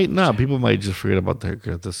 that might not. People might just forget about the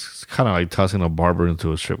haircut. That's kind of like tossing a barber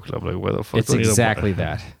into a strip club. Like, why the fuck? It's exactly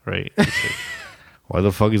that, right? Why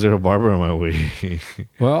the fuck is there a barber on my way?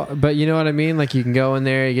 Well, but you know what I mean. Like, you can go in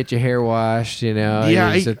there, you get your hair washed. You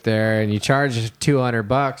sit there and you charge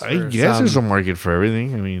 $200. I guess there's a market for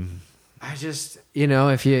everything. I mean, I just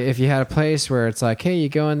if you had a place where it's like, hey, you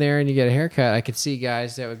go in there and you get a haircut, I could see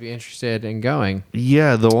guys that would be interested in going.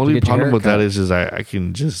 Yeah, the only problem with that is I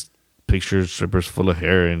can just picture strippers full of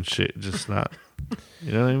hair and shit, just not,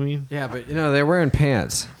 you know what I mean? Yeah, but they're wearing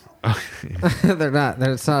pants. They're not.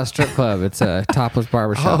 It's not a strip club. It's a topless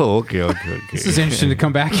barbershop. Oh, okay. This is interesting to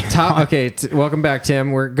come back. Welcome back,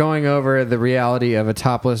 Tim. We're going over the reality of a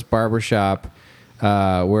topless barbershop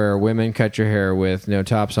where women cut your hair with no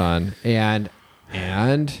tops on, and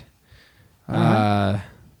that's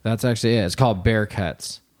actually it. It's called Bear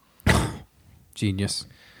Cuts. Genius,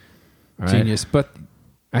 right. Genius. But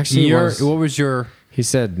actually, what was your? He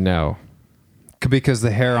said no because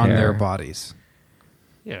the hair on their bodies.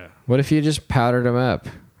 Yeah. What if you just powdered them up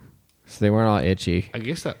so they weren't all itchy? I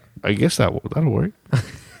guess that'll work.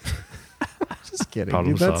 Just kidding.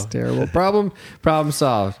 Dude, that's terrible. Problem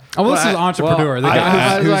solved. Oh, well, this is an entrepreneur. The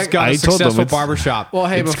guy who's got a successful barbershop. Well,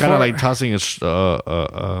 hey, it's kind of like tossing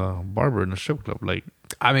a barber in a strip club. Like,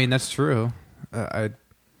 I mean, that's true.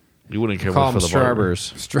 You wouldn't care call for them the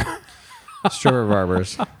barbers. Stripper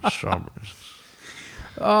barbers. Strawberries.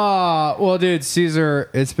 Well, dude,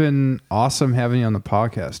 Caesar, it's been awesome having you on the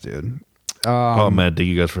podcast, dude. Oh man, thank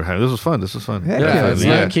you guys for having. This was fun.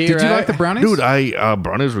 Yeah, key, Did you like the brownies, dude?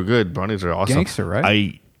 Brownies were good. Brownies are awesome. Gangster,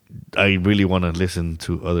 right? I really want to listen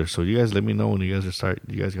to others. So you guys let me know when you guys got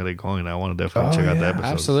it going. I want to definitely check out the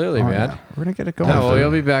episodes. Absolutely, man. Yeah. We're gonna get it going. Well,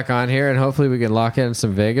 you'll be back on here, and hopefully we can lock in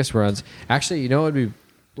some Vegas runs. Actually, what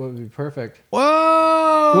would be perfect? Whoa!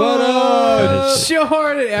 What up?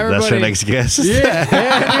 Jordan, everybody. That's your next guest.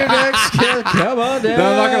 Yeah, your next guest. Come on down. No,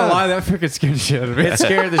 I'm not gonna lie. That freaking scared the shit out of me. It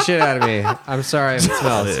scared the shit out of me. I'm sorry if it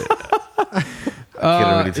smells.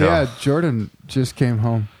 Yeah, Jordan just came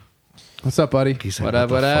home. What's up, buddy? What up?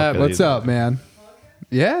 What's up, man?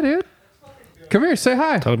 Yeah, dude. Come here, say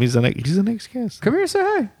hi. Tell him he's the next guest. Come here, say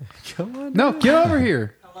hi. Come on. No, get over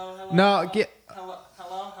here. Hello. No, get. Hello.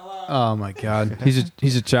 Oh my God,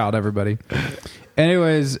 he's a child, everybody.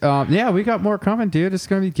 Anyways, yeah, we got more coming, dude. It's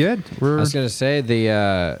gonna be good. I was gonna say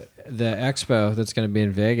the expo that's gonna be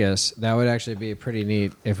in Vegas. That would actually be pretty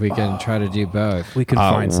neat if we can try to do both. we can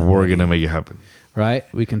find something. We're gonna make it happen. Right?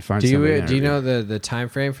 We can find. Do somebody you know the time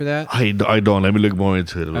frame for that? I don't. Let me look more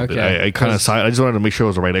into it a little bit. Okay. I kind of I just wanted to make sure it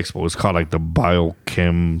was the right expo. It's called like the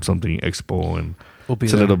Biochem something expo, and We'll be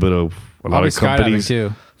it's there. a little bit of a lot I'll be of companies. skydiving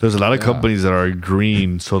too. There's a lot of companies that are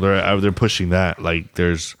green, so they're pushing that. Like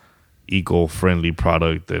there's eco-friendly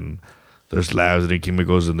product, and there's labs and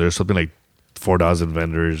chemicals, and there's something like 4,000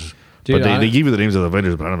 vendors. Dude, but they give you the names of the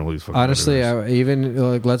vendors, but I don't know who these fucking Honestly, vendors. even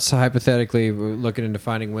like, let's hypothetically looking into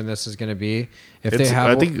finding when this is going to be. If they have,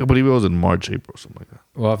 I believe it was in March, April, something like that.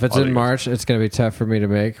 well, if it's All in the March, it's going to be tough for me to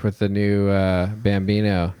make with the new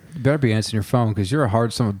Bambino. You better be answering your phone because you're a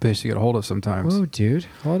hard son of a bitch to get a hold of sometimes. Whoa, dude,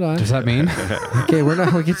 hold on. Does that mean? Okay, we're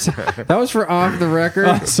not. That was for off the record.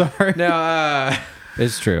 Oh, sorry. No,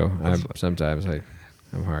 it's true. Sometimes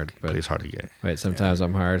I'm hard, but It's hard to get. wait, sometimes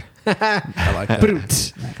I'm hard. I like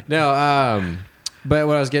that. No, but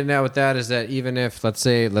what I was getting at with that is that even if let's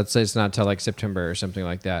say it's not till like September or something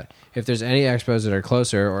like that, if there's any expos that are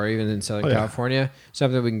closer or even in Southern California,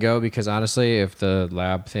 something that we can go, because honestly, if the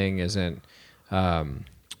lab thing isn't,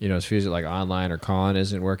 as fused like online or calling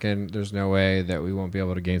isn't working, there's no way that we won't be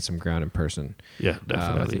able to gain some ground in person. Yeah,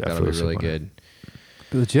 definitely. I think I that'll feel be the really same way. good.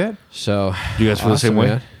 Legit. So, Do you guys feel the same way?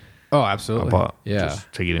 man. Oh, absolutely. About Yeah.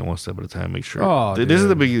 just taking it one step at a time, make sure. Oh, this is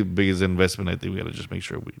dude. the biggest investment. I think we got to just make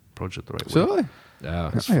sure we approach it the right way. Absolutely.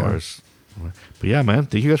 Yeah. As far as, but yeah, man,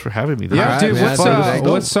 thank you guys for having me. Yeah, right, dude. man.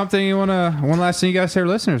 What's something you wanna? One last thing you guys say to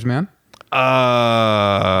listeners, man. Give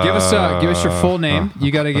Give us your full name.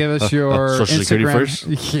 You got to give us your Social Instagram. Security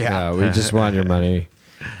first? Yeah. We just want your money.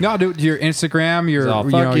 No, dude. Your Instagram. Your Oh,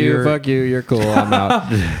 you fuck know, you, your- fuck you, you're cool. I'm out.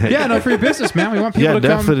 Yeah, no, for your business, man. We want people Yeah, to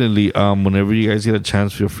come. definitely. Whenever you guys get a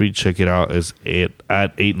chance, feel free to check it out. It's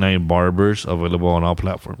at 89 Barbers, available on all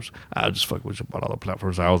platforms. I just fuck with you about all the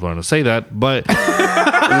platforms. I always wanted to say that, but we're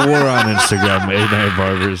on Instagram, 89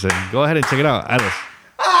 Barbers, and go ahead and check it out. Add us.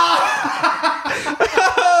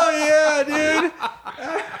 Oh yeah, dude.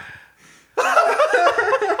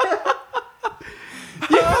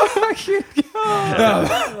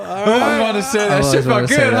 I want to say that shit felt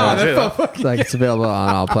good, huh? That felt fucking Like it's available on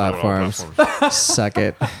all platforms. Suck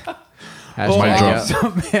it. Oh, Mic drop.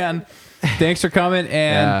 awesome, man. Thanks for coming, and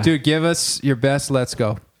Yeah. dude, give us your best. Let's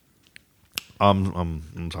go.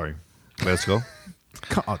 I'm sorry. Let's go.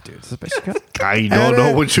 Oh, dude, this is the best you got. I don't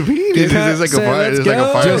know what you mean. Is this like a Say, fire? let's Is like a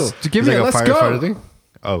go. fire? Just give is me like a a let's go. firefighter thing?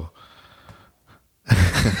 Oh.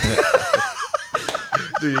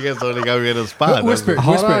 Dude, you guys only got me in a spot. Whisper,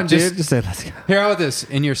 Hold whisper. on, Just dude. Just say let's go. hear out with this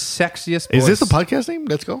in your sexiest voice. Is this the podcast name?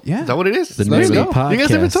 Let's go. Yeah. Is that what it is? The Let's name of go. the podcast You guys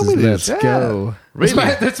never told me is this. Let's Yeah. go. That's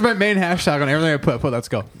Really? that's my main hashtag on everything I put. Let's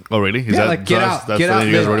go. Oh, really? Is Yeah, that, like get so out, that's get the out, name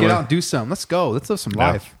you guys live, wrote get away? out, and do some. Let's go. Let's live some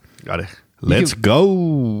Yeah. life. Got it. Let's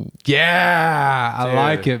go. Yeah, I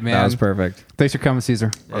like it, man. That was perfect. Thanks for coming,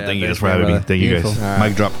 Caesar. Oh, Yeah, thank you guys thanks, for having me. brother. Thank you guys. Beautiful. All right.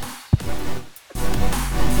 Mic drop.